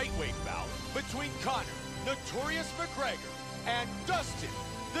 it's a lightweight bout between Conor, Notorious McGregor, and Dustin,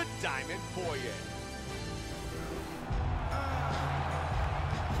 the Diamond Poirier.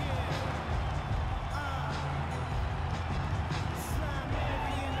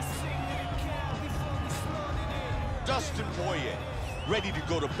 Dustin Poirier, ready to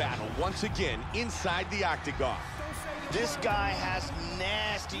go to battle once again inside the octagon. This guy has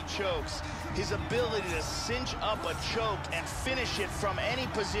nasty chokes. His ability to cinch up a choke and finish it from any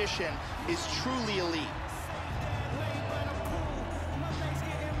position is truly elite.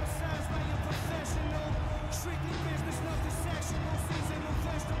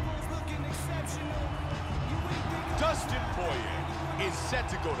 Dustin Poirier is set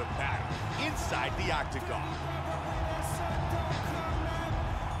to go to battle inside the octagon.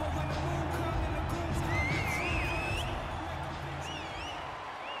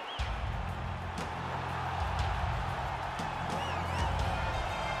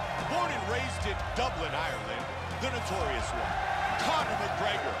 Born and raised in Dublin, Ireland, the notorious one, Conor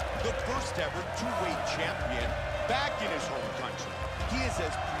McGregor, the first ever two-weight champion, back in his home country. He is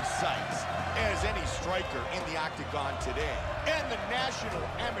as precise as any striker in the octagon today. And the national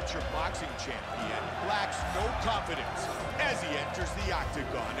amateur boxing champion lacks no confidence as he enters the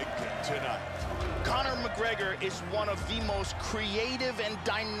octagon again tonight. Conor McGregor is one of the most creative and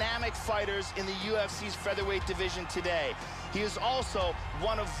dynamic fighters in the UFC's featherweight division today. He is also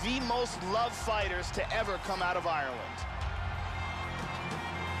one of the most loved fighters to ever come out of Ireland.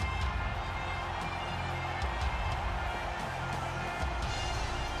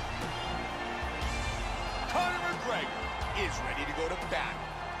 Conor McGregor is ready to go to battle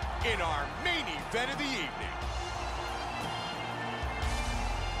in our main event of the evening.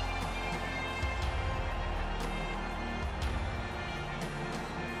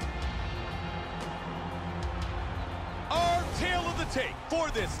 Our tale of the tape for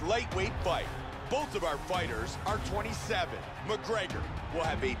this lightweight fight. Both of our fighters are 27. McGregor will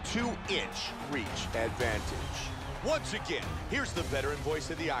have a 2-inch reach advantage. Once again, here's the veteran voice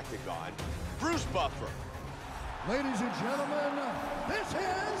of the octagon, Bruce Buffer. Ladies and gentlemen, this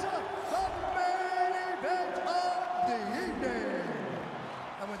is the main event of the evening.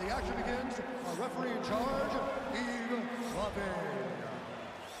 And when the action begins, our referee in charge, Yves Lavin.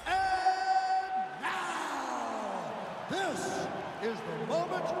 And now, this is the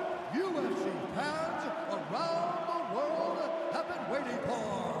moment UFC fans around the world have been waiting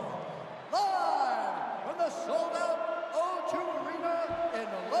for. Live from the sold-out O2 Arena in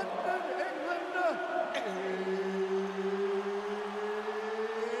London, England,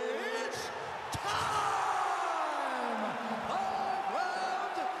 it's time! 5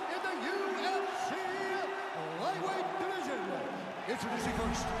 rounds in the UFC lightweight division. Introducing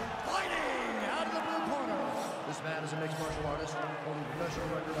first, fighting out of the blue corner. This man is a mixed martial artist holding a professional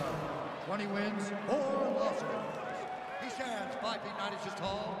record of 20 wins, 4 losses. He stands 5 feet 9 inches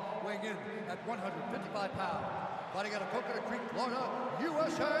tall, weighing in at 155 pounds. Fighting out of Coconut Creek, Florida,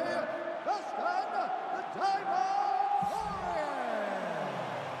 USA, Dustin the Diamond Poirier.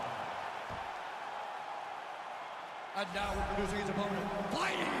 And now introducing his opponent,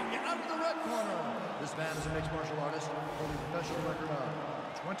 fighting out of the red corner. This man is a mixed martial artist holding a professional record of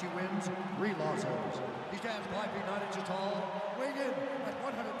 20 wins, 3 losses. He stands 5 feet 9 inches tall, weighing in at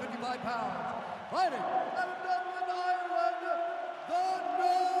 155 pounds. Fighting out of Dublin, Ireland, the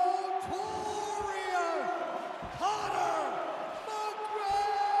notorious Conor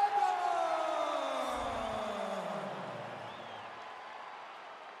McGregor!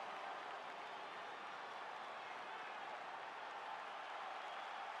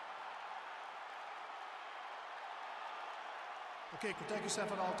 Okay, protect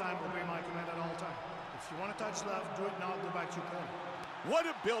yourself at all time, obey my command at all time. If you want to touch left, do it now, go back to your corner. What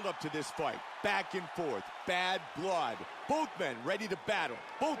a build-up to this fight. Back and forth, bad blood. Both men ready to battle.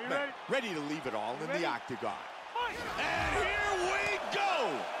 Both men ready to leave it all in the octagon. And here we go!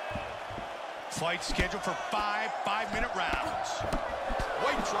 Fight scheduled for 5 5-minute rounds.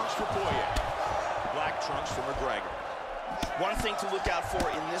 White trunks for Poirier. Black trunks for McGregor. One thing to look out for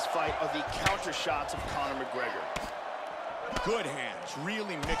in this fight are the counter shots of Conor McGregor. Good hands,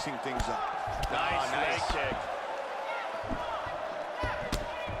 really mixing things up. Nice leg kick.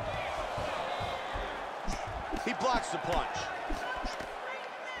 He blocks the punch.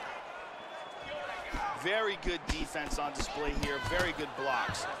 Very good defense on display here. Very good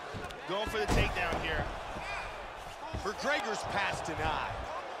blocks. Going for the takedown here. McGregor's pass denied.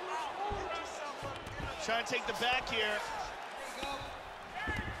 Trying to take the back here.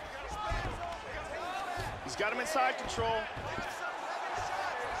 He's got him inside control.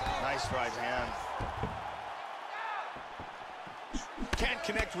 Nice right hand. Can't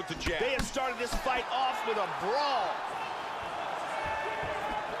connect with the jab. They have started this fight off with a brawl.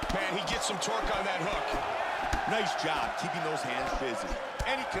 Man, he gets some torque on that hook. Nice job keeping those hands busy.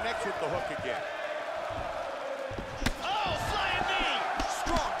 And he connects with the hook again. Oh, flying knee!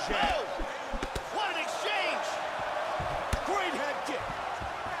 Strong jab. Oh, what an exchange! Great head kick.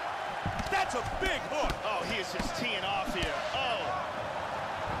 That's a big hook. Oh, he is just teeing off here. Oh.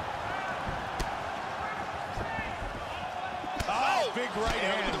 Oh, big right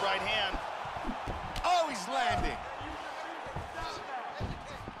hand. With the right hand. Oh, he's landing.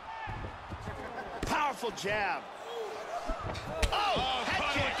 Powerful jab. Oh,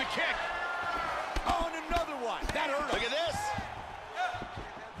 head kick. With the kick. Oh, and another one. That hurt him. Look at this.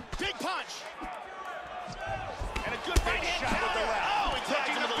 Big punch. And a good right hand shot with the left. Oh, he tagged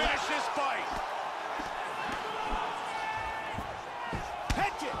him with the finish left. this fight.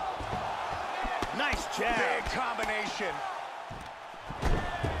 Head kick. Nice jab. Big combination.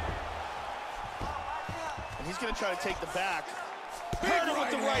 And he's going to try to take the back. Big Hurt him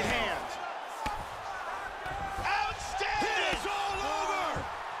with the right hand. Outstanding. It is all over.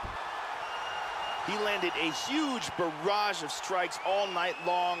 He landed a huge barrage of strikes all night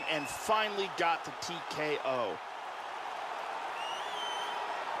long and finally got the TKO.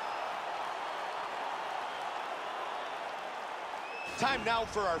 Time now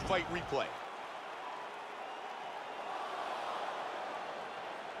for our fight replay.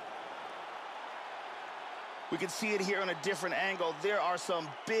 We can see it here on a different angle. There are some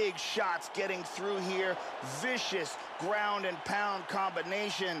big shots getting through here. Vicious ground and pound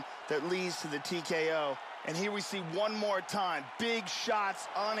combination that leads to the TKO. And here we see one more time. Big shots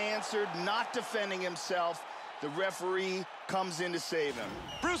unanswered, not defending himself. The referee comes in to save him.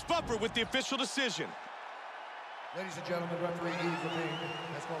 Bruce Buffer with the official decision. Ladies and gentlemen, referee Yves Levine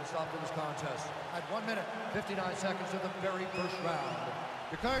has called a stop to this contest at 1 minute, 59 seconds of the very first round.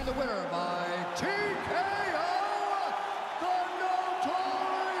 Declaring the winner by TKO, the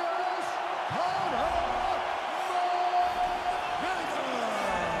notorious Conor McGregor.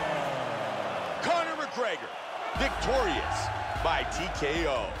 Conor McGregor, victorious by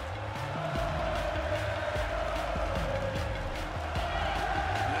TKO.